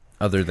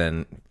 Other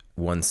than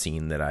one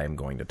scene that I am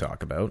going to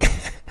talk about.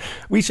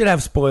 We should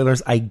have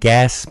spoilers, I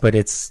guess, but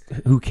it's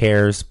who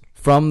cares?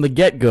 From the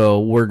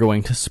get-go, we're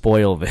going to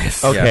spoil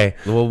this. Okay.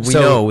 Yeah. Well, we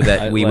know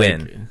that we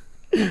win.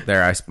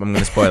 There, I'm going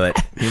to spoil it.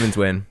 Humans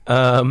win.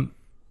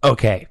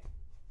 Okay.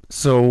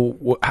 So,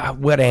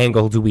 what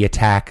angle do we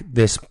attack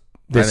this?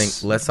 I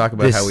think let's talk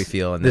about how we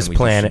feel, and then we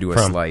should do a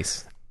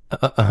slice.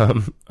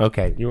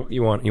 Okay.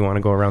 You want to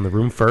go around the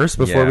room first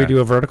before we do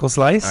a vertical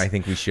slice? I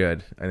think we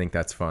should. I think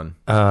that's fun.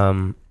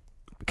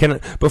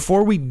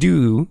 Before we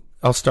do,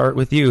 I'll start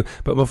with you.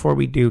 But before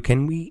we do,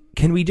 can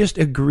we just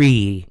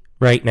agree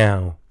right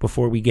now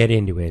before we get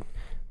into it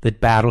that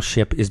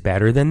Battleship is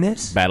better than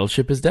this?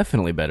 Battleship is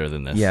definitely better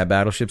than this. Yeah,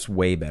 Battleship's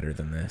way better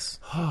than this.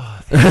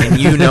 And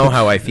you know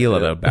how I feel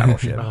about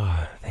Battleship.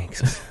 Oh,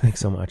 thanks. Thanks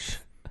so much.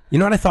 You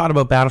know what I thought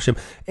about Battleship?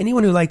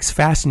 Anyone who likes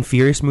Fast and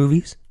Furious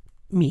movies,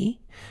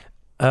 me.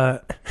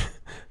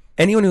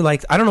 Anyone who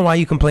likes, I don't know why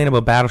you complain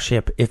about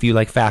Battleship if you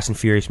like Fast and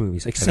Furious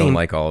movies. Like, I don't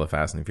like all the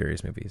Fast and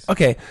Furious movies.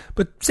 Okay,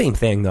 but same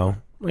thing though.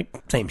 Like,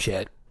 same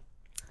shit.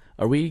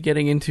 Are we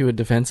getting into a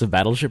defense of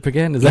Battleship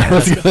again? Is that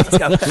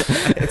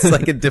it's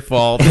like a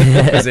default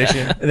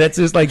position? That's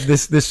just like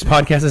this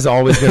podcast is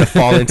always going to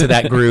fall into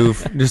that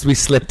groove. Just we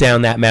slip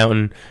down that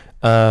mountain.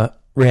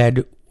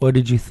 Red, what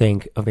did you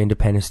think of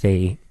Independence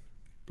Day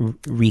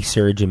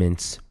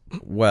Resurgence?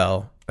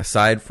 Well,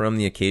 aside from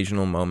the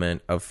occasional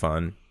moment of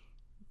fun,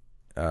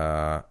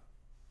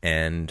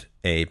 and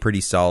a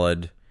pretty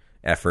solid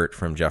effort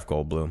from Jeff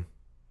Goldblum,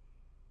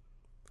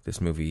 this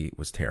movie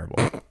was terrible.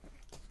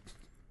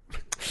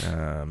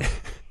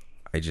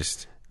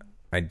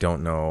 I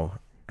don't know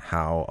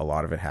how a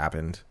lot of it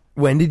happened.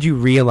 When did you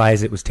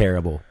realize it was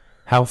terrible?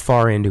 How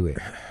far into it?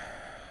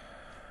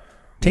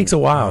 Takes a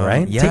while,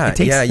 right? Yeah,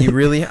 yeah. You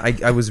really,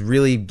 I was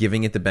really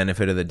giving it the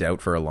benefit of the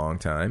doubt for a long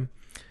time.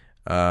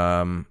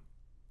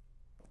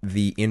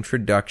 The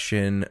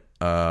introduction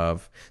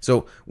of,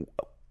 so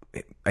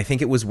I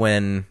think it was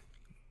when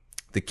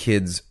the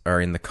kids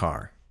are in the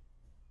car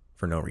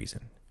for no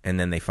reason, and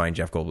then they find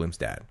Jeff Goldblum's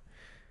dad.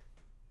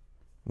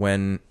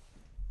 When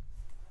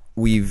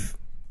we've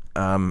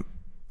had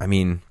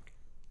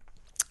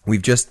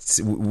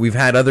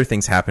other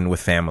things happen with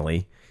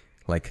family,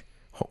 like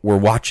we're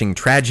watching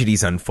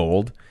tragedies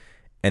unfold,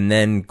 and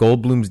then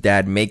Goldblum's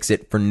dad makes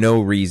it for no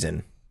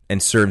reason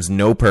and serves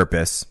no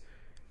purpose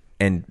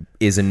and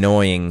is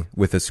annoying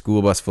with a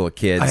school bus full of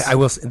kids. I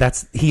will.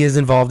 He is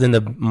involved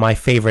in my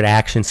favorite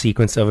action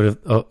sequence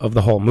of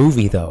the whole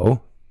movie,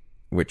 though,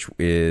 which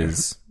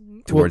is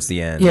towards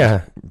the end.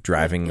 Yeah,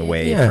 driving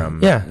away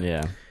from.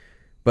 Yeah.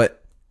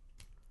 But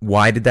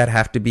why did that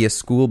have to be a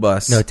school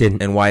bus? No, it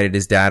didn't. And why did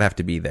his dad have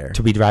to be there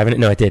to be driving it?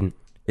 No, it didn't.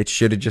 It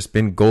should have just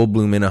been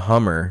Goldblum in a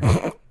Hummer.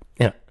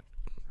 Yeah.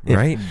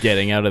 Right.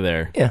 Getting out of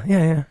there.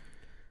 Yeah.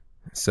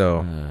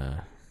 So.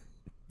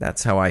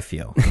 That's how I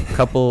feel.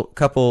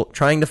 Couple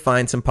trying to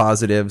find some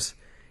positives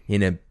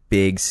in a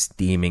big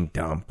steaming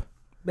dump.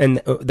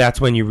 And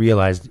that's when you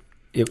realized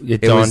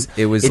it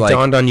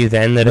dawned on you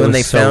then that when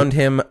they found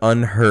him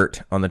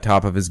unhurt on the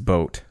top of his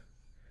boat.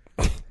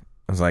 I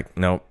was like,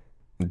 nope.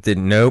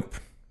 Nope.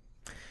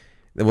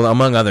 Well,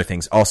 among other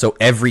things. Also,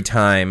 every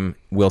time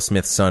Will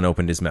Smith's son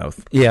opened his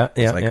mouth. Yeah.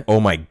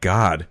 Oh my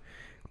God.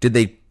 Did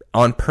they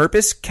on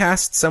purpose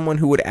cast someone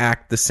who would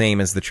act the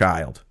same as the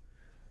child?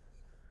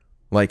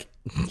 Like,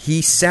 he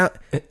was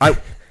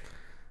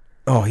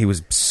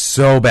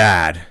so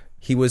bad.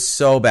 He was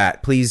so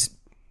bad. Please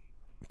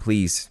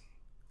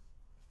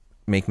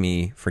make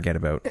me forget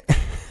about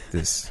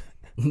this.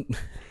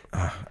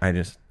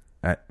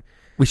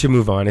 We should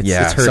move on. It's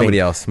hurting. Somebody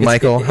else.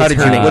 Michael, what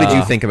did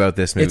you think about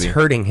this movie? It's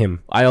hurting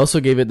him. I also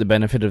gave it the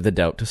benefit of the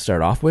doubt to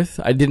start off with.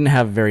 I didn't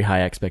have very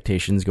high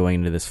expectations going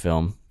into this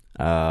film.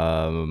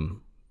 Oh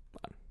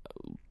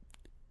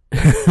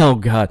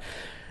God.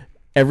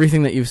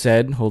 Everything that you've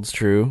said holds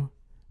true.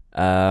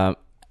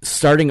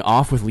 Starting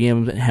off with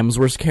Liam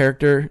Hemsworth's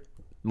character,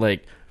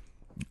 like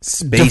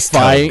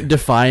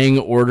defying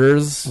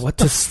orders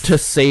to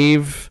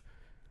save,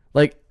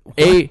 like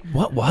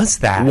what was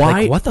that?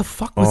 Why? Like, what the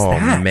fuck was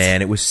that? Oh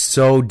man, it was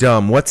so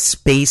dumb. What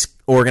space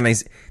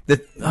organized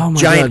the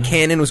giant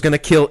cannon was going to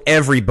kill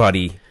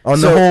everybody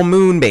on the whole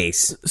moon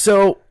base?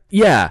 So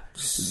yeah,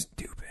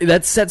 stupid.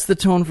 That sets the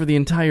tone for the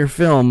entire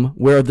film,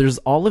 where there's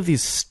all of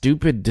these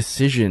stupid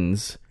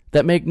decisions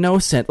that make no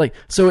sense. Like,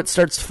 so it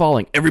starts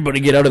falling. Everybody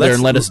get out of there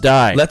and let us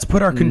die. Let's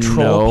put our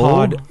control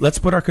pod. Let's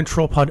put our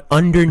control pod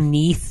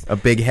underneath a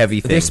big heavy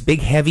thing. This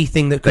big heavy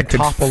thing that could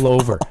topple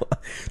over.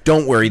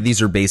 Don't worry,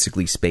 these are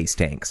basically space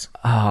tanks.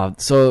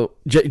 So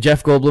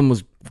Jeff Goldblum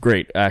was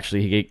great.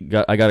 Actually,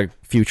 I got a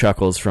few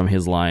chuckles from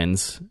his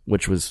lines,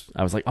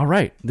 I was like, all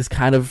right, this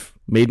kind of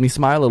made me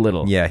smile a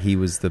little. Yeah, he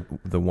was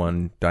the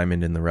one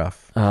diamond in the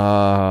rough.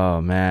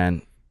 Oh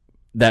man,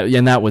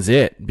 that was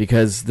it,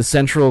 because the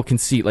central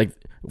conceit, like,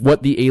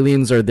 what the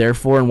aliens are there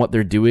for and what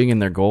they're doing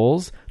and their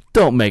goals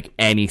don't make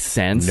any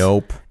sense.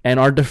 Nope. And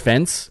our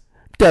defense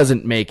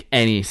doesn't make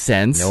any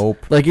sense.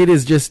 Nope. Like, it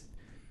is just...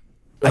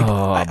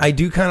 I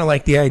do kind of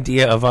like the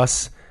idea of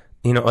us,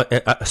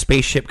 a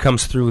spaceship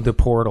comes through the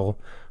portal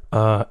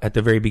at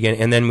the very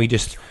beginning, and then we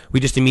just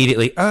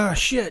immediately,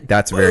 shit.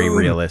 That's very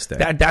realistic.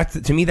 That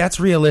to me, that's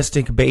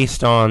realistic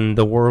based on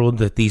the world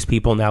that these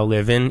people now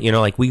live in.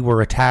 Like, we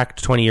were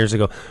attacked 20 years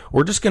ago.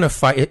 We're just gonna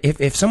fight.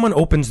 If someone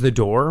opens the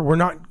door,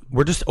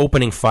 we're just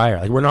opening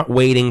fire. Like, we're not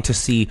waiting to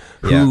see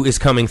who is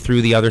coming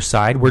through the other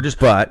side.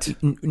 But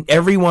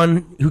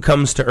everyone who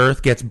comes to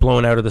Earth gets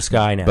blown out of the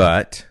sky now.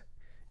 But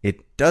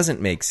it doesn't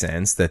make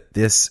sense that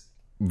this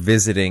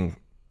visiting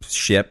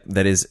ship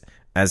that is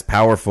as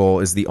powerful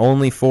as the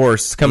only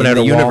force coming in out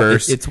the of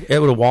universe. It's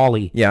out of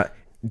Wall-E. Yeah,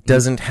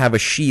 doesn't have a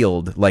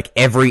shield like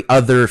every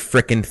other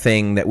frickin'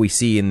 thing that we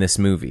see in this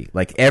movie.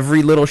 Like,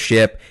 every little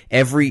ship,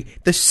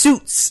 the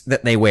suits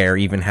that they wear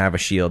even have a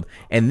shield,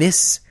 and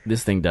this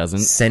thing doesn't.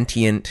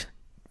 Sentient,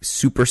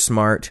 super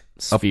smart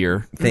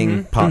sphere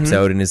thing pops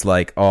out and is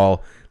like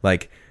all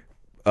like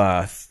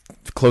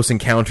Close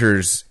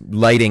Encounters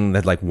lighting,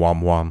 that like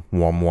wom wom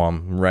wom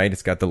wom, right?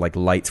 It's got the like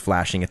lights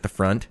flashing at the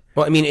front.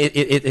 Well, I mean,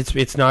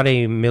 it's not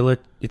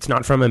it's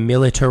not from a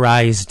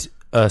militarized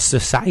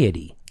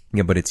society.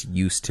 Yeah, but it's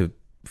used to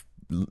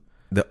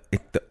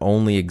it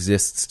only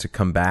exists to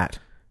combat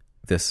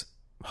this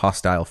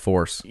hostile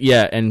force.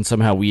 Yeah, and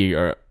somehow we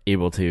are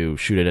able to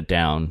shoot it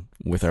down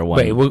with our one.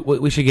 Wait,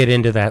 we should get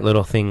into that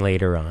little thing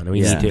later on.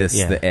 We need to,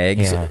 the egg.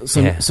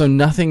 Yeah. So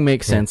nothing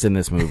makes sense in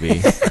this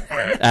movie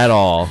at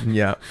all.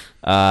 Yeah.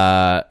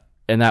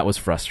 And that was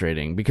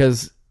frustrating,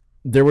 because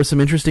there were some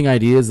interesting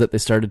ideas that they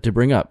started to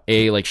bring up.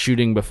 Like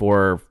shooting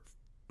before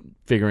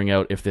figuring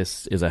out if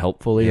this is a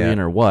helpful alien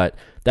or what.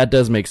 That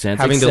does make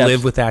sense. Having to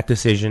live with that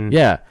decision.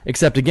 Yeah.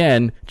 Except,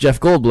 again, Jeff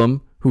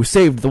Goldblum, who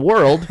saved the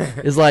world,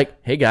 is like,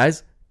 hey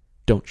guys,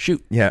 don't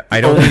shoot. Yeah,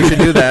 I don't think you should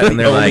do that. And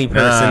they're like,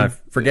 nah,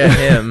 forget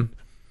him.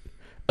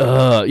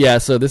 Yeah,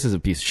 so this is a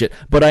piece of shit.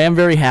 But I am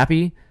very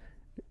happy.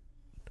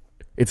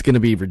 It's going to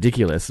be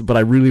ridiculous, but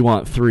I really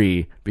want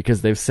 3,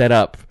 because they've set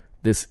up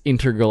this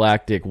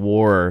intergalactic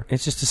war.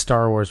 It's just a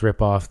Star Wars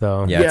ripoff,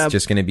 though. Yeah, it's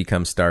just going to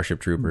become Starship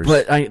Troopers.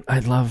 But I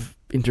love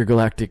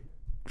intergalactic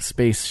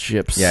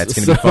spaceships. Yeah, it's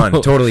going to be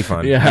fun. Totally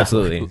fun. Yeah.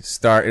 Absolutely.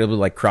 It'll be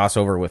like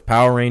crossover with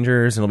Power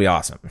Rangers, and it'll be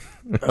awesome.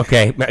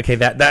 Okay.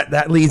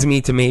 That leads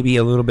me to maybe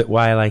a little bit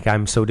why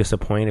I'm so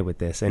disappointed with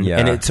this, and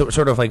it's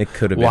sort of like, it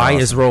could have been why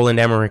awesome. is Roland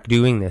Emmerich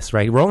doing this?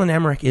 Right, Roland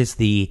Emmerich is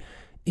the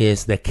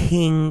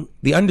king,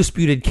 the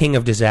undisputed king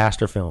of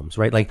disaster films,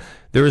 right? Like,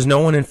 there is no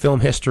one in film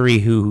history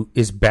who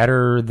is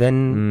better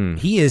than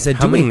he is at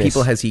doing this. How many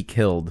people has he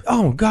killed?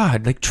 Oh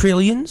God, like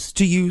trillions,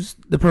 to use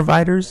the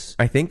provider's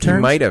I think terms.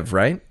 He might have,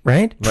 right?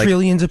 Right? Like,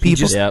 trillions of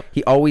people.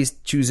 He always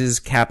chooses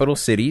capital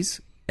cities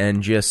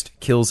and just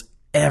kills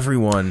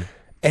everyone.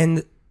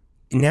 And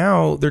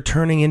now they're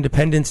turning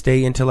Independence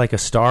Day into like a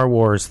Star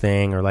Wars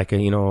thing, or like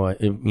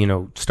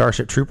a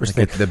Starship Troopers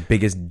thing. Like the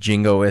biggest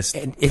jingoist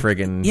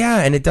friggin'. Yeah,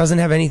 and it doesn't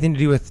have anything to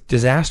do with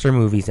disaster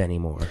movies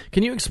anymore.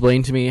 Can you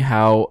explain to me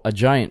how a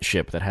giant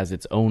ship that has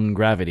its own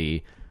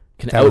gravity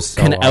can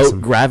awesome.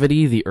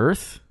 out-gravity the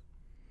Earth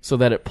so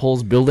that it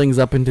pulls buildings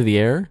up into the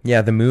air?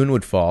 Yeah, the moon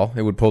would fall.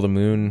 It would pull the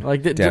moon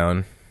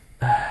down.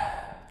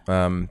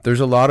 There's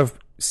a lot of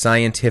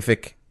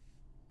scientific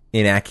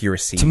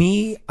inaccuracy. To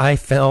me, I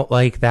felt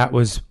like that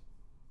was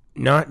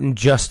not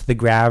just the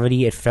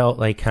gravity. It felt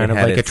like kind of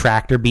like a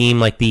tractor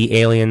beam, like the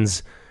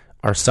aliens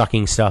are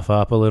sucking stuff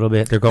up a little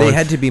bit. They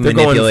had to be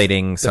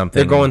manipulating something.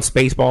 They're going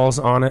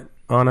Spaceballs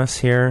on us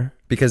here.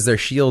 Because their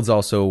shields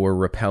also were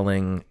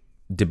repelling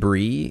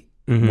debris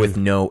with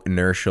no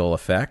inertial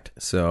effect.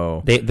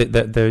 So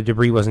the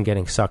debris wasn't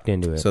getting sucked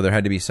into it. So there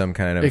had to be some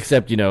kind of...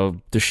 Except,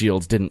 the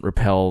shields didn't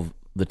repel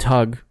the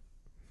tug.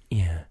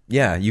 Yeah.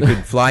 Yeah, you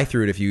could fly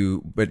through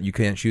it but you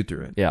can't shoot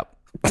through it. Yeah.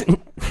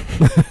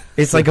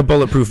 It's like a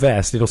bulletproof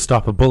vest. It'll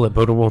stop a bullet,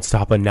 but it won't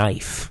stop a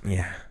knife.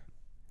 Yeah.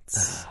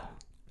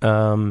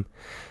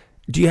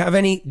 Do you have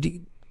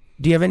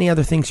any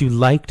other things you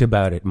liked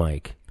about it,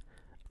 Mike?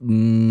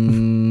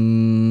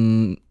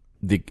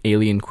 The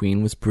alien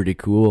queen was pretty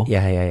cool.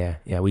 Yeah.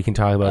 We can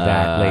talk about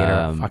that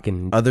later.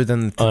 Fucking other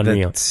than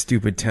unreal. the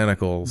stupid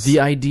tentacles. The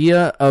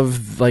idea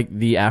of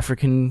the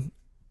African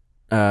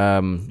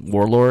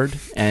warlord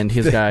and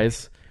his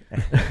guys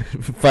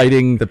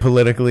fighting the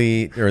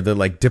politically or the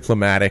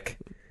diplomatic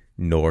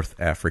North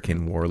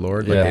African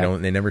warlord.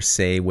 They never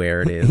say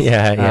where it is.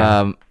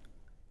 Yeah.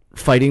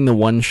 Fighting the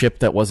one ship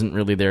that wasn't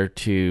really there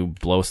to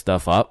blow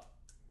stuff up.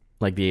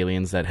 Like the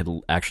aliens that had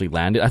actually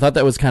landed. I thought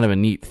that was kind of a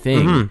neat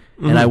thing.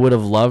 And I would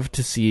have loved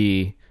to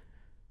see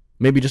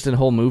maybe just a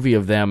whole movie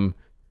of them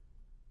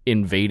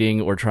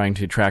invading or trying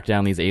to track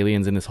down these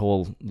aliens in this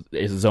whole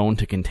zone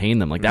to contain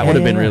them. Like that would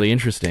have been really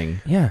interesting.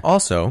 Yeah.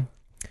 Also,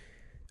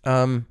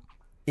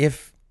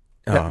 if...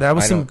 that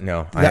was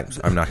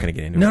I'm not going to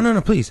get into it.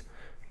 No, please.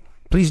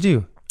 Please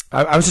do.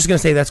 I was just going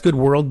to say that's good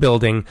world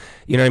building.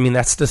 You know what I mean?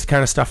 That's the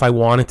kind of stuff I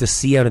wanted to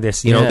see out of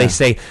this. You know,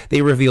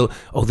 they reveal,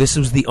 this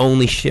was the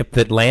only ship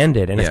that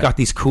landed, and it's got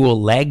these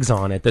cool legs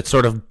on it that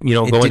sort of,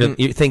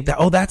 you think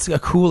that, that's a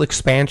cool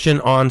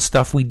expansion on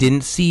stuff we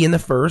didn't see in the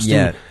first.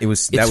 Yeah, and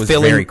that was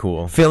very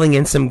cool. Filling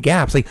in some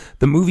gaps. Like,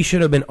 the movie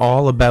should have been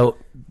all about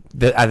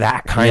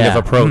that kind of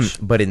approach.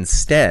 But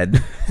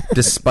instead,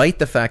 despite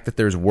the fact that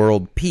there's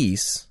world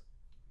peace...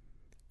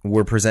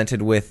 We're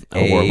presented with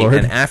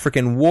an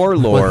African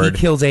warlord. Well, he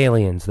kills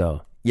aliens,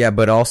 though. Yeah,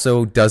 but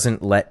also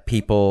doesn't let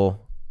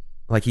people...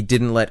 he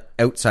didn't let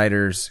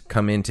outsiders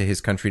come into his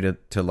country to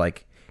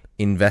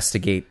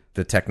investigate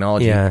the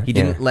technology. Yeah, he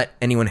didn't let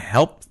anyone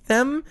help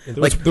them.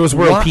 There was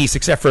world peace,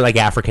 except for,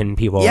 African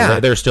people. Yeah.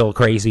 They're still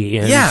crazy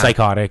and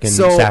psychotic and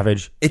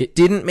savage. It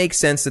didn't make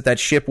sense that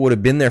ship would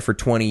have been there for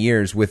 20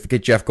 years with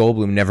Jeff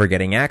Goldblum never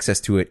getting access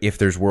to it if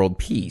there's world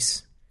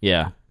peace.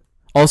 Yeah.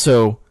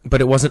 Also, but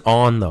it wasn't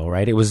on though,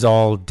 right? It was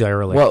all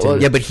derelict. Well,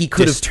 yeah, but he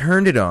could have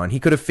turned it on. He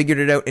could have figured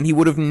it out, and he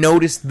would have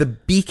noticed the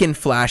beacon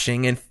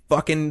flashing, and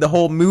fucking the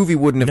whole movie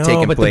wouldn't have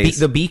taken place.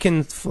 The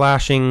beacon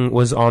flashing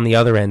was on the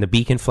other end. The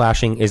beacon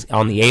flashing is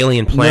on the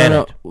alien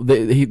planet. No,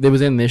 it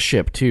was in this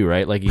ship too,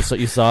 right? Like you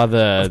saw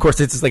the. Of course,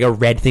 it's just like a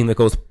red thing that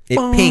goes. It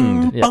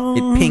pinged. Yeah.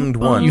 It pinged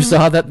one. You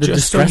saw that the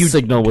distress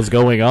signal was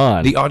going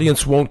on. The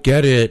audience won't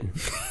get it.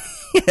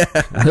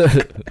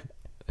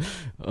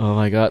 Oh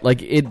my god!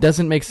 It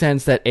doesn't make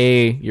sense that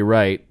A, you're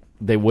right,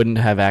 they wouldn't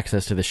have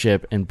access to the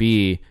ship, and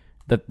B,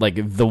 that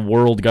the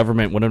world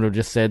government wouldn't have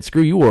just said,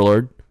 "Screw you,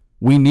 warlord.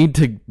 We need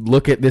to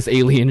look at this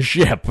alien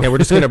ship." Yeah, we're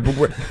just gonna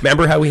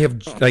remember how we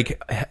have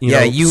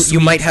you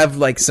might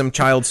have some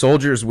child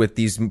soldiers with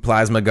these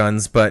plasma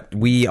guns, but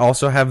we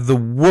also have the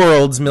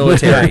world's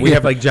military. We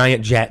have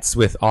giant jets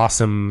with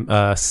awesome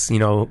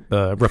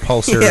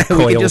repulsor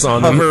coils we can just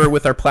on hover them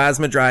with our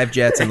plasma drive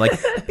jets and pew,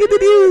 pew,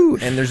 pew,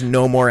 and there's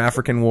no more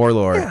African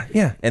warlord.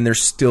 Yeah. And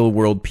there's still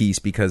world peace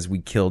because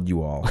we killed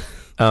you all.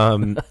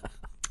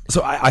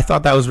 So I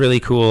thought that was really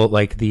cool.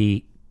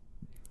 A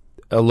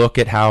look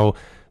at how.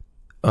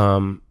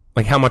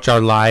 How much our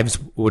lives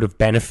would have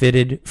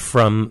benefited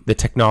from the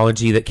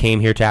technology that came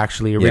here to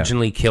actually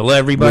originally kill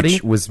everybody.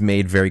 Which was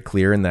made very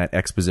clear in that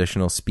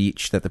expositional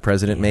speech that the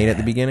president made at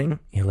the beginning.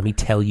 Yeah, let me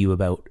tell you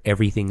about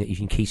everything that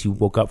in case you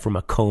woke up from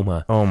a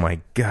coma. Oh my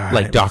God.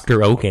 Like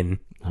Dr. Oaken.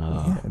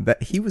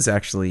 He was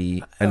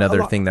actually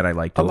another thing that I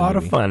liked. A lot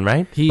of fun,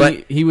 right?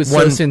 He was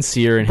so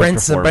sincere in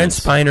his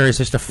performance. Brent Spiner is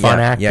just a fun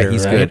actor. Yeah,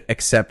 he's good,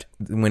 except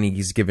when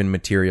he's given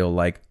material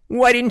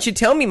why didn't you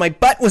tell me my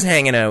butt was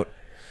hanging out?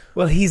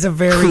 Well, he's a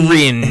very...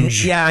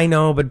 Cringe. Yeah, I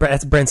know, but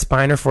that's Brent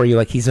Spiner for you.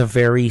 He's a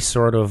very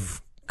sort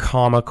of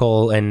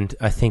comical and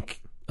I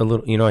think a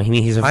little,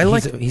 he's a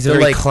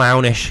very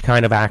clownish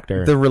kind of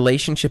actor. The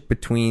relationship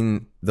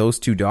between those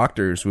two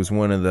doctors was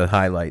one of the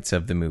highlights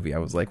of the movie. I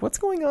was like, what's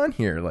going on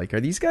here? Are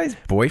these guys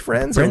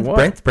boyfriends or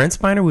what? Brent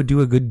Spiner would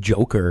do a good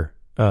Joker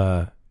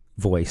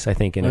voice, I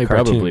think, in a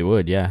cartoon. He probably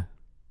would, yeah.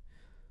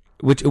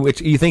 Which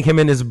you think him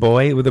and his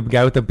boy with the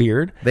guy with the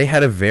beard? They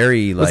had a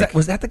very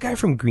was that the guy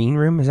from Green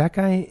Room? Is that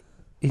guy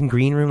in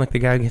Green Room the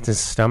guy who gets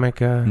his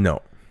stomach?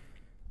 No,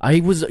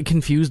 I was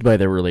confused by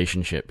their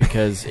relationship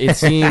because it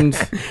seemed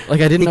I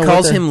didn't know. He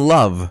calls him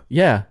Love.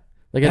 Yeah,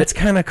 that's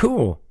kind of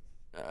cool.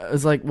 I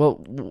was like,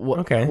 well,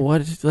 okay,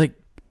 what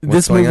What's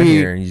this going movie on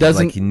here? He's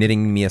doesn't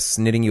knitting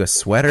you a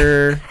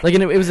sweater.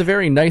 And it was a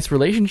very nice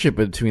relationship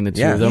between the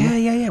two of them.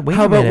 Yeah. Wait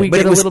How a minute. about we but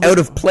get it was out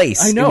of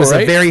place. I know, it was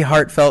right? a very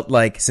heartfelt,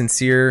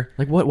 sincere.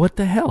 What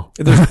the hell?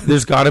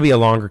 There's got to be a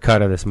longer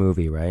cut of this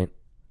movie, right?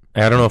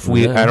 I don't know if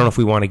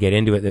we want to get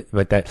into it,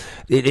 but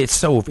it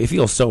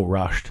feels so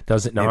rushed,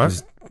 does it not? It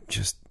was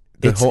just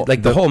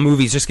the whole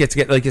movie's just gets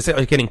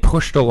getting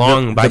pushed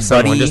along by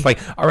someone, just like,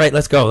 all right,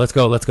 let's go. Let's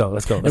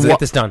get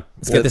this done.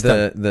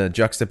 The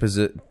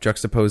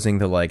juxtaposing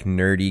the like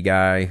nerdy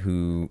guy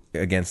who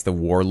against the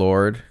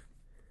warlord,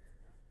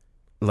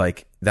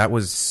 like that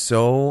was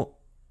so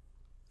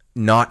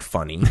not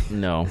funny.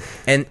 No.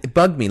 And it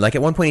bugged me. Like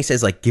at one point he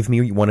says like, give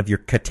me one of your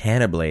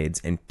katana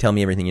blades and tell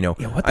me everything you know.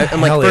 Yeah, what the I'm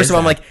hell like, first is of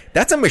all, I'm that? like,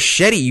 that's a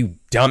machete, you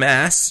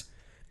dumbass.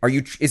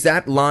 Is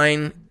that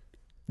line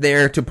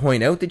there to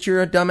point out that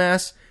you're a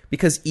dumbass?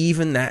 Because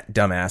even that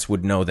dumbass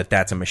would know that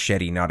that's a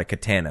machete, not a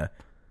katana.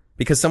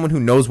 Because someone who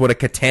knows what a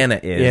katana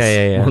is.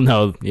 Yeah. Well,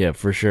 no, yeah,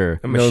 for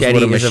sure. A knows machete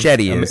what a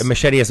machete is. is. A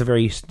machete has a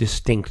very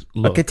distinct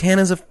look. A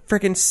katana's a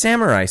freaking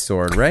samurai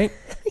sword, right?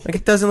 Like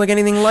it doesn't look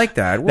anything like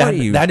that. What are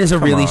you? That is a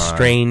come really on.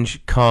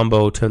 strange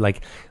combo to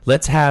like.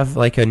 Let's have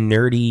like a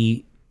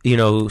nerdy,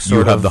 sort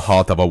You of have the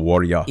heart of a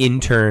warrior.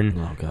 intern.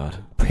 Oh God.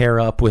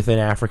 Pair up with an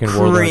African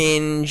warlord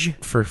Cringe.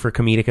 for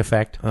comedic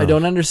effect. I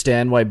don't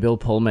understand why Bill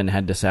Pullman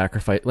had to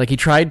sacrifice. Like he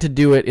tried to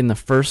do it in the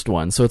first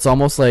one, so it's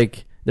almost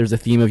like there's a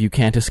theme of you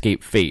can't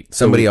escape fate.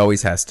 Somebody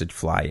always has to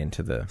fly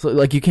into the. So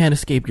like you can't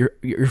escape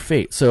your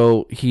fate.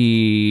 So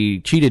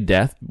he cheated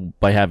death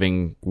by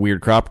having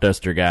weird crop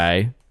duster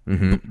guy.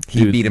 Mm-hmm.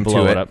 He beat him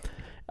blow to it up.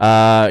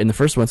 In the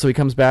first one, so he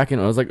comes back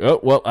and I was like, oh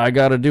well, I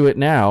got to do it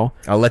now.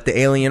 I'll let the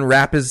alien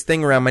wrap his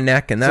thing around my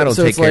neck, and that'll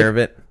So take it's care like, of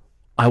it.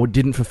 I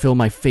didn't fulfill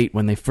my fate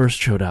when they first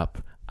showed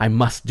up. I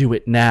must do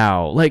it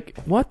now. Like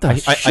what the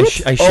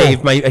shit?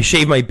 I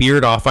shaved my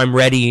beard off. I'm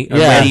ready. I'm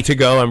ready to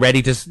go. I'm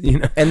ready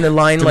to And the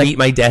line to like meet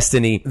my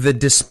destiny. the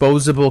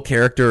disposable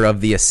character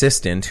of the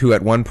assistant, who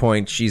at one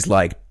point she's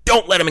like,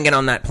 "Don't let him get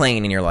on that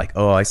plane," and you're like,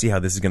 "Oh, I see how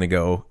this is gonna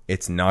go.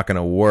 It's not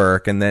gonna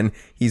work." And then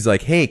he's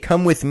like, "Hey,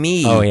 come with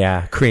me." Oh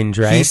yeah, cringe,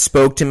 right? He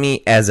spoke to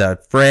me as a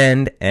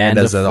friend and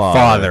as a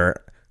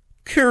father.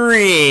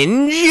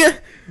 Cringe.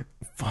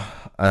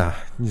 I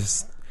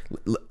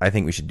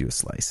think we should do a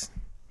slice.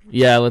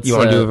 Yeah, let's You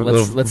wanna do a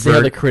little let's see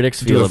how the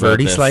critics feel do a about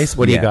Verdi this. slice?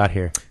 What do Yeah. you got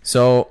here?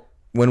 So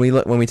when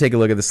we take a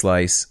look at the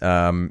slice,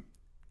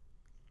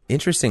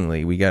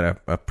 interestingly, we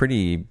got a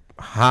pretty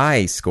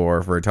high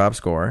score for a top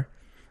score,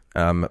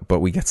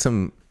 but we get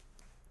some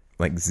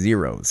like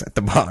zeros at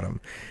the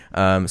bottom.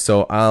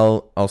 So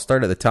I'll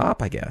start at the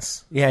top, I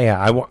guess. Yeah.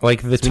 I want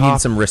like the We top.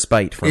 need some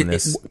respite from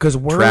this because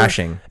we're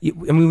trashing. I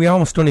mean, we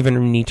almost don't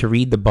even need to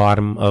read the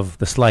bottom of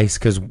the slice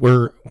because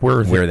we're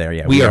there.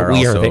 Yeah, we are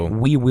also. there.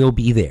 We will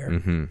be there.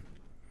 Mm-hmm.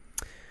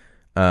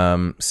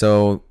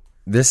 So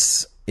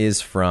this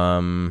is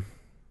from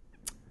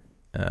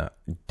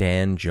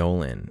Dan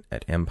Jolin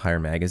at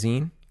Empire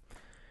Magazine,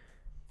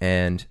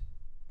 and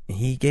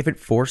he gave it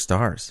 4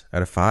 stars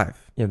out of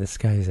 5. Yeah, this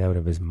guy's out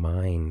of his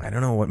mind. I don't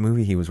know what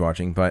movie he was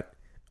watching, but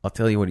I'll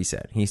tell you what he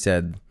said. He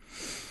said,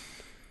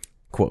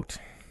 quote,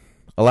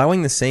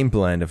 "Allowing the same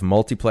blend of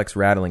multiplex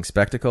rattling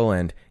spectacle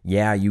and,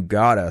 yeah, you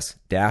got us,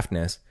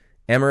 daftness,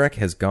 Emmerich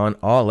has gone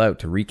all out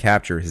to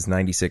recapture his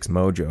 96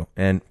 mojo,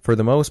 and, for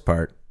the most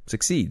part,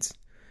 succeeds.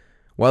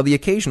 While the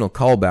occasional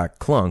callback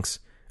clunks,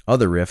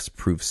 other riffs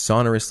prove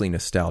sonorously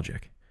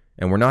nostalgic.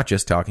 And we're not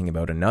just talking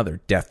about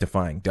another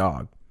death-defying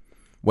dog.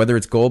 Whether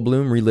it's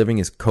Goldblum reliving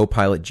his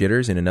co-pilot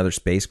jitters in another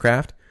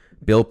spacecraft,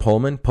 Bill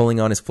Pullman pulling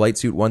on his flight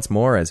suit once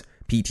more as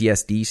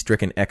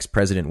PTSD-stricken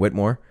ex-President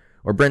Whitmore,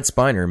 or Brent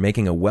Spiner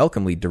making a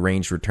welcomely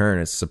deranged return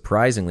as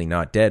surprisingly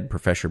not dead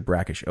Professor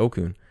Brackish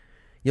Okun,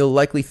 you'll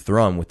likely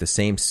thrum with the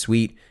same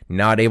sweet,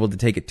 not able to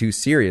take it too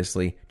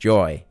seriously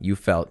joy you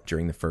felt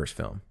during the first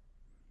film."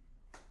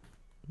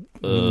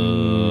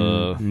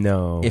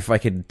 No. If I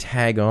could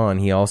tag on,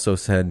 he also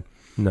said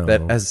No.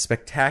 that as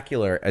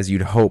spectacular as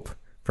you'd hope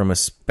from a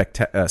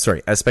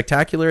as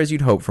spectacular as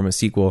you'd hope from a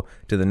sequel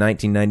to the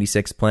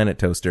 1996 Planet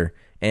Toaster,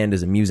 and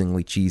as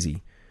amusingly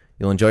cheesy,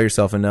 you'll enjoy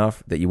yourself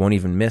enough that you won't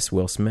even miss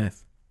Will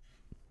Smith.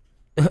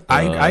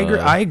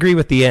 I agree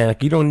with the end.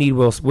 You don't need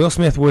Will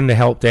Smith. Wouldn't have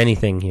helped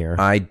anything here.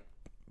 I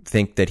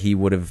think that he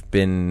would have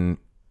been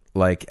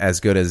like as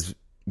good as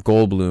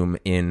Goldblum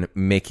in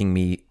making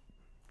me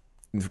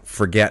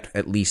forget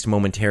at least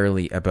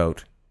momentarily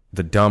about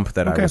the dump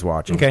that I was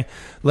watching. Okay,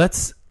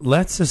 let's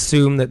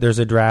assume that there's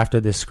a draft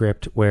of this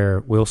script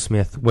where Will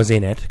Smith was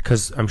in it,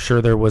 because I'm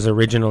sure there was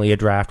originally a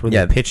draft where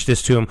they pitched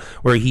this to him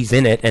where he's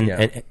in it,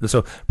 and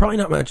so probably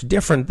not much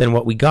different than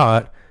what we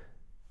got,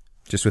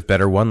 just with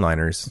better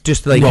one-liners.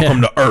 Just like,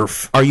 welcome to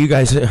Earth. Are you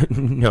guys?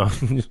 No,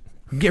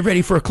 get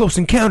ready for a close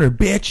encounter,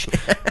 bitch.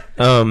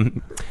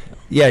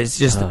 Yeah, it's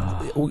just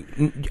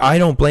I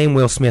don't blame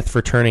Will Smith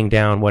for turning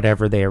down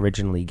whatever they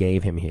originally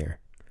gave him here.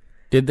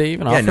 Did they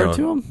even offer it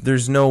to him?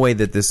 There's no way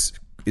that this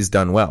is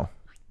done well.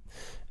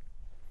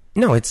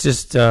 No, it's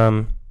just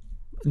so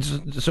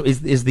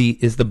is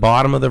the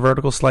bottom of the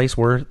vertical slice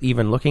worth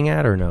even looking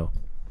at, or no?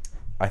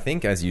 I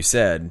think, as you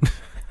said,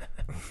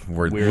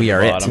 we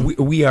are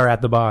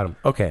at the bottom.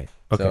 Okay.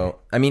 So,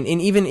 I mean, and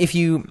even if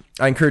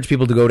I encourage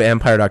people to go to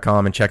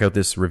empire.com and check out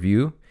this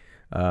review,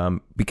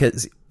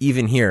 because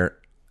even here,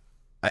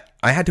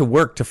 I had to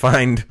work to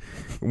find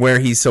where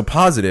he's so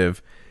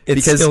positive.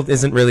 it still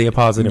isn't really a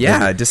positive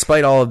movie.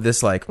 Despite all of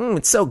this, like,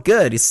 it's so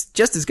good. It's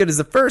just as good as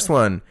the first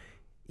one.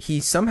 He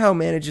somehow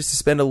manages to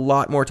spend a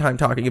lot more time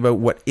talking about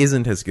what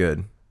isn't as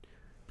good.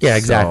 Yeah,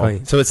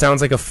 exactly. So it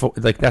sounds like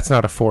that's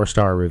not a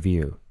 4-star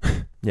review.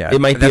 Yeah,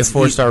 it might be a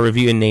 4-star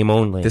review in name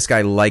only. This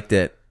guy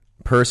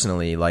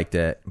personally liked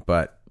it,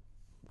 but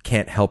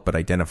can't help but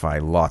identify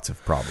lots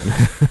of problems.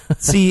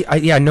 See,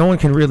 no one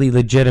can really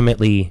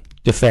legitimately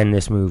defend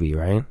this movie,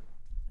 right?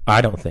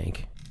 I don't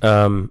think.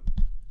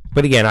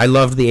 But again, I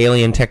loved the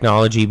alien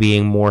technology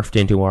being morphed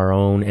into our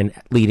own and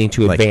leading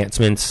to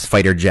advancements.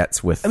 Fighter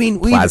jets with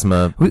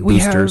plasma boosters. We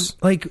have,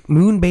 like,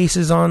 moon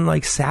bases on,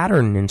 like,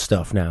 Saturn and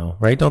stuff now,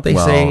 right? Don't they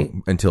say?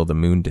 Until the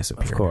moon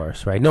disappeared. Of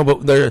course, right? No,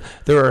 but there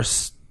are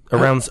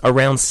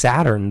around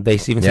Saturn, they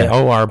even say,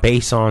 our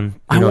base on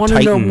I want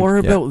to know more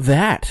Yeah. about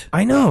that.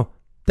 I know.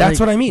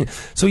 That's what I mean.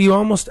 So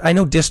I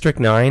know District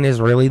 9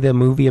 is really the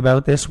movie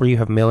about this, where you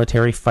have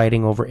military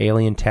fighting over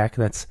alien tech.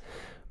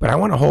 But I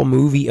want a whole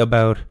movie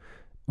about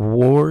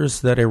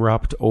wars that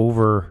erupt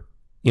over,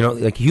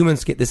 like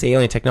humans get this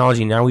alien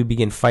technology, now we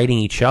begin fighting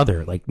each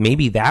other. Like,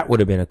 maybe that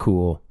would have been a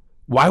cool.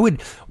 Why would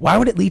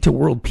it lead to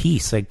world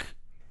peace? Like,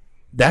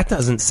 that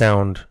doesn't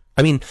sound.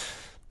 I mean,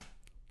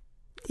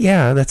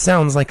 yeah, that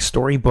sounds like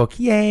storybook.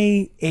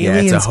 Yay,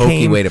 aliens. It's a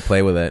hokey way to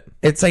play with it.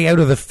 It's like out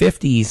of the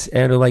 50s,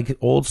 out of like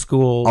old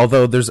school.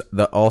 Although there's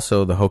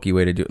also the hokey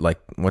way to do it, like,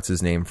 what's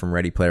his name from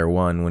Ready Player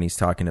One, when he's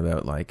talking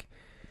about, like,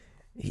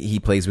 he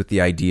plays with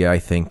the idea, I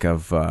think,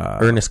 of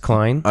Ernest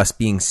Cline, us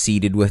being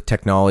seeded with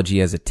technology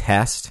as a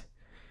test,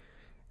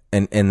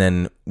 and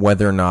then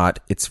whether or not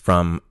it's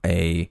from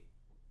a,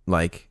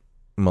 like,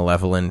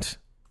 malevolent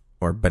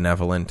or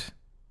benevolent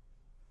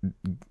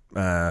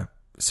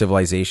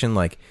civilization,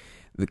 like,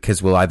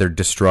 because we'll either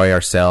destroy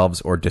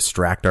ourselves or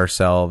distract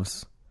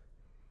ourselves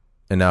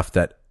enough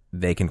that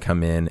they can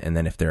come in, and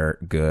then if they're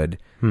good,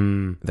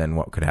 then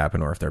what could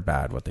happen, or if they're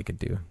bad, what they could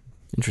do.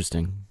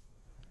 Interesting.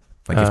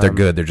 Like, if they're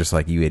good, they're just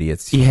like, you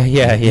idiots.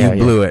 Yeah.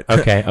 You blew it.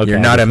 Okay. You're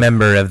not a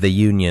member of the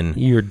union.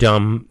 You're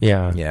dumb.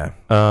 Yeah.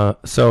 Yeah.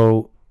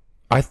 So,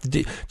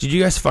 did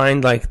you guys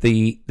find, like,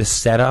 the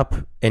setup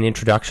and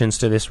introductions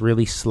to this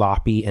really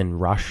sloppy and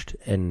rushed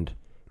and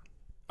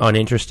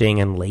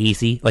uninteresting and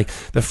lazy? Like,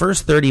 the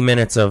first 30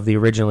 minutes of the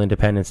original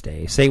Independence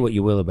Day, say what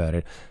you will about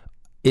it,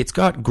 it's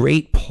got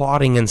great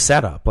plotting and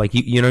setup. Like,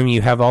 you know,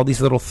 you have all these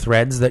little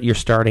threads that you're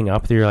starting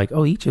up that you're like,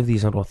 oh, each of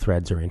these little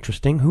threads are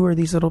interesting. Who are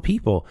these little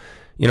people?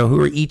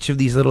 Who are each of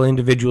these little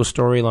individual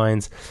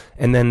storylines?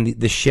 And then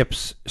the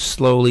ships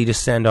slowly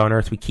descend on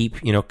Earth. We keep,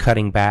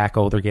 cutting back.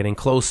 Oh, they're getting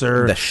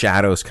closer. The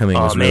shadows coming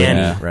was really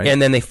neat, right? And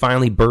then they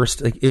finally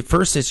burst. Like, at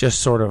first, it's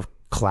just sort of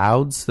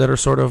clouds that are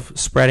sort of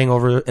spreading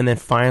over. And then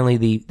finally,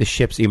 the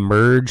ships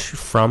emerge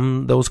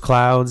from those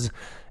clouds.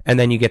 And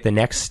then you get the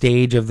next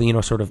stage of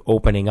the, sort of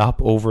opening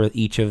up over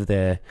each of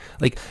the,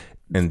 like...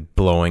 And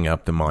blowing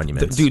up the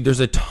monuments. Dude,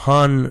 there's a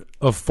ton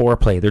of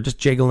foreplay. They're just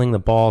jiggling the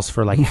balls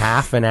for like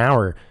half an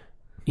hour.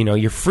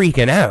 You're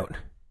freaking out.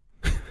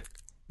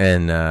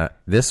 And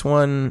this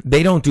one...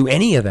 They don't do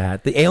any of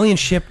that. The alien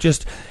ship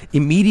just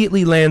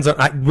immediately lands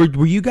on...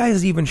 Were you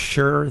guys even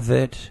sure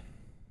that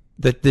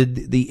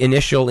the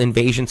initial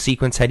invasion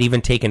sequence had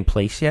even taken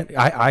place yet?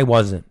 I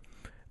wasn't.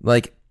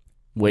 Like...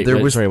 Wait,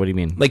 sorry, what do you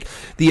mean?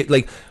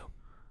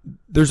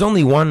 There's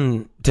only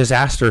one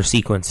disaster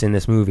sequence in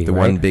this movie, The right?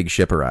 one big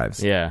ship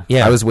arrives. Yeah.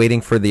 I was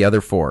waiting for the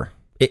other four.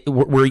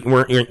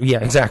 Yeah,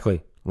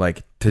 exactly.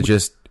 Like, to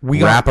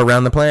wrap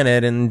around the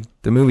planet and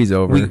the movie's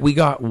over. We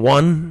got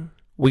one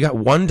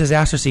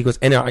disaster sequence,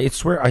 and I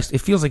swear,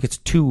 it feels like it's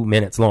 2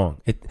 minutes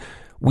long.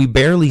 We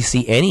barely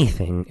see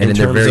anything, and in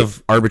they're terms very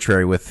of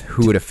arbitrary with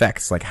who it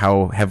affects. Like,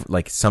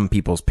 some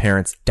people's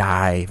parents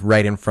die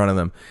right in front of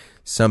them.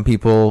 Some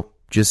people...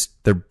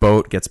 just their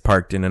boat gets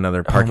parked in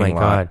another parking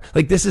lot. Oh my god!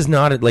 Like, this is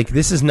not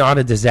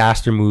a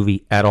disaster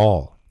movie at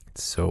all.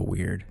 It's so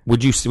weird.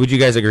 Would you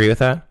guys agree with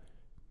that?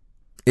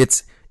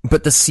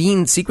 But the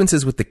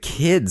sequences with the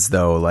kids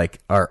though, like,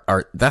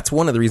 are that's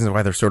one of the reasons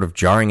why they're sort of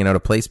jarring and out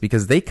of place,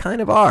 because they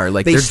kind of are.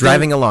 Like, they're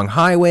driving along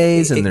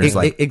highways and there's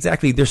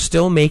exactly, they're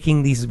still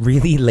making these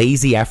really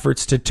lazy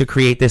efforts to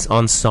create this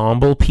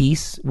ensemble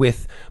piece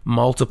with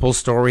multiple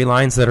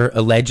storylines that are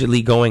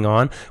allegedly going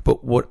on.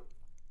 But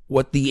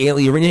what the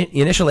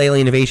initial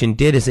alien invasion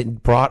did is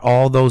it brought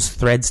all those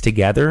threads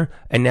together,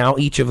 and now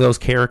each of those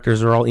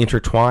characters are all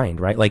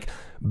intertwined, right? Like,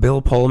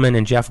 Bill Pullman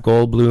and Jeff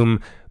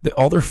Goldblum,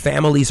 all their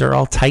families are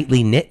all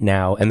tightly knit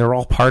now, and they're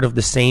all part of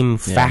the same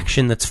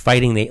faction that's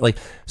fighting.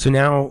 So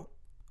now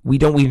we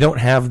don't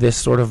have this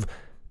sort of,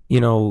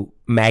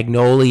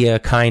 Magnolia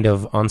kind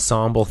of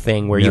ensemble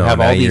thing where you have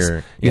all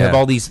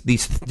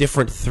these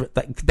different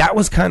that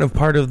was kind of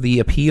part of the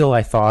appeal,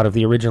 I thought, of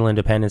the original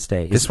Independence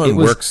Day. This one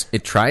works.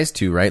 It tries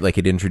to, right? Like,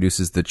 it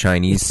introduces the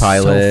Chinese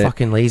pilot, so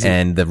fucking lazy,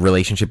 and the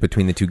relationship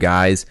between the two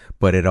guys,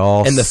 but it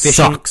all and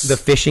sucks. The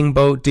fishing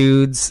boat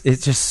dudes,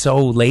 it's just so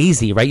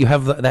lazy, right? You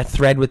have that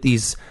thread with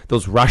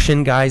those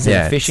Russian guys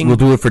in fishing. We'll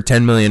do it for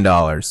 $10 million.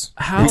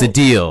 It's a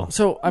deal.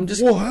 So I'm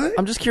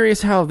just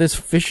curious how this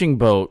fishing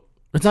boat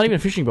It's not even a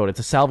fishing boat. It's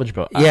a salvage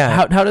boat. Yeah.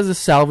 How does a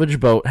salvage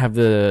boat have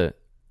a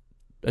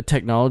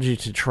technology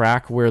to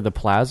track where the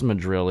plasma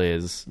drill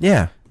is?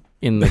 Yeah.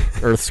 In the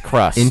Earth's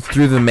crust.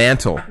 Through the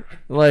mantle.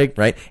 Like,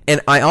 right?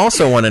 And I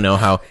also want to know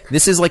how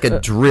this is like a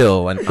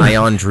drill, an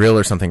ion drill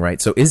or something,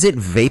 right? So is it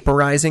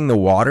vaporizing the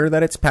water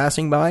that it's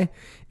passing by?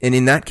 And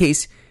in that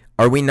case,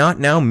 are we not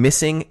now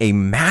missing a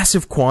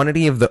massive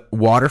quantity of the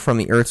water from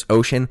the Earth's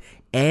ocean?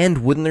 And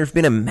wouldn't there have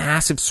been a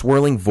massive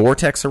swirling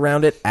vortex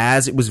around it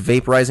as it was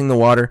vaporizing the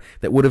water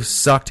that would have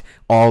sucked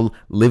all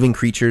living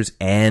creatures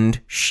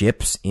and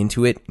ships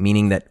into it,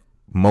 meaning that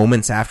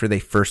moments after they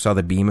first saw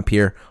the beam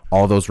appear,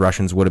 all those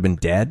Russians would have been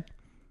dead?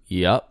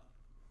 Yep.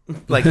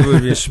 Like it would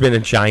have just been a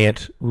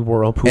giant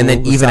whirlpool, and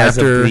then even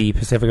after the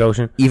Pacific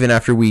Ocean, even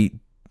after we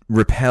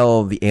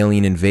repel the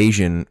alien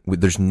invasion,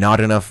 there's not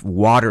enough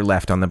water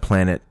left on the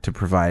planet to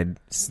provide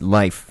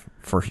life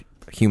for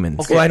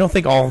humans. Okay. Well, I don't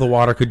think all the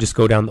water could just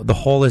go down. The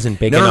hole isn't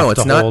big enough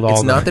it's to not, hold all.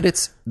 It's not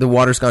that the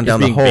water's gone down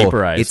the hole.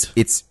 Vaporized.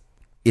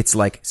 It's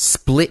like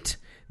split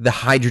the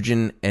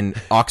hydrogen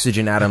and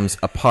oxygen atoms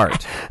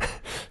apart.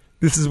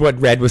 This is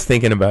what Red was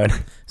thinking about.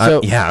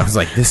 So yeah, I was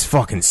like, this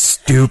fucking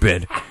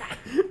stupid.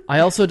 I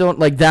also don't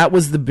like that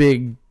was the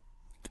big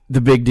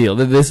deal.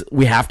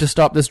 We have to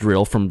stop this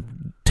drill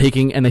from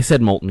taking, and they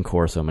said molten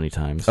core so many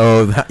times.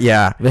 Oh,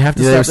 yeah. They have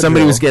to stop the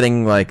somebody drill. was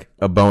getting like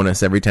a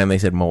bonus every time they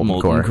said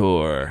molten core.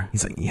 core.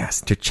 He's like,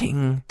 yes,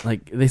 cha-ching.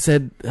 Like they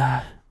said,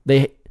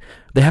 they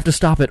have to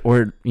stop it,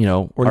 or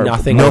or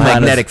nothing. No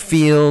magnetic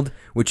field,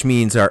 which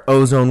means our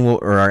ozone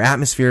or our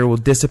atmosphere will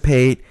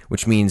dissipate,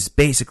 which means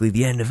basically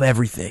the end of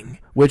everything.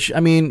 Which, I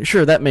mean,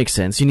 sure, that makes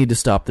sense. You need to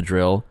stop the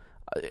drill.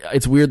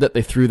 It's weird that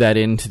they threw that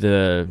into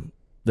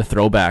the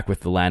throwback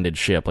with the landed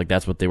ship. Like,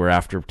 that's what they were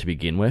after to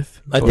begin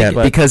with.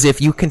 Because if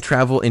you can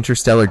travel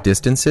interstellar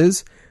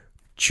distances,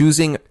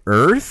 choosing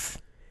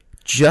Earth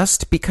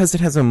just because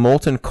it has a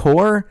molten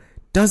core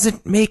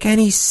doesn't make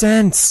any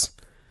sense.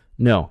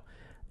 No.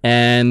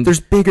 And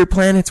there's bigger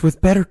planets with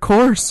better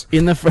cores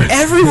in the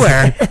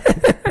everywhere.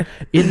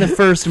 In the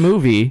first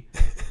movie,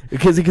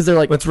 because they're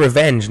like, it's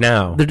revenge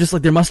now. They're just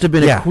like, there must have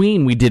been a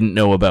queen we didn't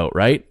know about,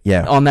 right?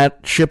 Yeah, on that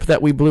ship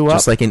that we blew up,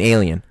 just like an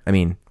Alien. I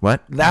mean,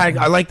 what?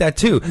 I like that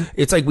too.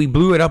 It's like we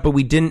blew it up, but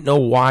we didn't know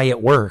why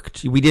it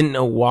worked. We didn't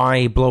know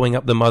why blowing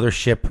up the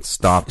mothership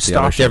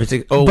stopped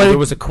everything. Oh, but there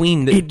was a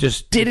queen that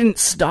just didn't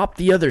stop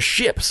the other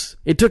ships.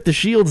 It took the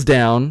shields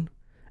down,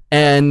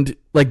 and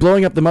like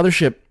blowing up the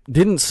mothership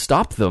didn't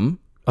stop them.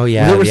 Oh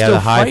yeah, they were still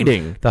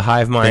fighting. The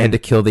hive mind. They had to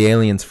kill the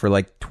aliens for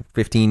like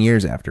 15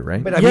 years after,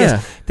 right? But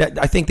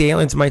I think the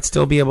aliens might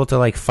still be able to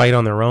like fight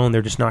on their own.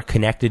 They're just not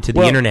connected to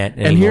the internet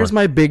anymore. And here's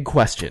my big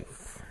question: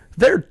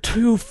 they're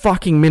 2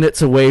 fucking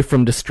minutes away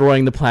from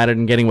destroying the planet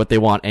and getting what they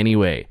want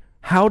anyway.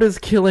 How does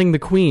killing the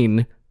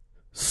queen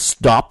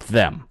stop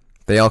them?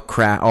 They all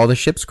all the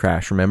ships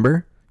crash.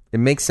 Remember?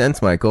 It makes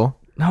sense, Michael.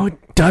 No,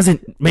 it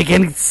doesn't make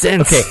any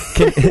sense.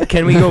 Okay,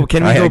 can we go?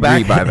 Can we go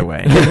back? By the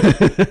way,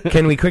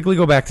 can we quickly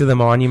go back to the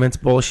monuments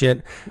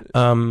bullshit?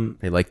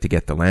 They like to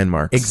get the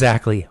landmarks.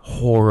 Exactly,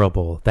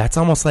 horrible. That's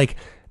almost like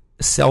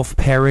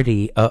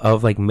self-parody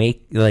of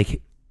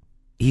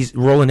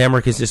Roland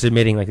Emmerich is just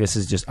admitting like this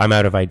is just I'm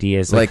out of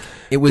ideas. Like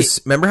it was.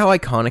 Remember how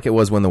iconic it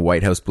was when the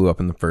White House blew up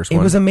in the first one?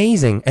 It was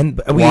amazing,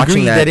 and we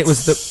agreed that it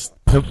was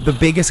the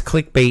biggest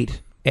clickbait,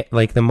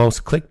 like the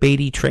most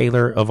clickbaity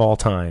trailer of all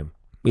time.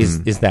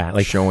 Is that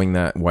like showing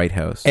that White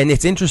House? And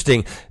it's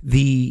interesting.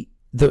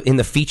 In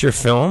the feature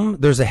film,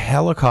 there's a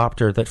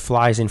helicopter that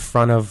flies in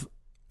front of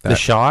the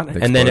shot,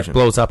 and then it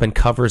blows up and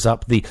covers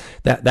up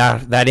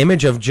that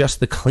image of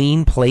just the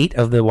clean plate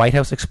of the White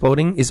House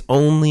exploding is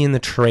only in the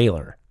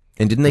trailer.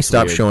 And didn't they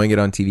stop showing it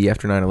on TV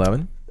after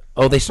 9/11?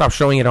 Oh, they stopped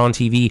showing it on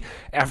TV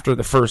after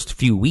the first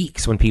few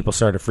weeks when people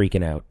started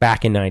freaking out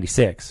back in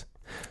 '96.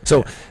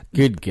 So,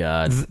 good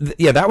God,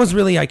 that was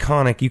really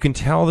iconic. You can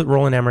tell that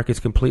Roland Emmerich is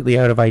completely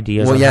out of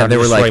ideas. Well, on yeah, how to they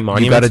were like,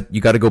 monuments. you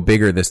got to go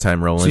bigger this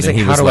time, Roland. So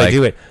he's like, how do I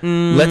do it?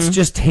 Let's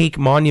just take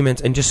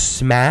monuments and just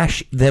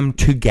smash them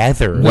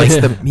together.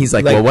 He's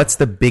like, well, what's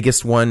the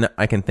biggest one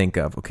I can think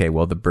of? Okay,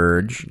 well, the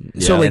Burj.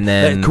 So, and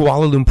then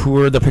Kuala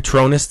Lumpur, the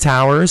Petronas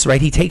Towers,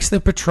 right? He takes the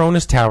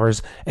Petronas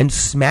Towers and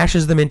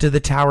smashes them into the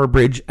Tower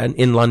Bridge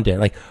in London.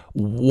 Like,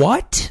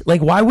 what?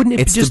 Like, why wouldn't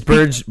it just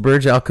the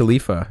Burj Al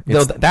Khalifa?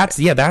 No, that's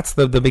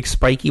the big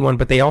spiky one.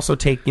 But they also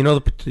take,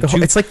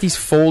 it's like these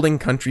folding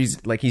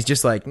countries. Like he's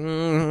just like.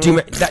 Do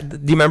you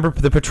remember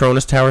the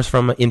Petronas Towers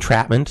from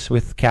Entrapment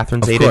with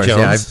Catherine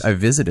Zeta-Jones? Yeah, I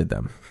visited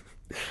them.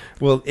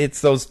 Well,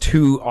 it's those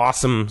 2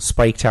 awesome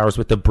spike towers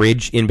with the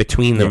bridge in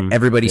between them.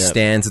 Everybody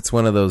stands. It's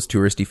one of those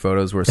touristy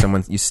photos where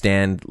you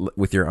stand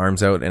with your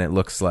arms out, and it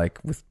looks like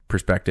with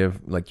perspective,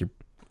 like you're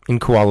in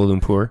Kuala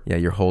Lumpur. Yeah,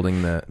 you're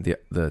holding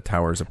the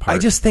towers apart. I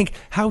just think,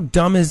 how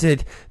dumb is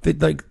it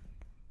that like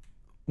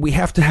we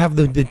have to have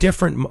the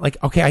different, like,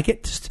 okay, I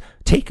get to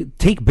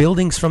take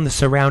buildings from the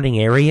surrounding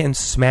area and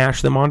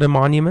smash them onto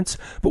monuments,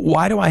 but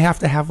why do I have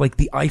to have like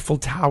the Eiffel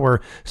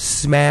Tower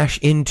smash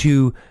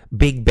into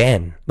Big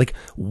Ben? Like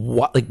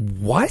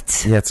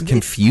what? Yeah, it's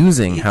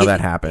confusing how that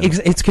happened.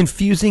 It's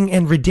confusing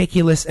and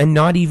ridiculous and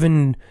not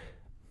even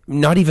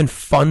not even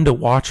fun to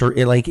watch, or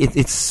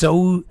it's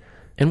so.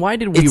 And why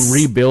did we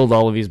rebuild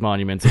all of these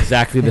monuments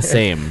exactly the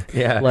same?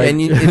 Yeah, and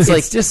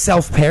it's just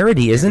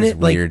self-parody, isn't it?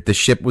 Weird. The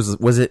ship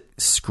was it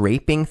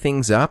scraping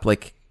things up?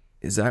 Like,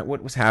 is that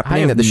what was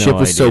happening? That the no ship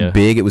was idea. so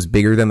big, it was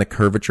bigger than the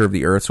curvature of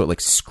the Earth, so it like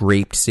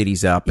scraped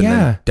cities up and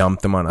then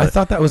dumped them on. I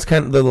thought that was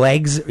kind of the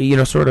legs,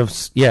 sort of.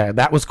 Yeah,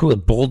 that was cool.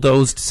 It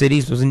bulldozed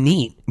cities. It was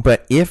neat.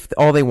 But if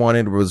all they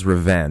wanted was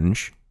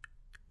revenge,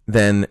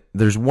 then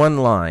there's one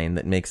line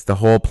that makes the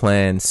whole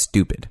plan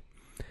stupid.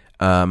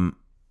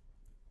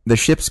 The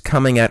ship's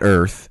coming at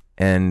Earth,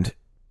 and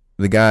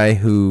the guy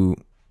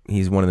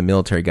he's one of the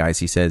military guys,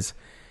 he says,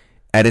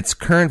 at its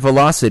current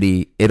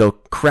velocity, it'll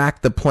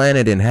crack the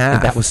planet in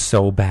half. That was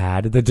so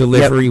bad. The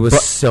delivery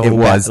was so bad. It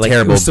was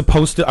terrible.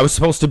 I was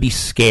supposed to be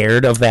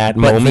scared of that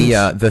moment.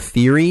 The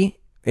theory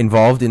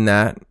involved in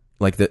that,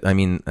 like the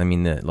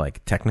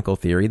like technical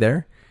theory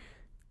there,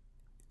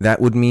 that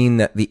would mean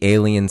that the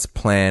aliens'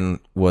 plan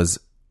was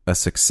a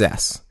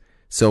success.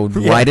 So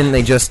why didn't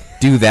they just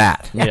do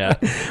that? Yeah.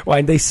 Why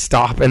didn't they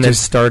stop and then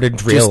start a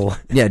drill?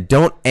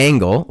 Don't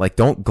angle, like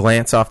don't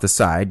glance off the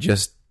side,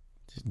 just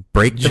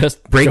break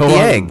the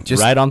egg.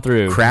 Just right on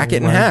through. Crack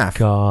it in half.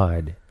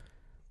 God.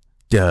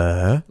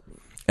 Duh.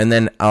 And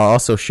then I'll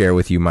also share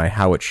with you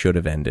how it should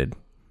have ended.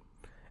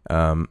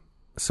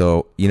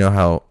 So you know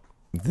how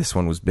this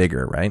one was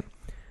bigger, right?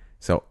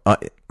 So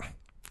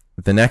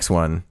the next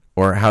one,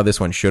 or how this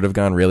one should have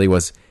gone really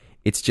was,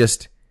 it's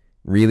just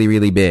really,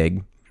 really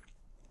big.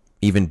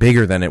 Even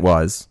bigger than it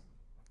was,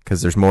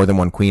 because there's more than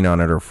one queen on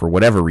it, or for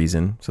whatever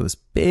reason. So this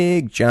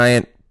big,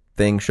 giant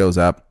thing shows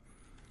up,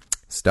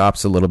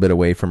 stops a little bit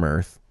away from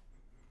Earth,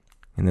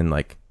 and then,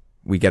 like,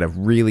 we get a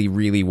really,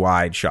 really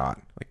wide shot.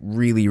 Like,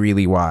 really,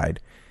 really wide.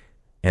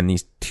 And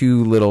these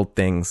two little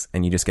things,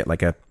 and you just get,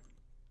 like a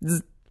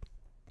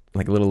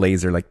little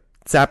laser, like,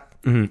 zap,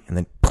 and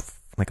then poof,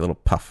 like a little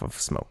puff of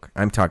smoke.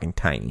 I'm talking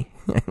tiny.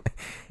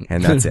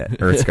 And that's it.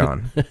 Earth's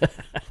gone.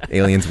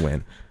 Aliens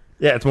win.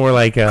 Yeah, it's more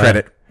like...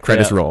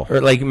 Credits roll.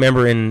 Or like,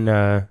 remember in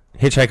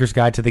Hitchhiker's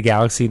Guide to the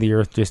Galaxy, the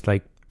Earth just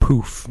like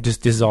poof,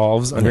 just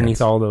dissolves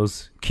underneath all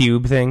those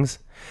cube things.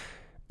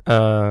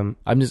 I'm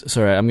just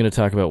sorry. I'm going to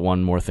talk about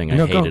one more thing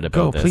I hated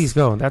about this. Please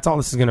go. That's all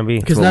this is going to be.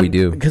 That's what we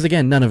do. Because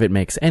again, none of it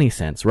makes any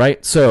sense,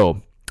 right?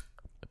 So,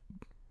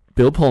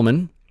 Bill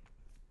Pullman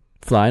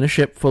flying a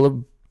ship full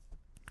of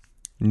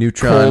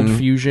neutron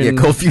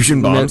cold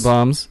fusion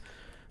bombs,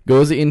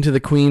 goes into the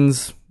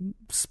Queen's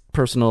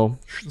personal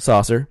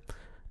saucer.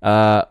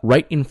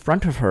 Right in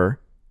front of her,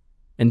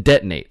 and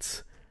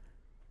detonates.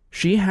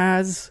 She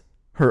has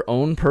her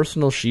own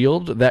personal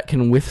shield that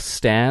can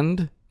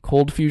withstand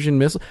cold fusion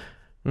missiles.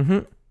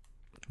 Mm-hmm.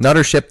 Not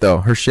her ship, though.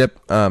 Her ship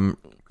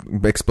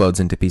explodes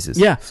into pieces.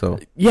 Yeah. So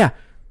yeah,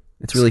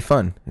 it's really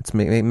fun. It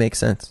makes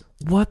sense.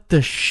 What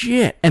the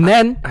shit? And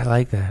then I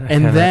like that. I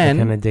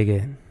kind of dig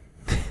it.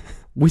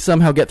 We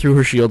somehow get through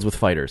her shields with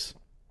fighters.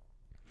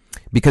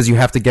 Because you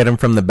have to get him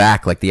from the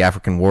back, like the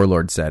African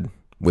warlord said.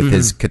 With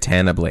his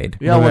katana blade.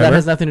 Yeah, well, that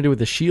has nothing to do with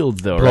the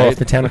shields, though, Blow right? off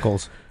the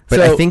tentacles.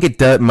 But I think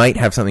it might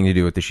have something to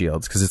do with the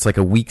shields, because it's like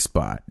a weak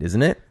spot,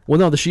 isn't it? Well,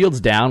 no, the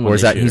shield's down when or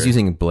is that he's her.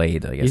 using a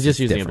blade, I guess. He's just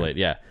using a blade,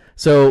 yeah.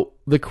 So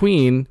the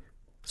Queen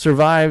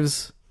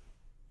survives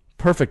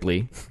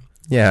perfectly.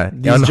 Yeah,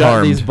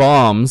 unharmed. These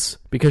bombs,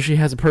 because she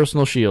has a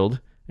personal shield,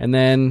 and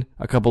then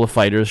a couple of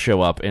fighters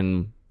show up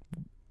and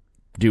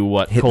do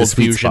what cold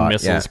fusion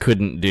missiles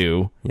couldn't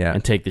do,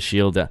 and take the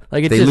shield down.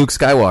 Like they Luke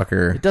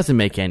Skywalker. It doesn't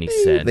make any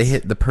sense. They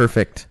hit the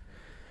perfect.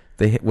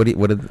 They hit what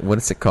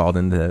is it called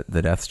in the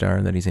Death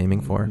Star that he's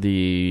aiming for?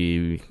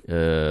 The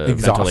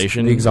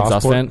ventilation, the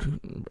exhaust vent.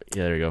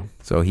 Yeah, there you go.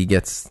 So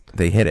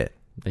they hit it.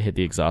 They hit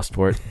the exhaust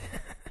port.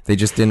 They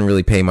just didn't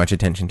really pay much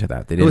attention to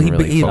that. They didn't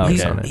really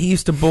focus on it. He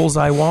used to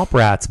bullseye womp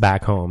rats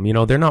back home.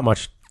 They're not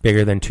much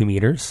bigger than 2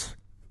 meters.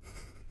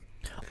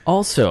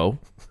 Also,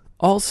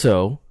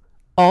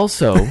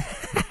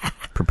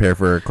 prepare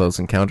for a close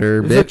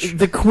encounter, bitch.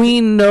 The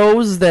Queen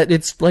knows that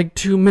it's like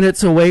 2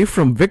 minutes away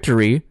from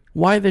victory.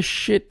 Why the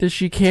shit does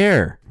she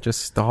care?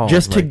 Just stall.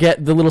 Just to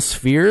get the little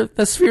sphere?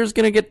 The sphere's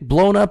gonna get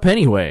blown up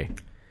anyway.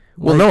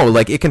 Well, no,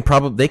 like they can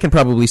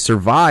probably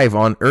survive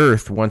on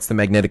Earth once the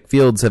magnetic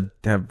fields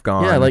have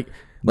gone. Yeah,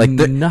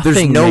 there's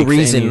nothing no makes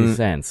reason any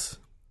sense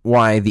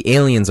why the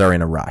aliens are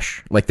in a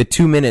rush. Like the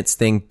 2 minutes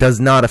thing does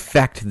not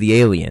affect the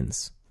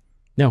aliens.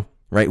 No.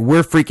 Right?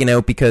 We're freaking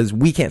out because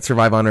we can't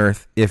survive on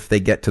Earth if they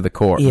get to the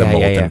core, the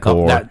molten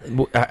core.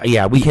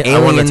 We can't.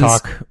 Aliens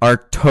are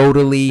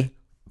totally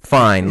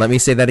fine. Let me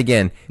say that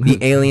again. The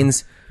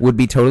aliens would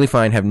be totally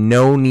fine, have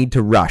no need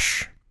to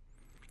rush.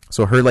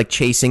 So her like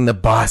chasing the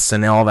bus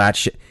and all that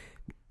shit.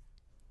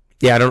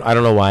 Yeah, I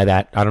don't know why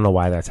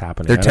that's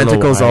happening. Their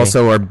tentacles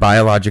also are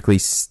biologically.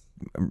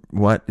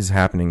 What is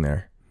happening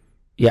there?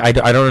 Yeah, I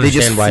don't understand they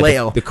just why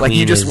flail. the Like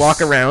you just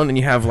walk around and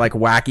you have like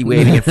wacky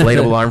waving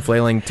inflatable arm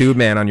flailing tube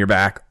man on your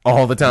back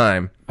all the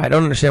time. I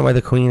don't understand why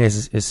the Queen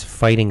is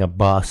fighting a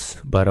bus,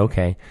 but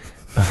okay.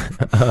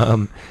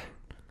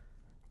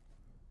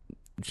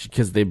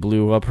 Because they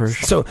blew up her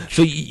so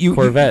you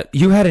Corvette.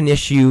 You had an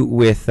issue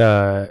with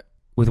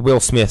Will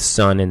Smith's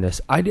son in this.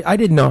 I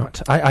did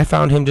not. I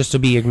found him just to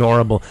be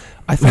ignorable.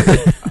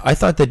 I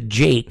thought that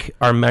Jake,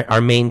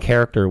 our main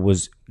character,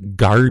 was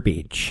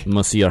garbage.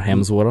 Monsieur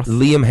Hemsworth.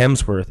 Liam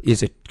Hemsworth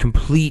is a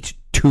complete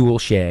tool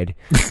shed.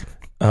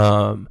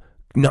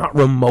 Not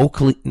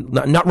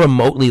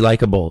remotely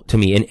likable to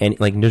me, and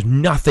like there's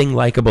nothing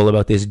likable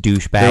about this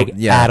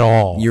douchebag at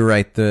all. You're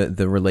right.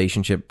 The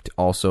relationship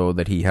also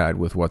that he had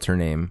with what's her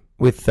name,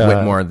 with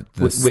Whitmore,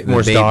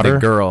 Whitmore's daughter, the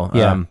girl.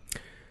 Yeah.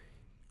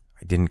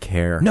 I didn't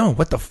care. No,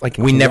 what the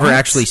we never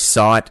actually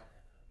saw it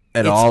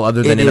at all,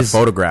 other than in a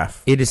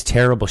photograph. It is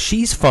terrible.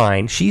 She's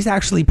fine. She's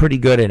actually pretty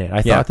good in it.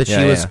 I thought that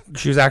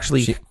she was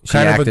actually she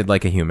kind of acted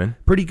like a human,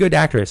 pretty good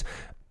actress.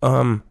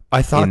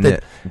 I thought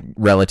that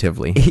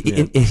relatively,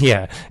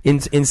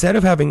 instead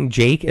of having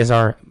Jake as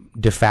our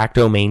de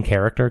facto main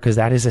character, because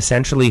that is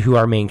essentially who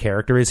our main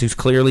character is, who's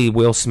clearly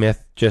Will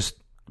Smith just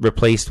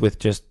replaced with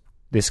just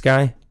this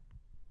guy.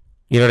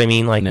 You know what I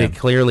mean? Like they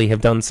clearly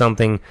have done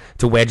something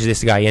to wedge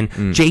this guy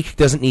in. Jake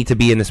doesn't need to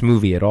be in this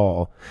movie at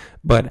all.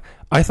 But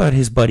I thought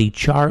his buddy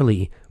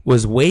Charlie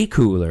was way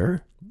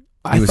cooler.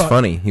 He was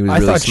funny. He was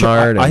really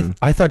smart.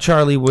 I thought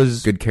Charlie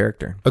was good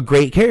character, a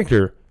great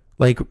character,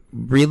 like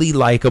really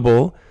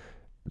likable.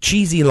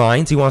 Cheesy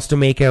lines. He wants to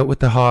make out with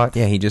the hot.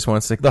 Yeah, he just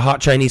wants to the hot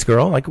Chinese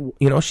girl. Like,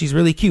 you know, she's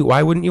really cute.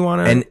 Why wouldn't you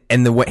want to?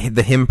 And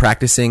the him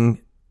practicing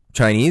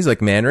Chinese,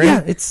 like Mandarin. Yeah,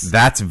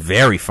 that's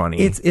very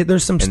funny.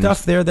 There's some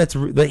stuff there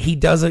that he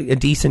does a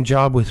decent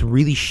job with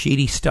really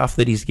shitty stuff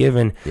that he's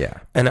given. Yeah,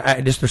 and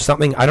there's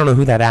something, I don't know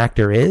who that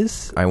actor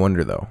is. I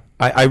wonder though.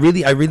 I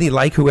really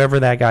like whoever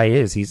that guy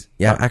is. He's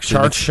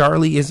actually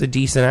Charlie is a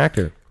decent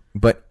actor.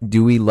 But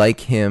do we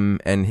like him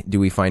and do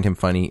we find him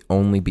funny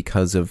only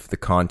because of the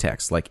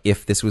context? Like,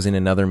 if this was in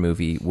another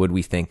movie, would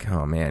we think,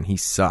 oh man, he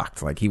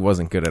sucked, like he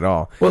wasn't good at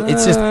all? Well,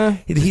 it's just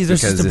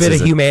there's just a bit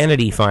of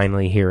humanity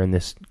finally here in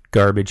this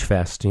garbage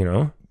fest, you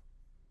know?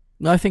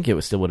 No, I think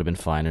it still would have been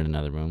fine in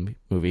another movie.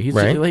 He's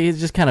right? He's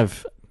just kind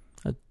of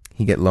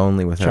he get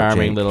lonely without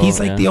charming Jake. little. He's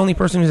like the only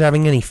person who's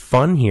having any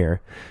fun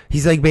here.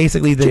 He's like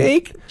basically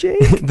Jake,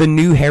 the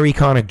new Harry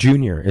Connick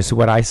Jr. is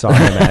what I saw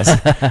him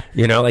as.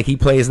 You know, like he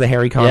plays the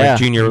Harry Connick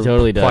Jr. He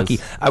totally plucky.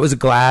 does. I was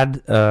glad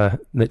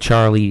that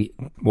Charlie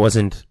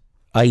wasn't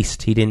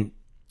iced. He didn't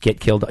get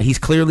killed. He's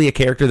clearly a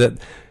character that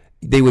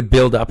they would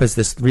build up as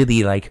this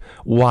really like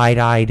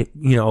wide-eyed,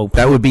 you know.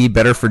 That would be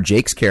better for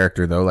Jake's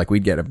character though. Like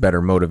we'd get a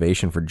better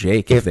motivation for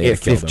Jake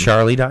if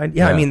Charlie died.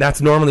 Yeah, I mean that's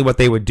normally what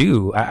they would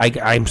do.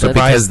 I'm surprised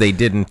because they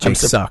didn't. Jake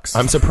sucks.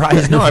 I'm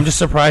surprised. No, I'm just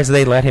surprised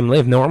they let him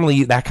live.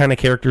 Normally that kind of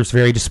character is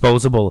very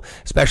disposable,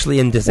 especially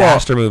in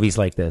disaster movies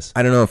like this.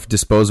 I don't know if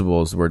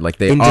disposable is the word. Like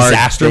they in are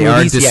disaster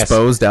movies,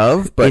 disposed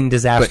of, but in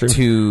disaster, but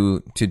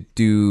to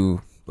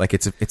do. Like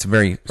it's a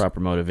very proper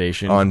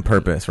motivation on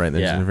purpose, right?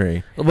 There's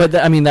very. But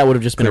I mean, that would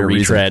have just been a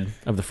retread reason.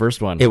 of the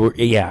first one.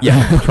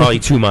 Probably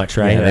too much,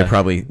 right? Yeah, they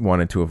probably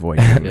wanted to avoid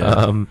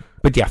it.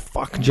 But yeah,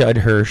 fuck Judd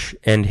Hirsch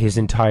and his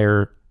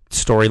entire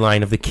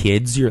storyline of the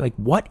kids. You're like,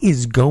 what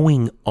is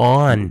going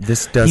on?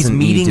 This doesn't. He's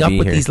meeting need to up be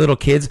with here. these little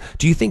kids.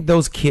 Do you think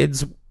those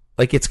kids?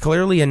 Like, it's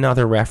clearly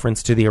another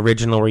reference to the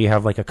original, where you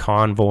have like a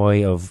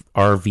convoy of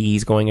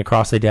RVs going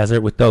across the desert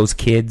with those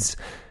kids.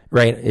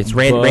 Right, it's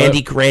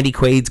Randy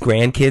Quaid's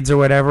grandkids or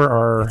whatever.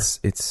 Or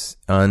it's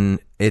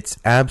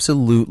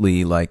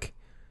absolutely like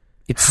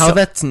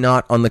that's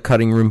not on the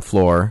cutting room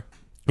floor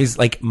is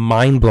like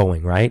mind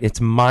blowing. Right,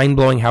 it's mind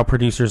blowing how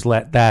producers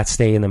let that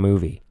stay in the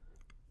movie.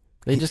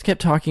 They just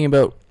kept talking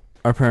about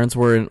our parents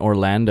were in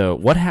Orlando.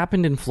 What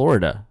happened in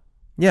Florida?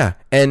 Yeah,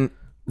 and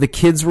the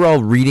kids were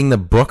all reading the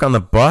book on the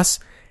bus.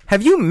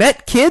 Have you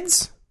met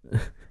kids?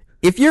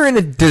 If you're in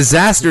a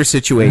disaster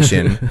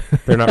situation,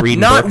 they're not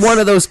reading. Not books. One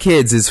of those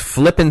kids is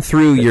flipping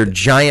through your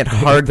giant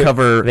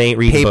hardcover they ain't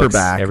reading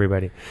paperback. Books,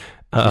 everybody,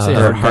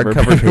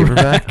 hardcover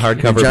paperback,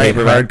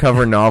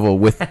 hardcover novel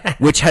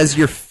which has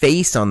your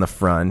face on the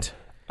front.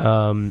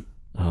 Oh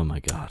my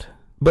god!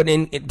 But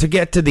to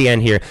get to the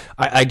end here,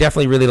 I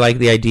definitely really like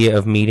the idea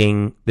of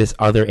meeting this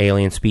other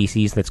alien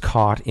species that's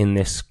caught in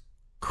this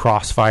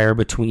crossfire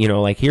between, you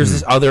know, like here's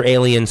this other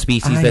alien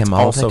species that's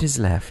also that is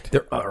left.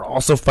 They're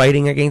also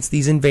fighting against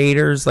these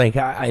invaders, like,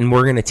 and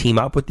we're going to team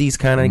up with these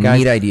kind of guys.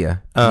 Neat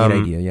idea.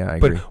 Yeah, I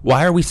agree. But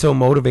why are we so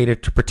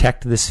motivated to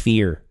protect the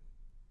sphere?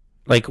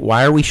 Like,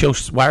 why are we so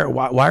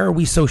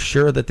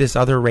sure that this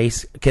other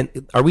race can?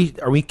 Are we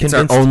convinced? It's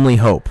our only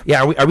hope.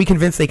 Yeah, are we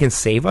convinced they can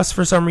save us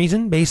for some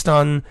reason based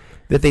on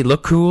that they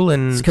look cool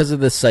and it's because of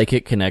the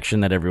psychic connection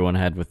that everyone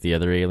had with the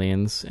other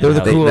aliens. They're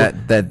the cool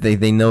that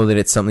they know that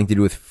it's something to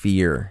do with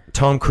fear.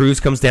 Tom Cruise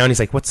comes down. He's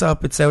like, "What's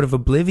up? It's out of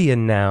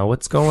oblivion now.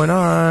 What's going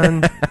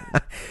on?"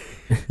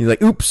 He's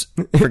like, "Oops,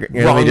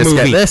 wrong just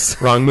movie. Get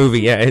this wrong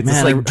movie." Yeah,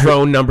 it's like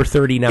drone number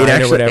 39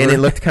 or whatever. And it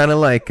looked kind of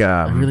like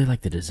I really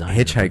like the design.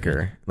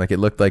 Hitchhiker. Like it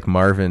looked like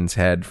Marvin's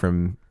head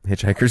from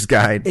Hitchhiker's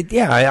Guide.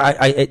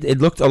 It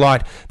looked a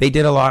lot. They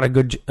did a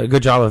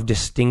good job of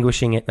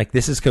distinguishing it. Like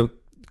this is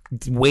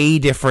way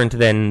different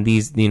than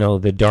these, you know,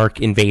 the dark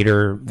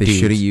invader. They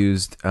should have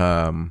used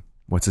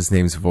what's his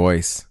name's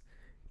voice,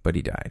 but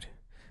he died.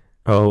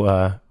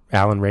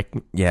 Alan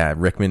Rickman. Yeah,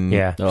 Rickman.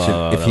 Yeah.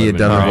 If he had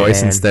done the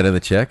voice man. instead of the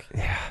chick.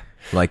 Yeah.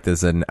 Like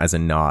as a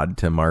nod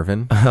to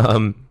Marvin.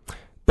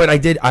 But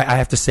I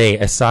have to say,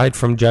 aside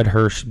from Judd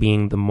Hirsch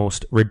being the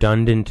most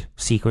redundant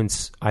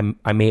sequence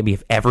I maybe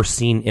have ever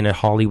seen in a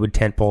Hollywood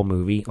tentpole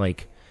movie,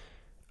 like,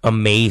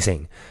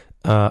 amazing.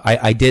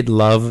 I did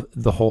love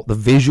the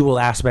visual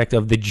aspect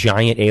of the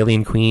giant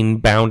alien queen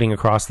bounding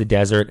across the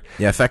desert.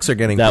 Yeah, effects are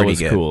getting That pretty was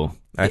good. cool.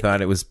 I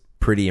thought it was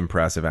pretty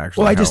impressive,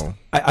 actually. Well,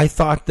 I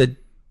thought that,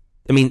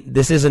 I mean,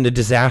 this isn't a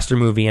disaster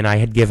movie, and I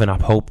had given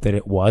up hope that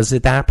it was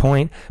at that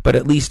point, but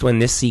at least when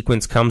this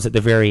sequence comes at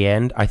the very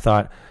end, I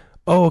thought,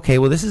 oh, okay,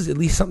 well, this is at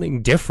least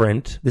something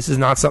different. This is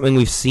not something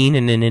we've seen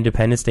in an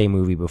Independence Day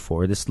movie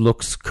before. This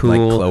looks cool.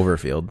 Like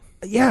Cloverfield.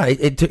 Yeah,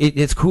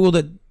 it's cool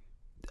that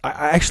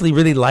I actually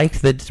really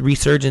liked that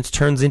Resurgence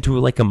turns into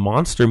like a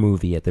monster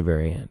movie at the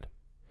very end.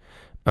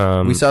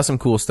 We saw some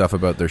cool stuff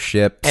about their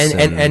ships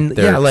and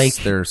their, yeah, like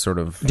their sort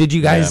of. Did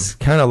you guys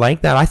kind of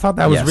like that? I thought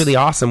that was Yes. really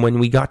awesome when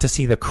we got to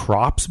see the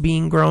crops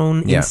being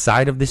grown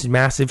inside of this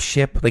massive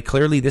ship. Like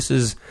clearly, this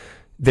is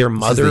their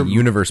mother. This is the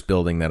universe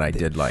building that I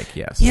did like.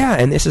 Yes. Yeah,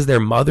 and this is their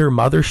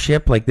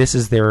mothership. Like this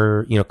is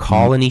their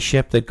colony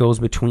ship that goes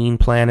between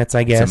planets.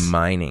 I guess It's a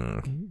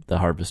mining The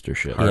harvester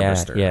ship.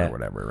 harvester yeah. or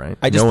whatever, right?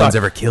 I just no thought- one's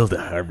ever killed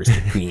a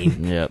harvester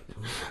queen. Yep.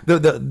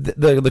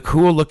 the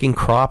cool looking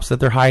crops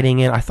that they're hiding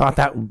in. I thought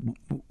that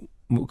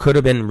could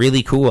have been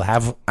really cool.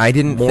 Have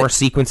more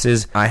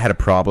sequences. I had a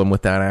problem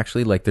with that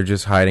actually. Like they're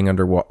just hiding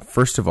under water.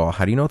 First of all,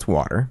 how do you know it's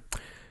water?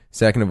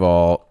 Second of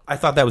all, I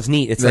thought that was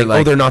neat. It's they're like,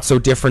 oh, they're not so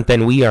different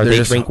than we are. they're They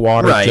just- drink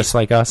water right. just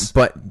like us.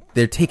 But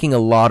they're taking a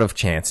lot of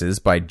chances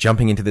by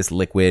jumping into this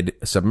liquid,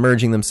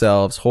 submerging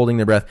themselves, holding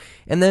their breath,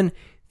 and then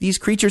these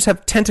creatures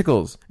have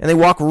tentacles and they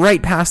walk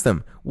right past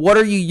them. What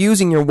are you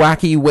using your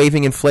wacky,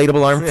 waving,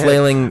 inflatable, arm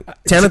flailing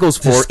tentacles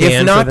To for, scan if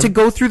for not them? to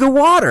go through the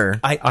water?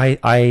 I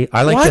like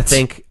What?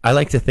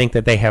 to think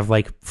that they have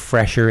like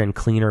fresher and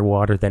cleaner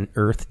water than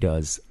Earth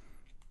does.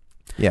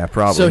 Yeah,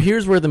 probably. So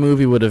here's where the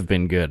movie would have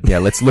been good. Yeah,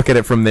 let's look at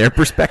it from their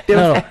perspective.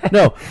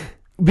 No,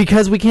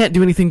 because we can't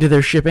do anything to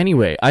their ship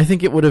anyway. I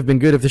think it would have been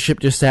good if the ship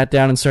just sat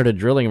down and started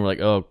drilling, and we're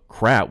like, oh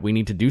crap, we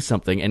need to do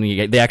something, and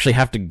they actually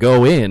have to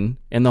go in,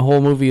 and the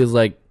whole movie is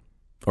like,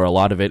 or a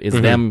lot of it is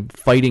them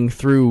fighting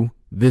through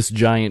this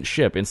giant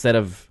ship instead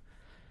of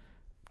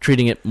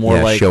treating it more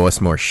Yeah, like show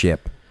us more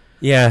ship.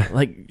 Yeah,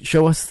 like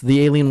show us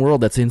the alien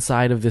world that's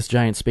inside of this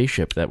giant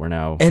spaceship that we're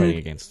now fighting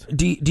against.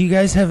 Do you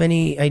guys have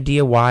any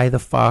idea why the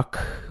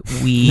fuck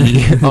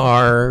we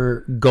are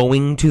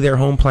going to their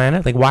home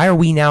planet? Like, why are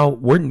we now?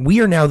 We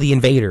are now the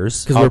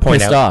invaders Because we're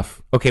pissed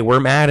off. Okay, we're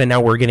mad, and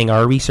now we're getting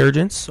our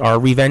resurgence. Our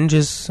revenge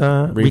is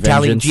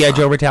Revengeance. G.I.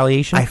 Joe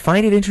retaliation. I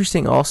find it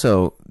interesting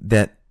also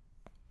that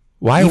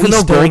Why are we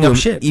stirring up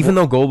Goldblum, shit? even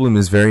though Goldblum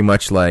is very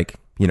much like,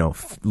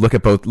 look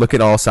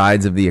at all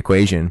sides of the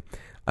equation,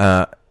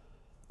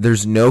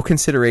 there's no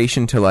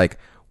consideration to like,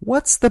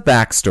 what's the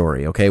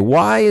backstory? Okay,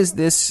 why is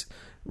this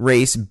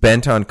race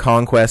bent on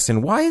conquest,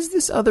 and why is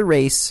this other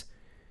race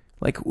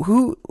like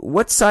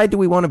what side do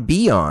we want to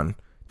be on?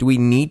 Do we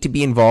need to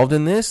be involved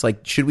in this?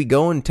 Like, should we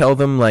go and tell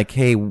them like,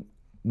 hey,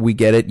 we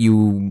get it,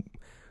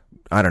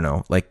 I don't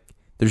know, like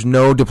there's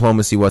no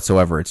diplomacy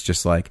whatsoever. It's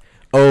just like,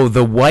 oh,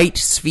 the white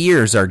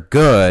spheres are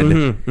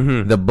good.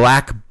 The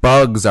black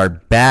bugs are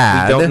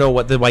bad. We don't know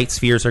what the white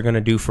spheres are going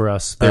to do for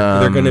us.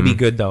 They're going to be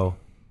good, though.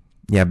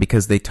 Yeah,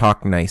 because they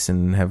talk nice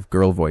and have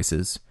girl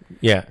voices.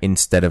 Yeah.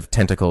 Instead of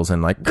tentacles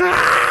and like...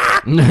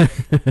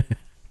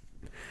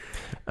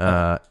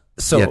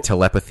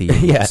 telepathy.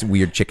 Yeah.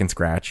 Weird chicken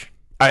scratch.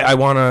 I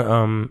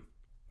want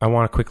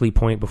to quickly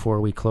point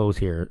before we close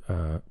here.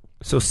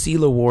 So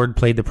Celia Ward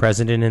played the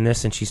president in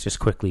this, and she's just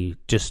quickly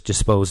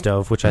disposed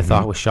of, which I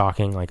thought was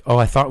shocking. Like, oh,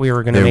 I thought we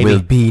were going to There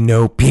will be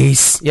no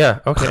peace. Yeah,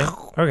 okay.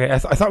 Okay, I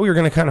thought we were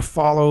going to kind of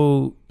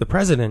follow the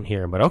president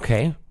here, but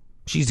okay.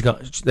 She's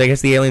gone. I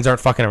guess the aliens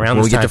aren't fucking around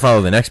Well, this we get time. to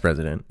follow the next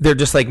president. They're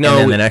just like, no. And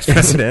then the next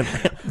president.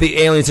 The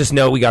aliens just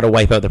know we got to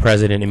wipe out the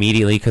president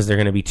immediately because they're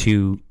going to be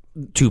too.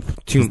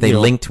 They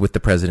linked with the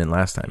president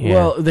last time. Yeah.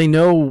 Well, they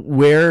know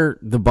where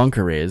the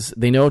bunker is.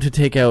 They know to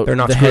take out They're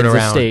not the screwing heads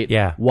around. of state.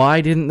 Yeah. Why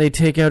didn't they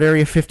take out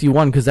Area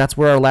 51? Because that's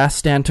where our last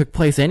stand took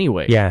place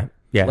anyway. Yeah.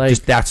 Like-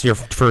 just that's your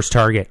first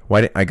target.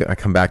 Why did I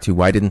come back to?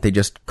 Why didn't they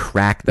just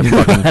crack the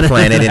fucking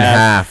planet in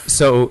half?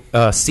 So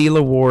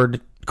Celia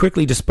Ward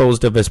quickly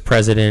disposed of as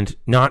president.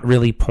 Not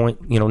really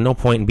no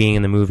point in being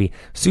in the movie.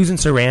 Susan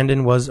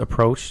Sarandon was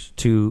approached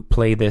to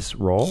play this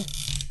role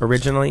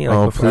originally.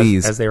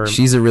 Please. as they were,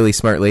 She's a really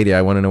smart lady.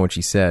 I want to know what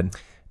she said.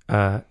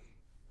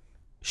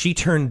 she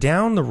turned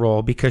down the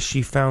role because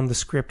she found the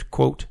script,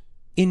 quote,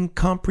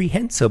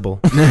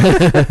 incomprehensible.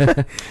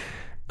 She's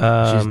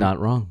not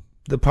wrong.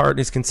 The part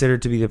is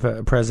considered to be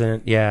the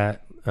president. Yeah.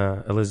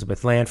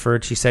 Elizabeth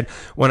Lanford. She said,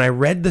 when I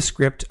read the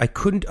script, I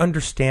couldn't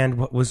understand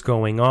what was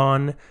going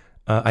on.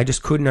 I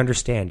just couldn't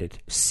understand it.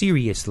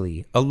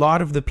 Seriously, a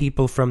lot of the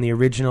people from the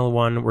original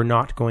one were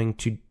not going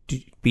to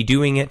be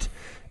doing it.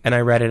 And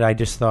I read it, I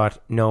just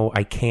thought, no,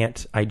 I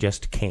can't. I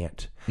just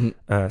can't.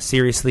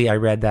 Seriously, I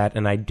read that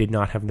and I did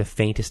not have the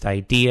faintest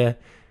idea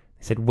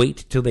I said,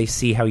 wait till they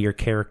see how your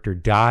character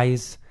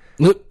dies.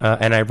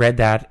 And I read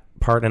that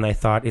part and I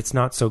thought, it's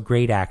not so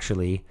great,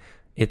 actually.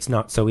 It's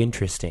not so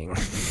interesting.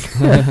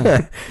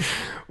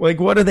 Like,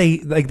 what are they,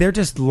 like, they're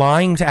just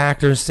lying to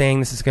actors saying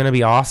this is going to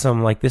be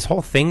awesome. Like, this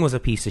whole thing was a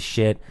piece of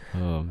shit.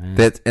 Oh, man.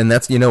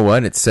 That's, you know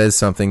what? It says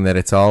something that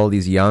it's all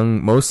these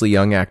mostly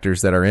young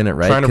actors that are in it,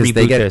 right? Trying to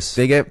reboot this.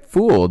 They get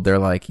fooled. They're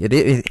like,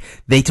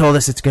 they told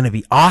us it's going to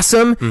be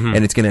awesome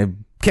and it's going to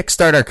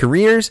kickstart our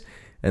careers.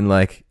 And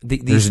like,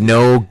 there's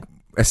no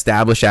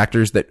established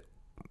actors that,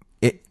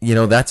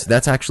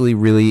 that's actually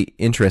really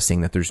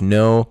interesting that there's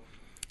no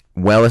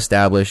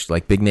well-established,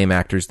 like, big-name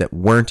actors that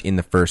weren't in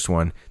the first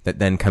one that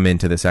then come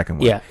into the second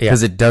one. Yeah.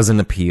 Because it doesn't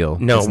appeal.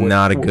 No, it's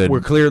not a good...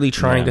 We're clearly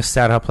trying to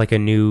set up, like, a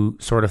new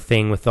sort of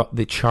thing with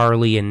the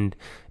Charlie and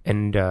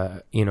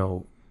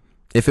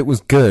if it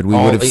was good, we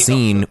would have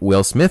seen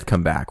Will Smith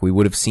come back. We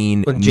would have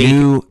seen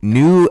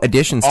new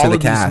additions to the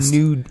cast. These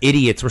new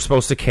idiots were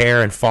supposed to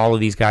care and follow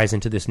these guys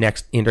into this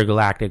next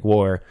intergalactic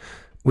war,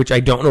 which I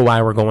don't know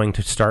why we're going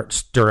to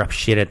stir up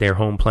shit at their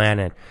home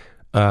planet.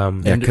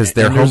 Because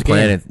their home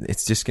planet,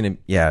 it's just gonna,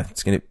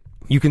 it's gonna.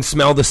 You can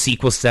smell the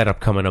sequel setup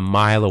coming a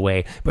mile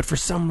away, but for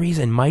some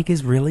reason, Mike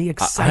is really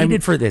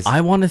excited for this. I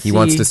want to see. He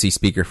wants to see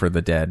Speaker for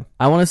the Dead.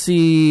 I want to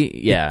see.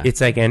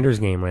 It's like Ender's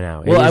Game right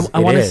now. Well, I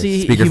want to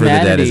see Speaker for the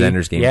Dead is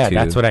Ender's Game. Yeah, too.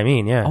 That's what I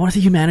mean. Yeah, I want to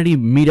see humanity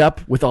meet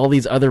up with all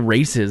these other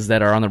races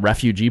that are on the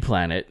refugee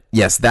planet.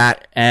 Yes,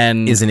 that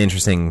is an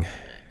interesting.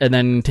 And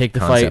then take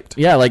the concept.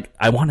 fight. Yeah, like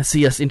I want to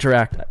see us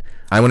interact.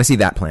 I want to see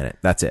that planet.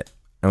 That's it.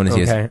 I want to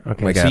see.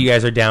 Okay. Like so you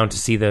guys are down to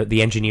see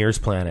the engineers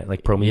planet,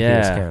 like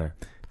Prometheus kind of.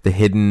 The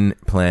hidden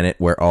planet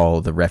where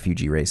all the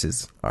refugee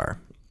races are.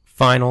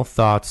 Final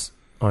thoughts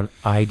on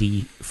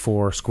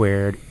ID4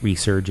 squared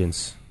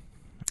Resurgence.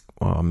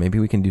 Well, maybe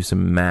we can do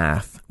some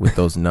math with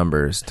those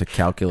numbers to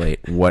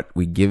calculate what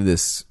we give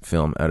this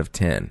film out of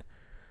 10.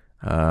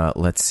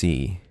 Let's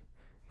see.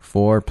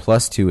 4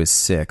 plus 2 is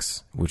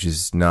 6, which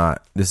is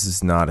not. This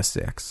is not a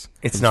 6.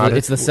 It's not.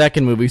 It's the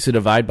second movie, so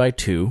divide by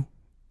 2.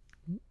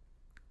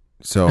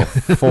 So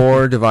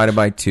 4 divided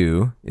by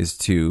 2 is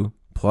 2,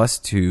 plus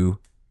 2,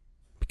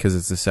 because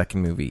it's the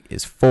second movie,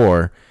 is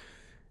 4,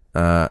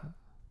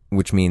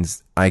 which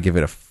means I give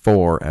it a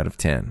 4 out of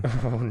 10.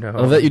 Oh, no.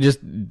 Oh, that you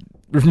just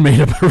made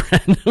up a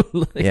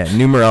random... Yeah,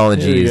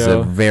 numerology is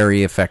a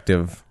very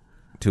effective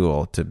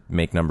tool to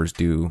make numbers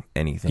do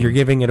anything. You're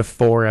giving it a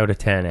 4 out of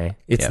 10, eh?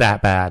 It's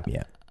that bad.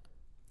 Yeah.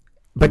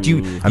 But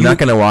I'm not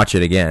going to watch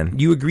it again.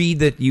 You agreed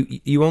that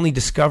you only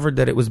discovered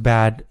that it was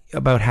bad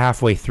about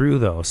halfway through,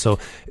 though. So,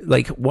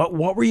 like, what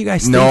were you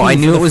guys thinking? No, I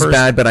knew it was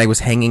bad, but I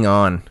was hanging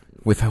on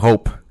with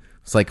hope.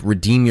 It's like,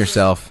 redeem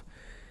yourself,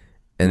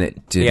 and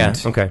it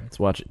didn't. Yeah, okay. Let's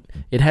watch it.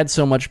 It had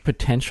so much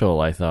potential,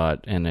 I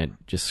thought, and it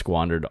just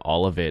squandered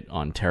all of it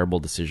on terrible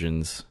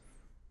decisions.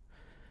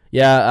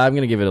 Yeah, I'm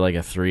going to give it like a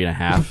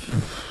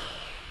 3.5.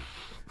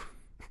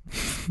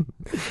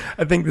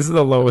 I think this is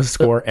the lowest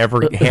score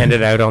ever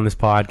handed out on this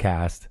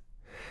podcast.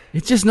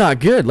 It's just not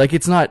good. Like,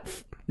 it's not...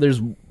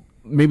 There's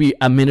maybe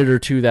a minute or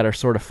two that are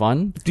sort of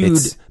fun. Dude,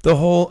 the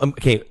whole...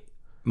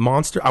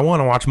 Monster... I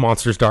want to watch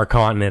Monsters Dark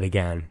Continent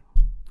again.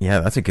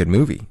 Yeah, that's a good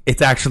movie.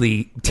 It's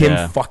actually...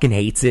 Tim fucking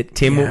hates it.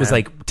 Tim was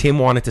like... Tim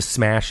wanted to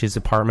smash his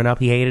apartment up.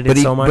 He hated it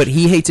so much. But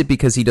he hates it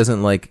because he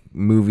doesn't like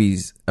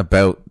movies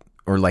about...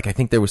 Or like, I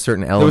think there was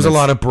certain elements... There was a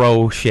lot of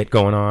bro shit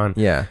going on.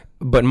 Yeah.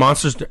 But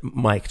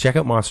Mike, check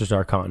out Monsters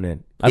Dark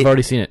Continent. I've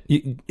already seen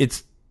it.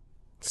 It's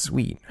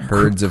sweet.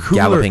 Herds of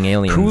galloping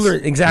aliens. Cooler,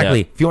 exactly.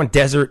 Yeah. If you want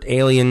desert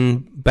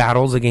alien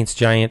battles against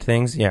giant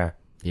things, yeah.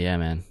 Yeah,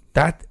 man.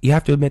 That you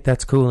have to admit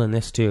that's cool in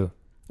this too.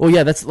 Well,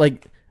 yeah, that's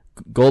like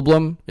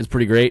Goldblum is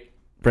pretty great.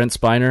 Brent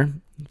Spiner,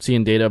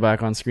 seeing Data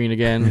back on screen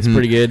again, it's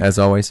pretty good as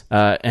always.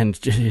 And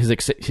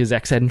his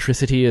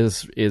eccentricity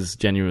is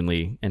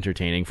genuinely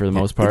entertaining for the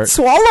most part. It's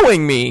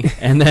swallowing me.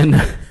 And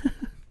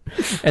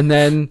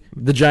then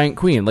the Giant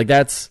Queen, like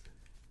that's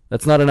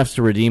not enough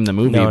to redeem the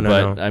movie.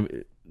 No.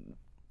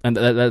 And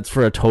that's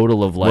for a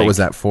total of like... What was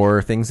that,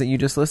 4 things that you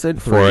just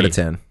listed? 4 out of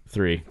 10.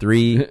 3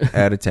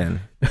 out of 10.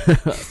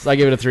 So I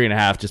give it a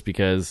 3.5 just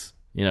because,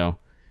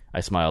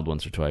 I smiled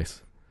once or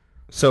twice.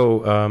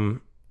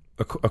 So,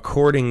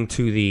 according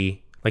to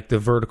the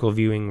vertical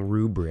viewing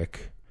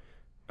rubric,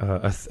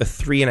 a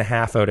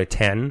 3.5 out of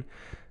 10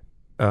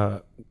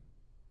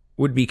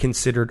 would be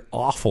considered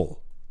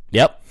awful.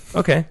 Yep.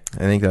 Okay. I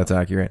think that's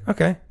accurate.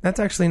 Okay. That's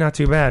actually not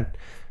too bad.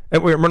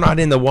 We're not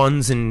in the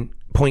 1s and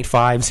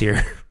 0.5s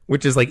here,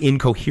 which is like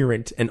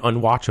incoherent and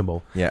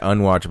unwatchable. Yeah,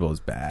 unwatchable is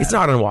bad. It's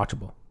not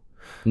unwatchable.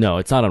 No,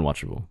 it's not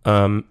unwatchable.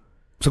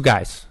 So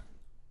guys,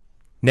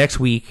 next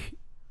week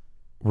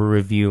we're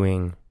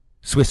reviewing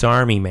Swiss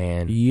Army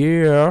Man.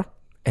 Yeah.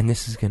 And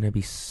this is going to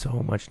be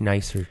so much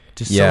nicer.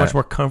 Just so much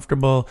more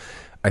comfortable.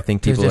 I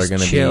think people are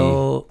going to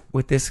chill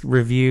with this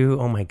review.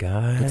 Oh my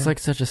God. It's like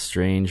such a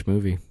strange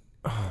movie.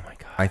 Oh my God.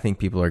 I think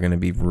people are going to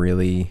be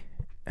really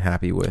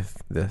happy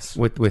with this.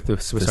 With the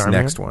Swiss Army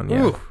next one,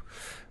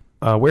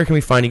 yeah. Where can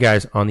we find you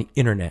guys on the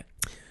internet?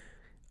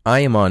 I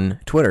am on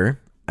Twitter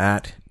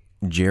at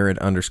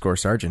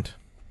Jared_Sargent.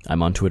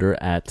 I'm on Twitter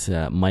at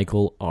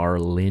Michael R.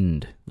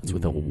 Lind. That's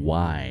with a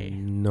Y.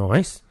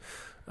 Nice.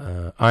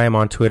 I am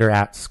on Twitter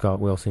at Scott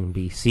Wilson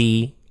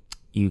BC.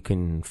 You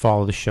can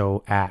follow the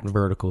show at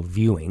Vertical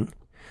Viewing.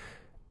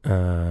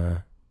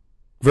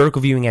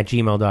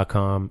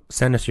 verticalviewing@gmail.com.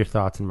 Send us your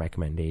thoughts and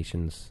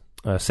recommendations.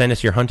 Send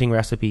us your hunting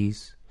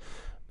recipes.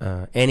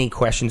 Any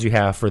questions you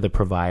have for the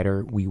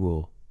provider, we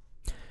will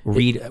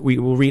read. We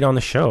will read on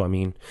the show. I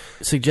mean,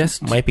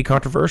 might be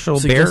controversial.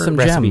 Bear some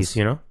recipes,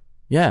 gems.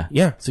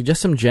 Yeah.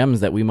 Suggest some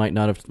gems that we might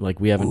not have,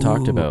 we haven't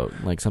talked about,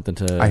 something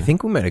to. I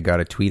think we might have got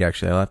a tweet.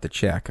 Actually, I'll have to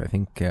check. I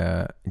think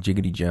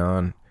Jiggity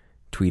John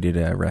tweeted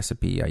a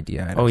recipe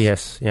idea at us. Oh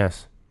yes.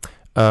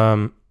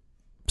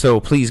 So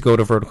please go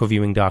to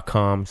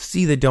verticalviewing.com.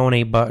 See the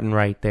donate button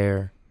right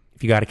there.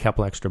 If you got a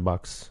couple extra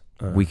bucks,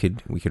 we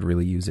could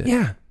really use it.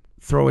 Yeah,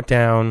 throw it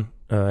down.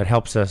 It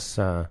helps us,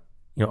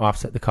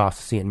 offset the cost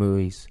of seeing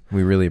movies.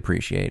 We really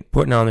appreciate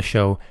putting on the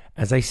show.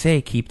 As I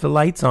say, keep the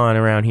lights on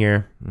around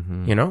here.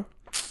 Mm-hmm.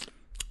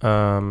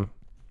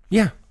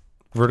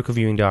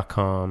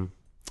 Verticalviewing.com.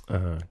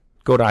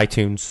 Go to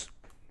iTunes.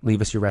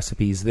 Leave us your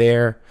recipes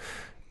there.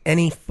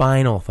 Any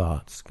final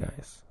thoughts,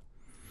 guys?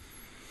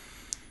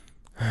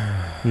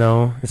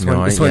 No, this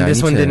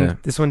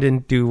one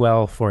didn't do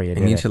well for you. I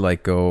need to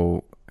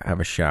go have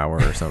a shower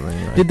or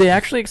something. Right? Did they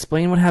actually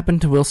explain what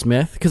happened to Will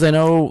Smith? Because I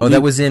know. Oh,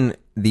 that was in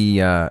the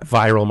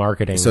viral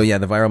marketing. So yeah,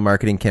 the viral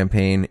marketing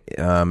campaign.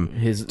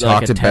 His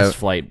talked about test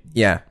flight.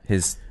 Yeah,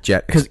 his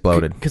jet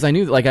exploded. Because I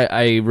knew,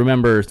 I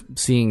remember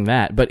seeing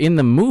that, but in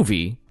the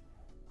movie,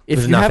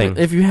 if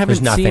you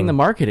haven't seen the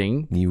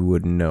marketing, you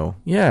wouldn't know.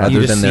 Yeah,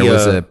 other than there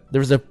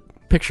was a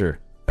picture.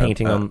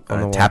 Painting on the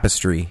wall.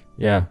 Tapestry.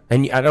 Yeah,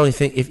 and I don't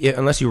think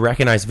unless you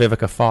recognize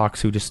Vivica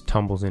Fox, who just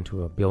tumbles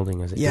into a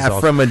building as it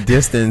from a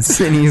distance,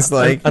 and he's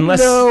like,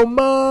 unless, "No,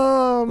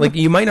 mom!"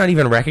 You might not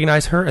even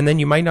recognize her, and then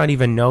you might not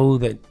even know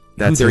that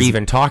who they're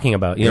even talking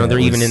about. They're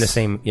even in the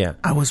same. Yeah,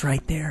 I was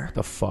right there.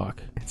 The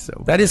fuck.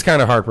 So that is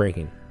kind of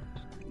heartbreaking.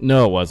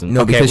 No, it wasn't.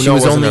 No, because she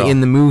was only in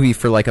the movie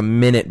for a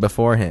minute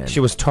beforehand. She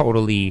was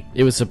totally.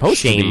 It was supposed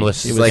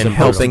shameless. to be. It was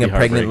helping a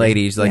pregnant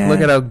lady. She's like, look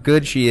at how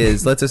good she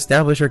is. Let's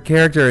establish her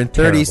character in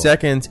 30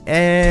 seconds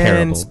and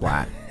terrible.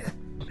 Splat.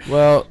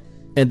 Well,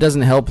 it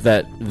doesn't help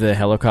that the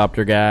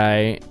helicopter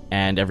guy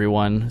and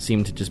everyone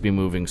seem to just be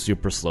moving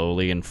super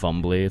slowly and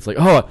fumbly. It's like,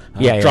 drop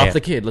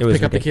the kid. Let's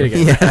pick up the kid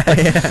again.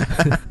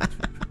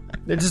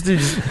 Yeah.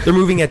 They're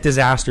moving at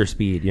disaster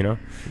speed. Yeah.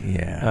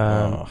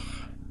 Oh.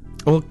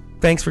 Well.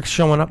 Thanks for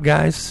showing up,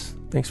 guys.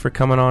 Thanks for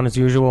coming on as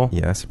usual.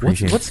 Yes,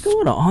 appreciate it. What's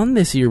going on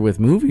this year with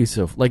movies?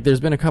 So, there's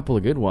been a couple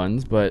of good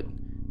ones, but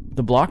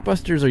the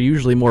blockbusters are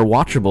usually more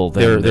watchable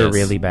than They're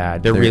really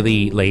bad. They're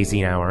really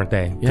lazy now, aren't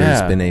they? Yeah.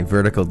 There's been a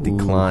vertical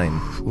decline.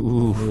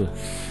 Ooh.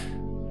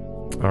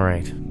 All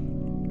right.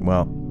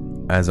 Well,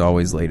 as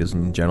always, ladies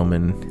and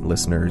gentlemen,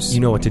 listeners, you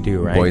know what to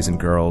do, right? Boys and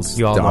girls,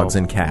 dogs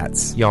and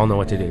cats. Y'all know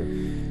what to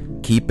do.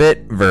 Keep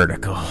it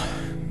vertical.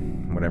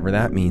 Whatever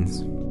that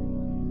means.